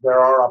there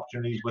are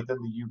opportunities within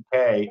the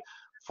UK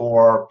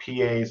for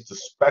PAs to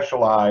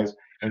specialize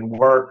and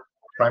work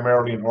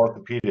primarily in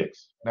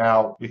orthopedics.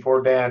 Now,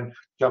 before Dan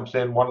jumps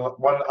in,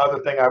 one other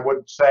thing I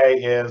would say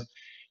is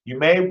you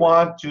may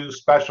want to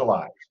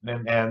specialize,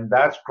 and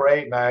that's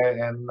great,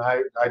 and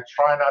I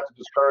try not to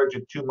discourage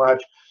it too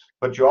much,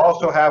 but you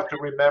also have to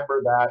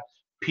remember that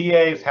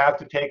PAs have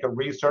to take a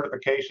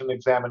recertification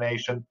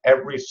examination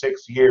every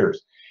 6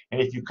 years.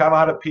 And if you come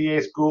out of PA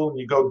school and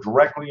you go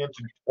directly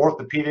into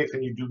orthopedics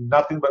and you do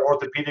nothing but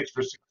orthopedics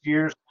for 6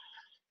 years,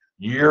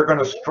 you're going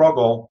to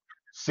struggle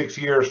 6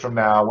 years from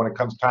now when it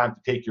comes time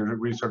to take your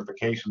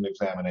recertification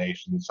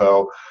examination.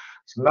 So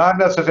it's not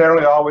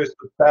necessarily always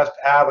the best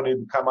avenue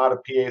to come out of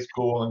PA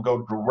school and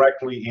go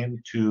directly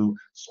into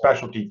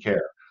specialty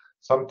care.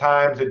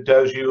 Sometimes it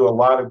does you a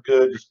lot of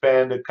good to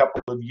spend a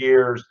couple of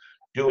years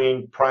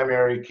doing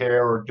primary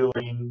care or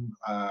doing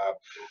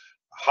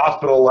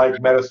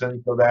hospital-like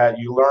medicine so that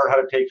you learn how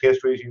to take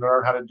histories, you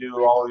learn how to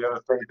do all the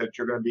other things that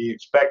you're going to be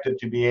expected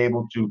to be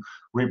able to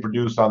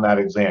reproduce on that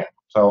exam.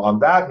 So on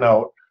that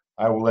note,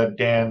 I will let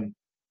Dan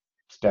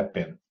step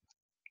in.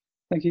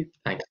 Thank you.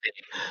 Thanks.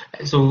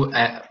 So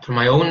from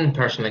my own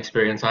personal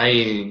experience,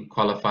 I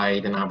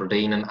qualified in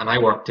Aberdeen and I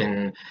worked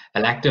in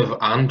elective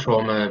and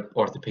trauma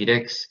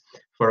orthopedics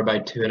for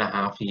about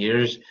 2.5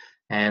 years.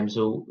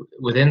 So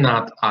within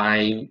that,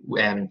 I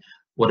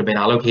would have been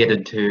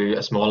allocated to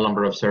a small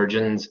number of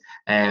surgeons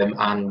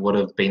and would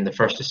have been the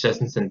first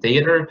assistants in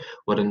theatre,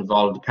 would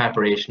involve the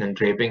preparation and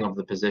draping of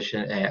the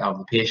position of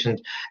the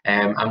patient,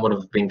 and would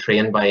have been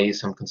trained by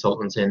some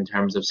consultants in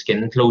terms of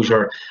skin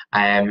closure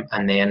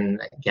and then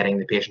getting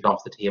the patient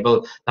off the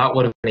table. That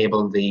would have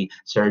enabled the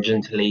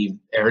surgeon to leave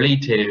early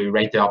to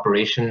write the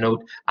operation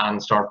note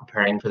and start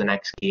preparing for the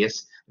next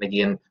case. And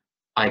again,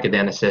 I could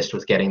then assist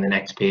with getting the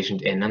next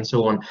patient in and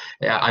so on.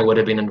 I would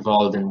have been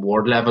involved in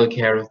ward level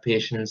care of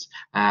patients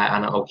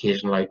and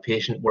occasional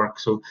outpatient work.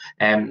 So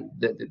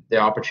the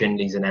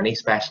opportunities in any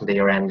specialty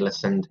are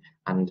endless, and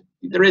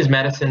there is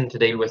medicine to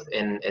deal with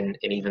in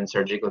even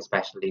surgical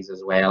specialties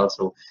as well.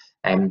 So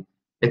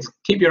it's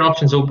keep your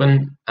options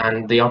open,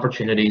 and the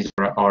opportunities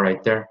are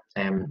out there.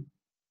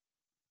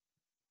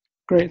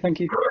 Great,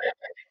 thank you.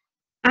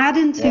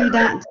 Adding to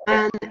that,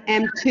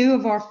 and 2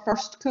 of our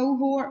first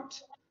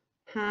cohort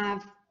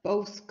have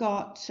both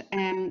got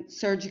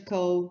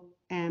surgical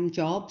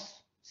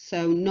jobs,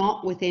 so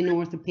not within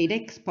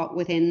orthopedics but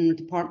within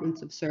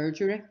departments of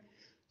surgery.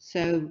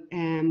 So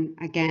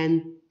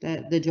again,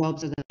 the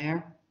jobs are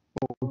there,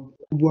 or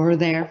were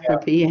there for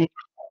PA.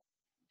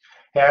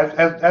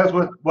 As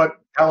with what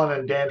Helen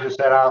and Dan just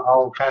said,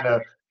 I'll kind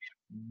of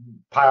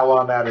pile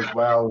on that as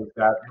well, is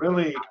that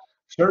really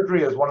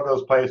surgery is one of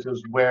those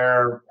places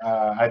where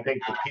I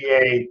think the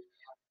PA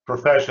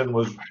profession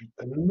was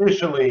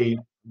initially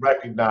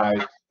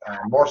recognized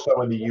more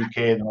so in the UK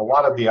than a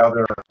lot of the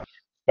other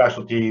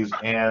specialties,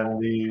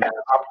 and the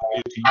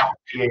opportunity to use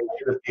PA in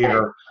the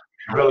theater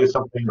is really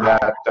something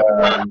that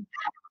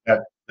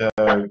that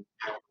the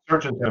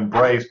surgeons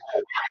embraced.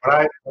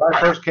 When I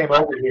first came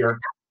over here,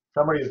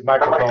 somebody's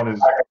microphone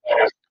is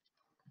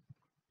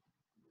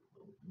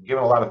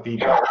giving a lot of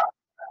feedback.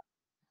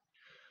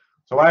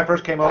 So when I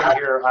first came over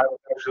here, I was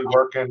actually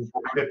working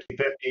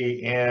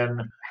 50-50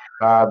 in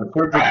the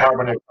surgery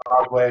department at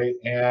Broadway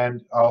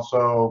and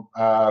also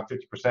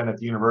 50% at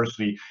the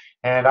university.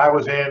 And I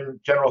was in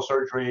general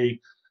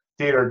surgery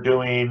theater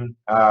doing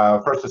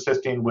first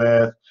assisting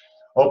with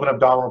open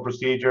abdominal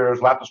procedures,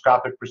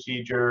 laparoscopic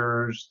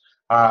procedures.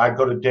 I'd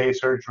go to day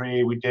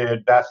surgery. We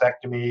did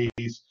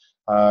vasectomies,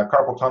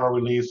 carpal tunnel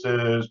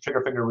releases,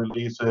 trigger finger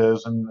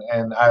releases,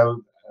 and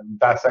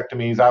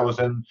vasectomies. I was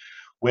in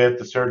with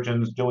the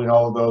surgeons doing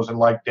all of those. And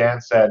like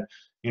Dan said,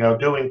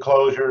 doing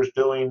closures,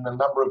 doing a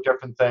number of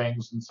different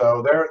things. And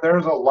so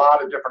there's a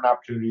lot of different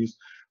opportunities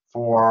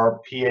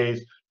for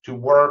PAs to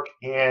work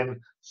in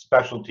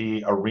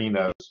specialty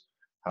arenas.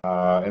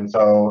 And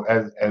so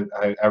as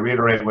I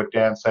reiterate what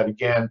Dan said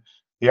again,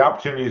 the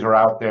opportunities are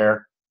out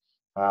there.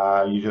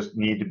 You just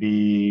need to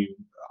be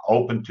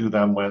open to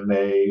them when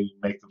they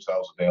make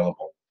themselves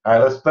available. All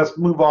right, let's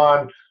move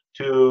on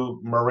to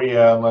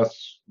Maria,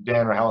 unless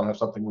Dan or Helen have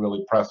something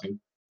really pressing.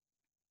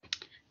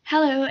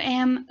 Hello,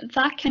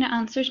 that kind of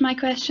answers my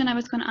question. I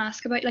was going to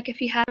ask about, like,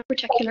 if you had a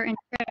particular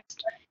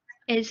interest,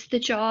 is the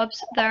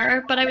jobs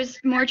there? But I was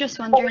more just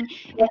wondering,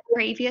 in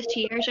previous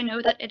years, I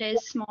know that it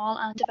is small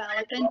and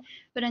developing,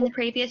 but in the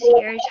previous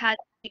years, had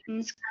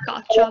students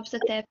got jobs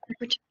that they've been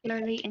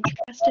particularly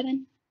interested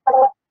in?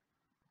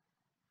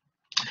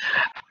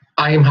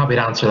 I am happy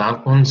to answer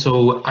that one.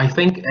 So I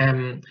think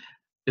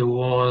there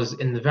was,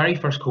 in the very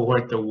first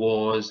cohort, there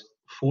was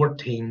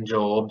 14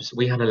 jobs.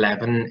 We had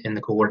 11 in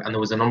the cohort, and there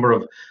was a number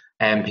of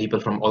people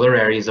from other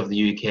areas of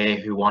the UK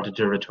who wanted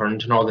to return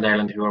to Northern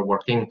Ireland who are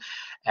working.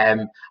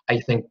 I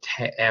think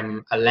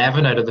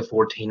 11 out of the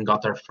 14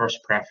 got their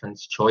first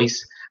preference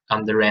choice,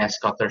 and the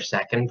rest got their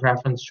second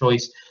preference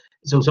choice.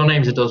 So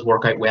sometimes it does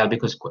work out well,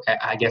 because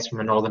I guess from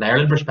a Northern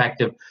Ireland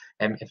perspective,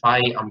 if I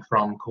am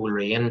from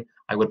Coleraine,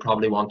 I would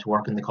probably want to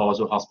work in the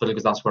Causeway Hospital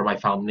because that's where my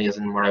family is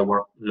and where I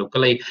work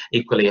locally.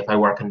 Equally, if I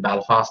work in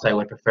Belfast, I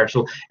would prefer.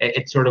 So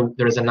it's sort of,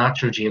 there's a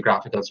natural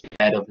geographical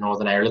spread of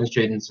Northern Ireland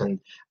students, and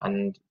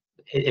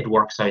it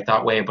works out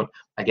that way. But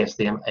I guess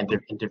the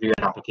interview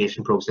and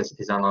application process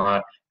is on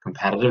a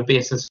competitive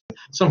basis.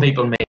 Some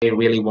people may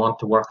really want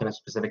to work in a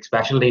specific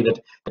specialty that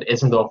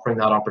isn't offering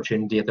that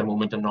opportunity at the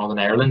moment in Northern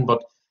Ireland,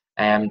 but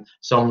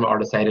some are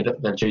decided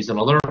they'll choose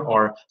another,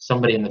 or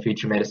somebody in the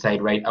future may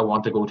decide, right, I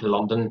want to go to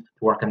London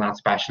to work in that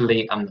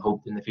specialty and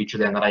hope in the future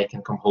then that I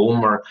can come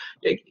home. Or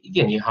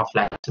again, you have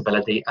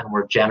flexibility, and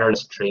we're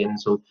generalist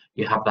trained, so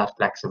you have that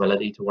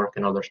flexibility to work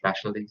in other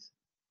specialties.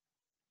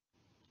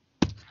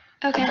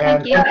 Okay,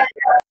 thank you.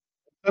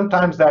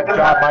 Sometimes that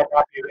job might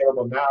not be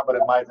available now, but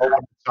it might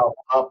open itself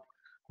up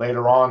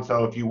later on.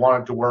 So if you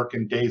wanted to work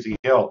in Daisy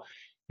Hill,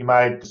 you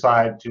might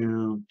decide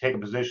to take a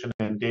position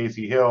in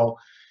Daisy Hill,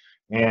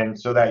 and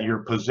so that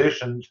you're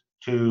positioned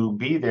to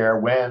be there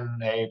when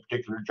a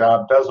particular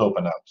job does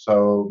open up.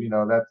 So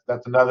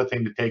that's another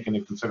thing to take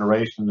into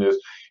consideration, is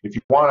if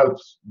you want a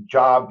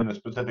job in a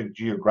specific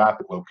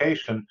geographic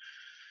location,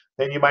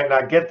 then you might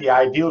not get the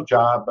ideal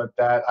job, but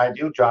that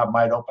ideal job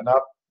might open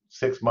up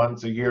 6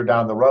 months, a year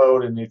down the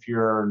road. And if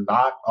you're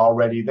not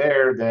already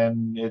there,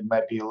 then it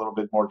might be a little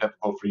bit more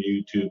difficult for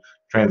you to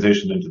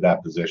transition into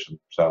that position.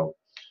 So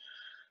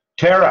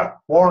Tara,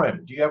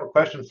 Warren, do you have a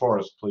question for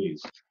us,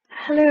 please?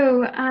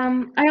 Hello.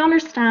 I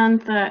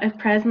understand that at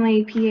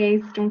presently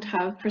PAs don't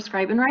have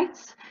prescribing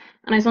rights,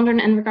 and I was wondering,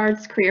 in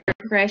regards to career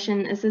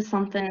progression, is this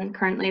something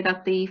currently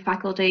that the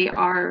faculty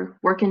are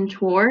working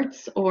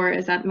towards, or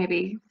is that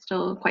maybe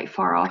still quite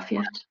far off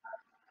yet?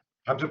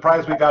 I'm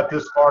surprised we got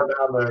this far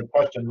down the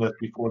question list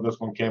before this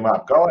one came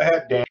up. Go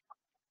ahead, Dan.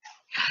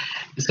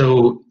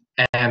 So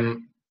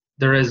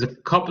there is a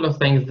couple of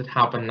things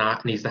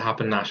that needs to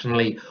happen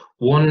nationally.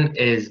 One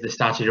is the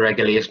statute of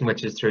regulation,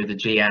 which is through the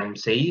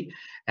GMC,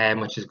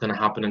 which is going to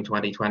happen in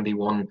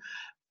 2021.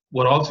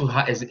 What also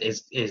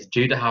is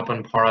due to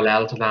happen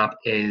parallel to that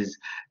is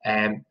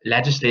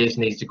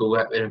legislation needs to go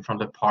in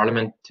front of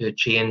Parliament to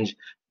change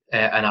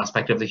an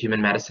aspect of the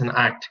Human Medicine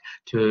Act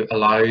to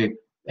allow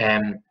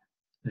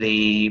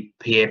the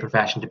PA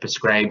profession to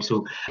prescribe.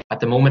 So at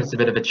the moment it's a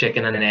bit of a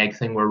chicken and an egg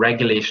thing, where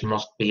regulation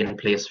must be in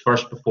place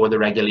first before the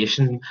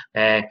regulation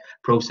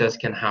process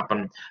can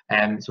happen.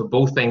 So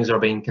both things are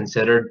being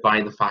considered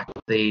by the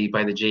faculty,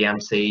 by the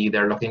GMC.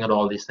 They're looking at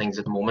all these things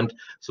at the moment.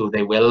 So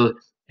they will,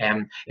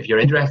 if you're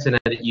interested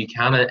in it, you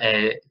can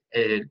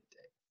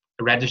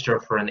register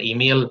for an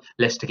email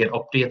list to get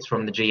updates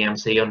from the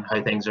GMC on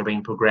how things are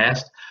being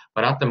progressed.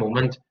 But at the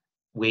moment,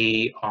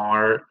 we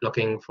are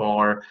looking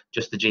for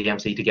just the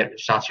GMC to get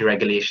statutory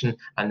regulation,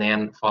 and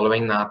then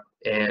following that,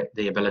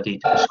 the ability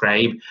to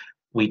prescribe.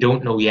 We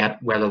don't know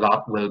yet whether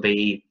that will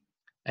be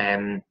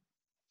a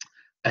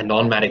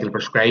non-medical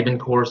prescribing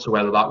course, or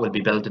whether that will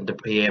be built into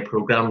PA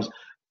programs.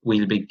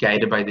 We'll be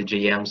guided by the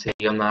GMC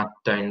on that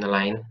down the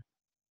line.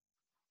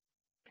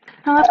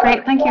 Oh, that's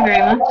great. Thank you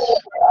very much.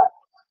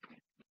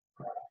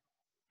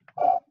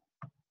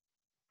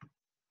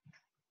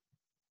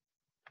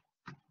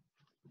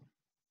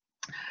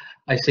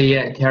 I see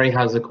Kerry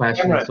has a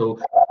question. So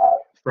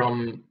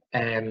from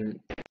the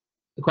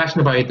question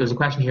about, there's a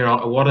question here,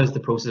 what is the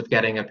process of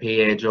getting a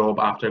PA job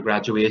after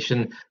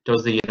graduation?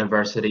 Does the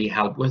university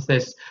help with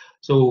this?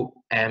 So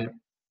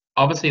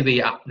obviously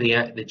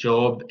the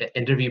job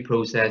interview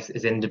process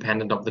is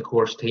independent of the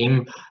course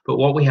team, but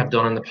what we have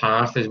done in the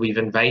past is we've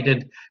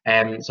invited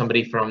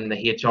somebody from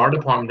the HR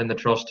department in the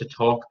trust to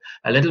talk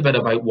a little bit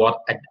about what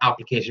an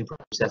application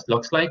process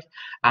looks like.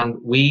 And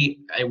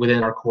we,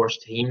 within our course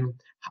team,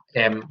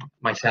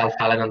 myself,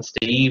 Helen and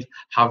Steve,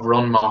 have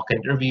run mock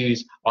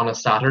interviews on a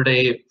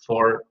Saturday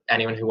for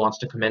anyone who wants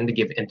to come in to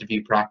give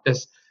interview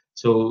practice.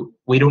 So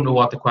we don't know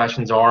what the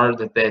questions are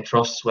that the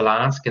trusts will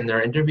ask in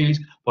their interviews,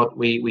 but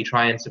we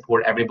try and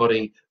support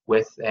everybody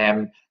with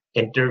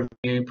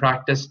interview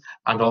practice,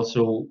 and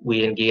also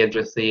we engage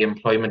with the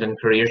Employment and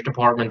Careers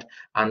Department,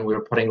 and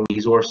we're putting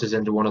resources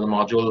into one of the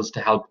modules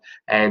to help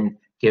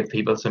give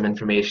people some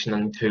information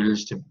and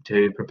tools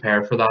to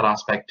prepare for that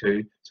aspect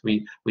too. So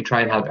we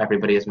try and help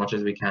everybody as much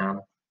as we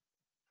can.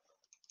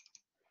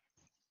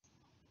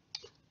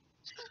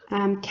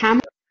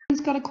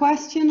 Cameron's got a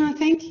question, I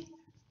think.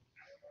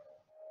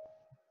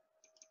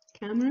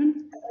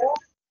 Cameron?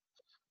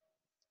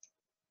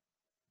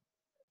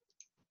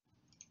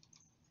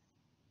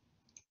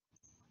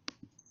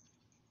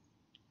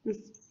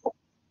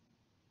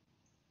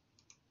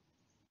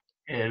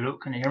 Hello,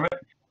 can you hear me?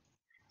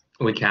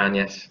 We can,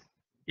 yes.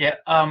 Yeah,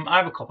 I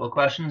have a couple of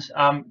questions.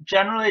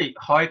 Generally,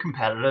 how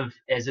competitive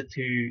is it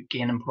to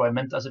gain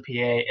employment as a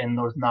PA in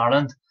Northern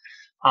Ireland?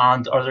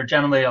 And are there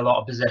generally a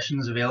lot of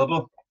positions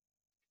available?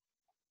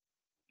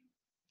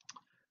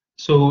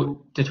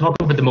 So to talk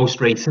about the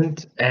most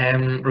recent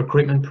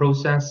recruitment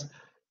process,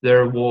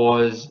 there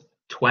was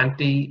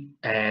 20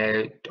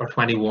 or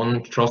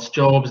 21 trust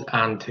jobs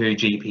and 2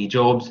 GP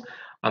jobs,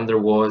 and there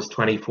was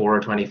 24 or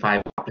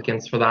 25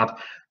 applicants for that.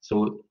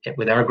 So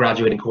with our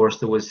graduating course,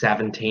 there was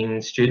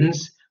 17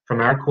 students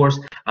from our course,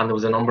 and there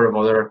was a number of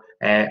other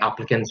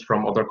applicants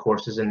from other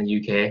courses in the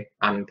UK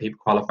and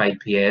qualified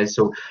PAs.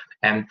 So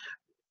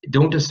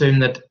don't assume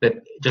that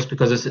just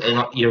because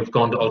you've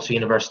gone to Ulster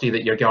University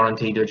that you're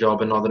guaranteed a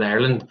job in Northern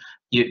Ireland.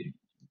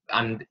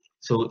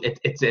 So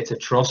it's a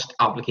trust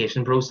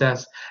application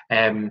process,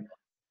 and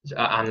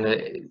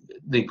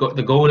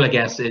the goal, I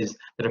guess, is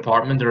the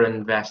department are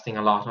investing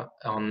a lot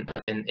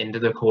into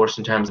the course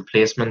in terms of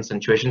placements and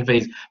tuition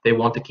fees. They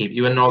want to keep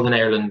you in Northern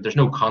Ireland. There's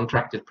no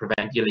contract to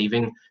prevent you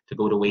leaving to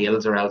go to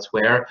Wales or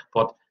elsewhere,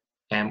 but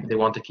they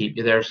want to keep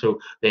you there, so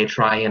they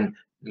try and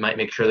might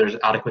make sure there's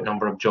adequate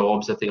number of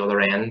jobs at the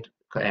other end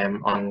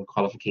on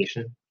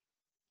qualification.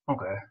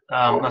 Okay,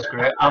 that's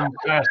great. Can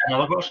I ask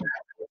another question?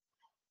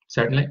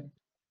 Certainly.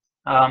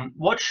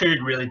 What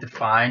should really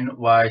define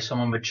why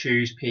someone would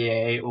choose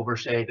PA over,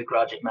 say, the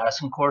graduate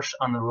medicine course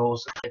and the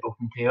roles that they both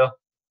entail?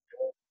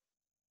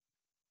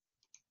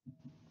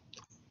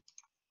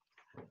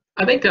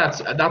 I think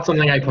that's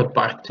something I put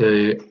back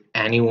to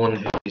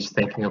anyone who's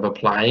thinking of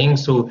applying.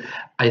 So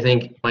I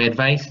think my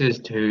advice is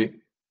to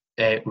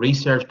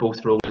research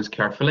both roles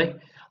carefully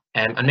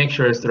and make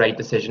sure it's the right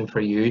decision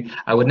for you.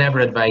 I would never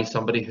advise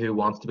somebody who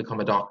wants to become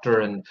a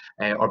doctor and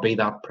or be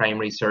that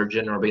primary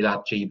surgeon or be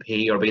that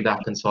GP or be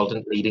that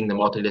consultant leading the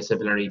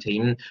multidisciplinary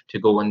team to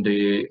go and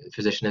do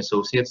physician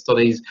associate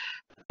studies.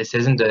 This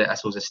isn't I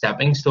suppose a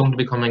stepping stone to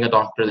becoming a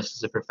doctor. This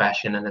is a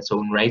profession in its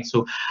own right.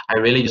 So I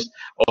really just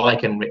all I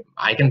can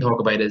talk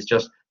about is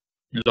just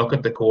look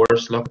at the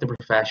course, look at the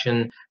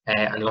profession,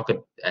 and look at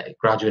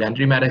graduate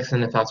entry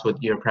medicine if that's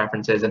what your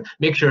preference is, and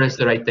make sure it's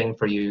the right thing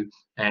for you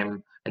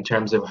in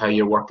terms of how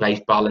your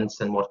work-life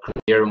balance and what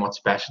career and what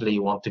specialty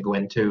you want to go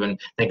into, and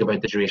think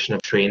about the duration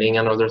of training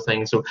and other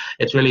things. So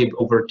it's really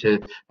over to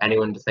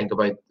anyone to think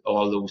about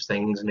all those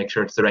things and make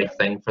sure it's the right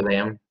thing for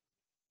them.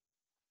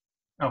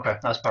 Okay,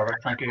 that's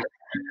perfect. Thank you.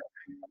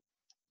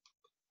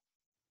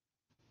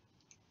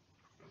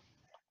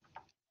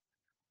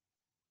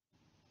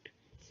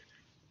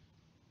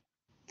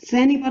 Does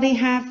anybody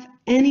have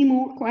any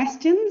more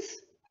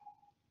questions?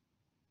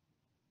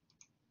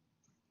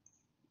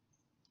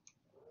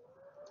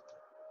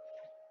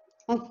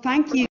 Well,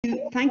 thank you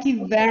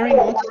very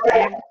much to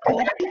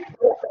everybody.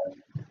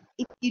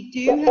 If you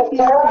do have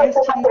more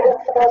questions,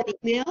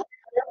 email.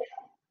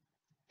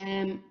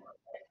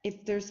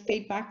 If there's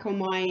feedback on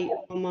my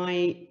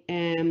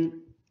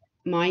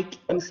mic,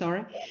 I'm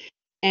sorry.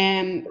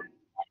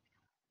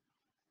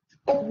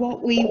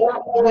 What we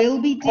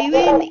will be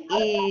doing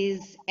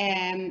is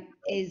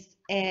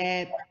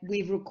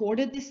we've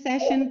recorded this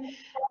session.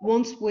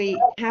 Once we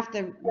have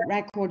the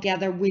record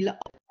together, we'll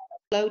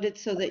upload it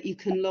so that you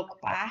can look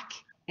back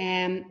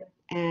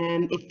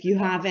if you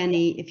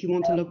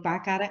want to look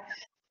back at it.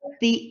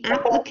 The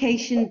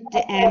application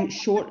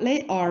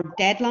shortly or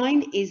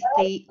deadline is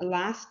the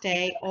last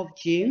day of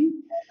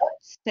June.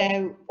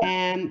 So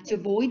to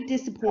avoid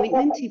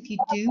disappointment, if you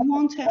do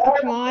want to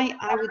apply,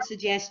 I would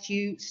suggest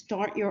you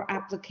start your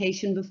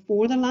application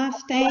before the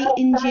last day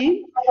in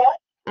June.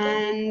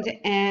 And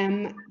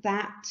and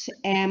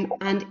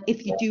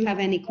if you do have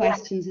any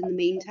questions in the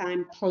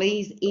meantime,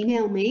 please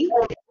email me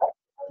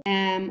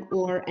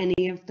or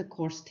any of the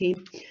course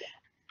team.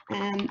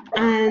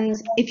 And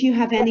if you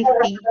have any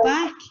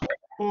feedback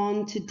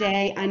on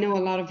today, I know a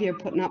lot of you are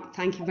putting up,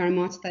 thank you very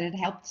much that it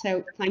helped,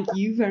 so thank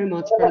you very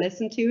much for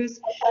listening to us.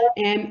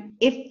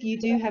 If you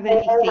do have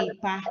any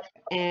feedback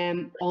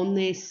on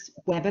this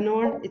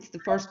webinar, it's the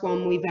first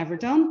one we've ever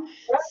done,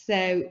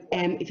 so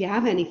if you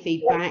have any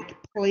feedback,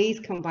 please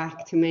come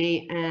back to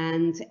me,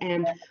 and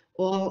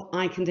all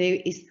I can do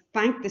is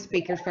thank the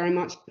speakers very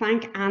much,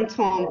 thank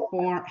Anton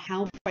for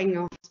helping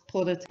us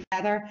put it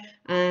together,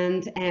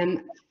 and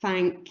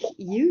thank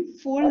you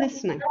for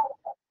listening.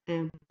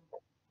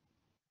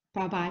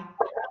 Bye-bye.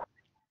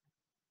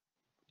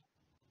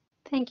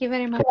 Thank you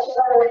very much.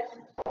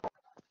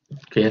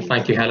 Okay,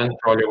 thank you, Helen,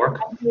 for all your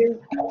work.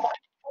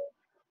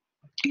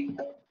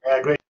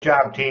 Great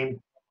job,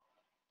 team.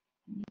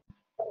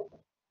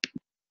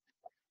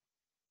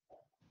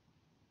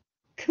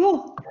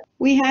 Cool.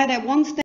 We had at one stage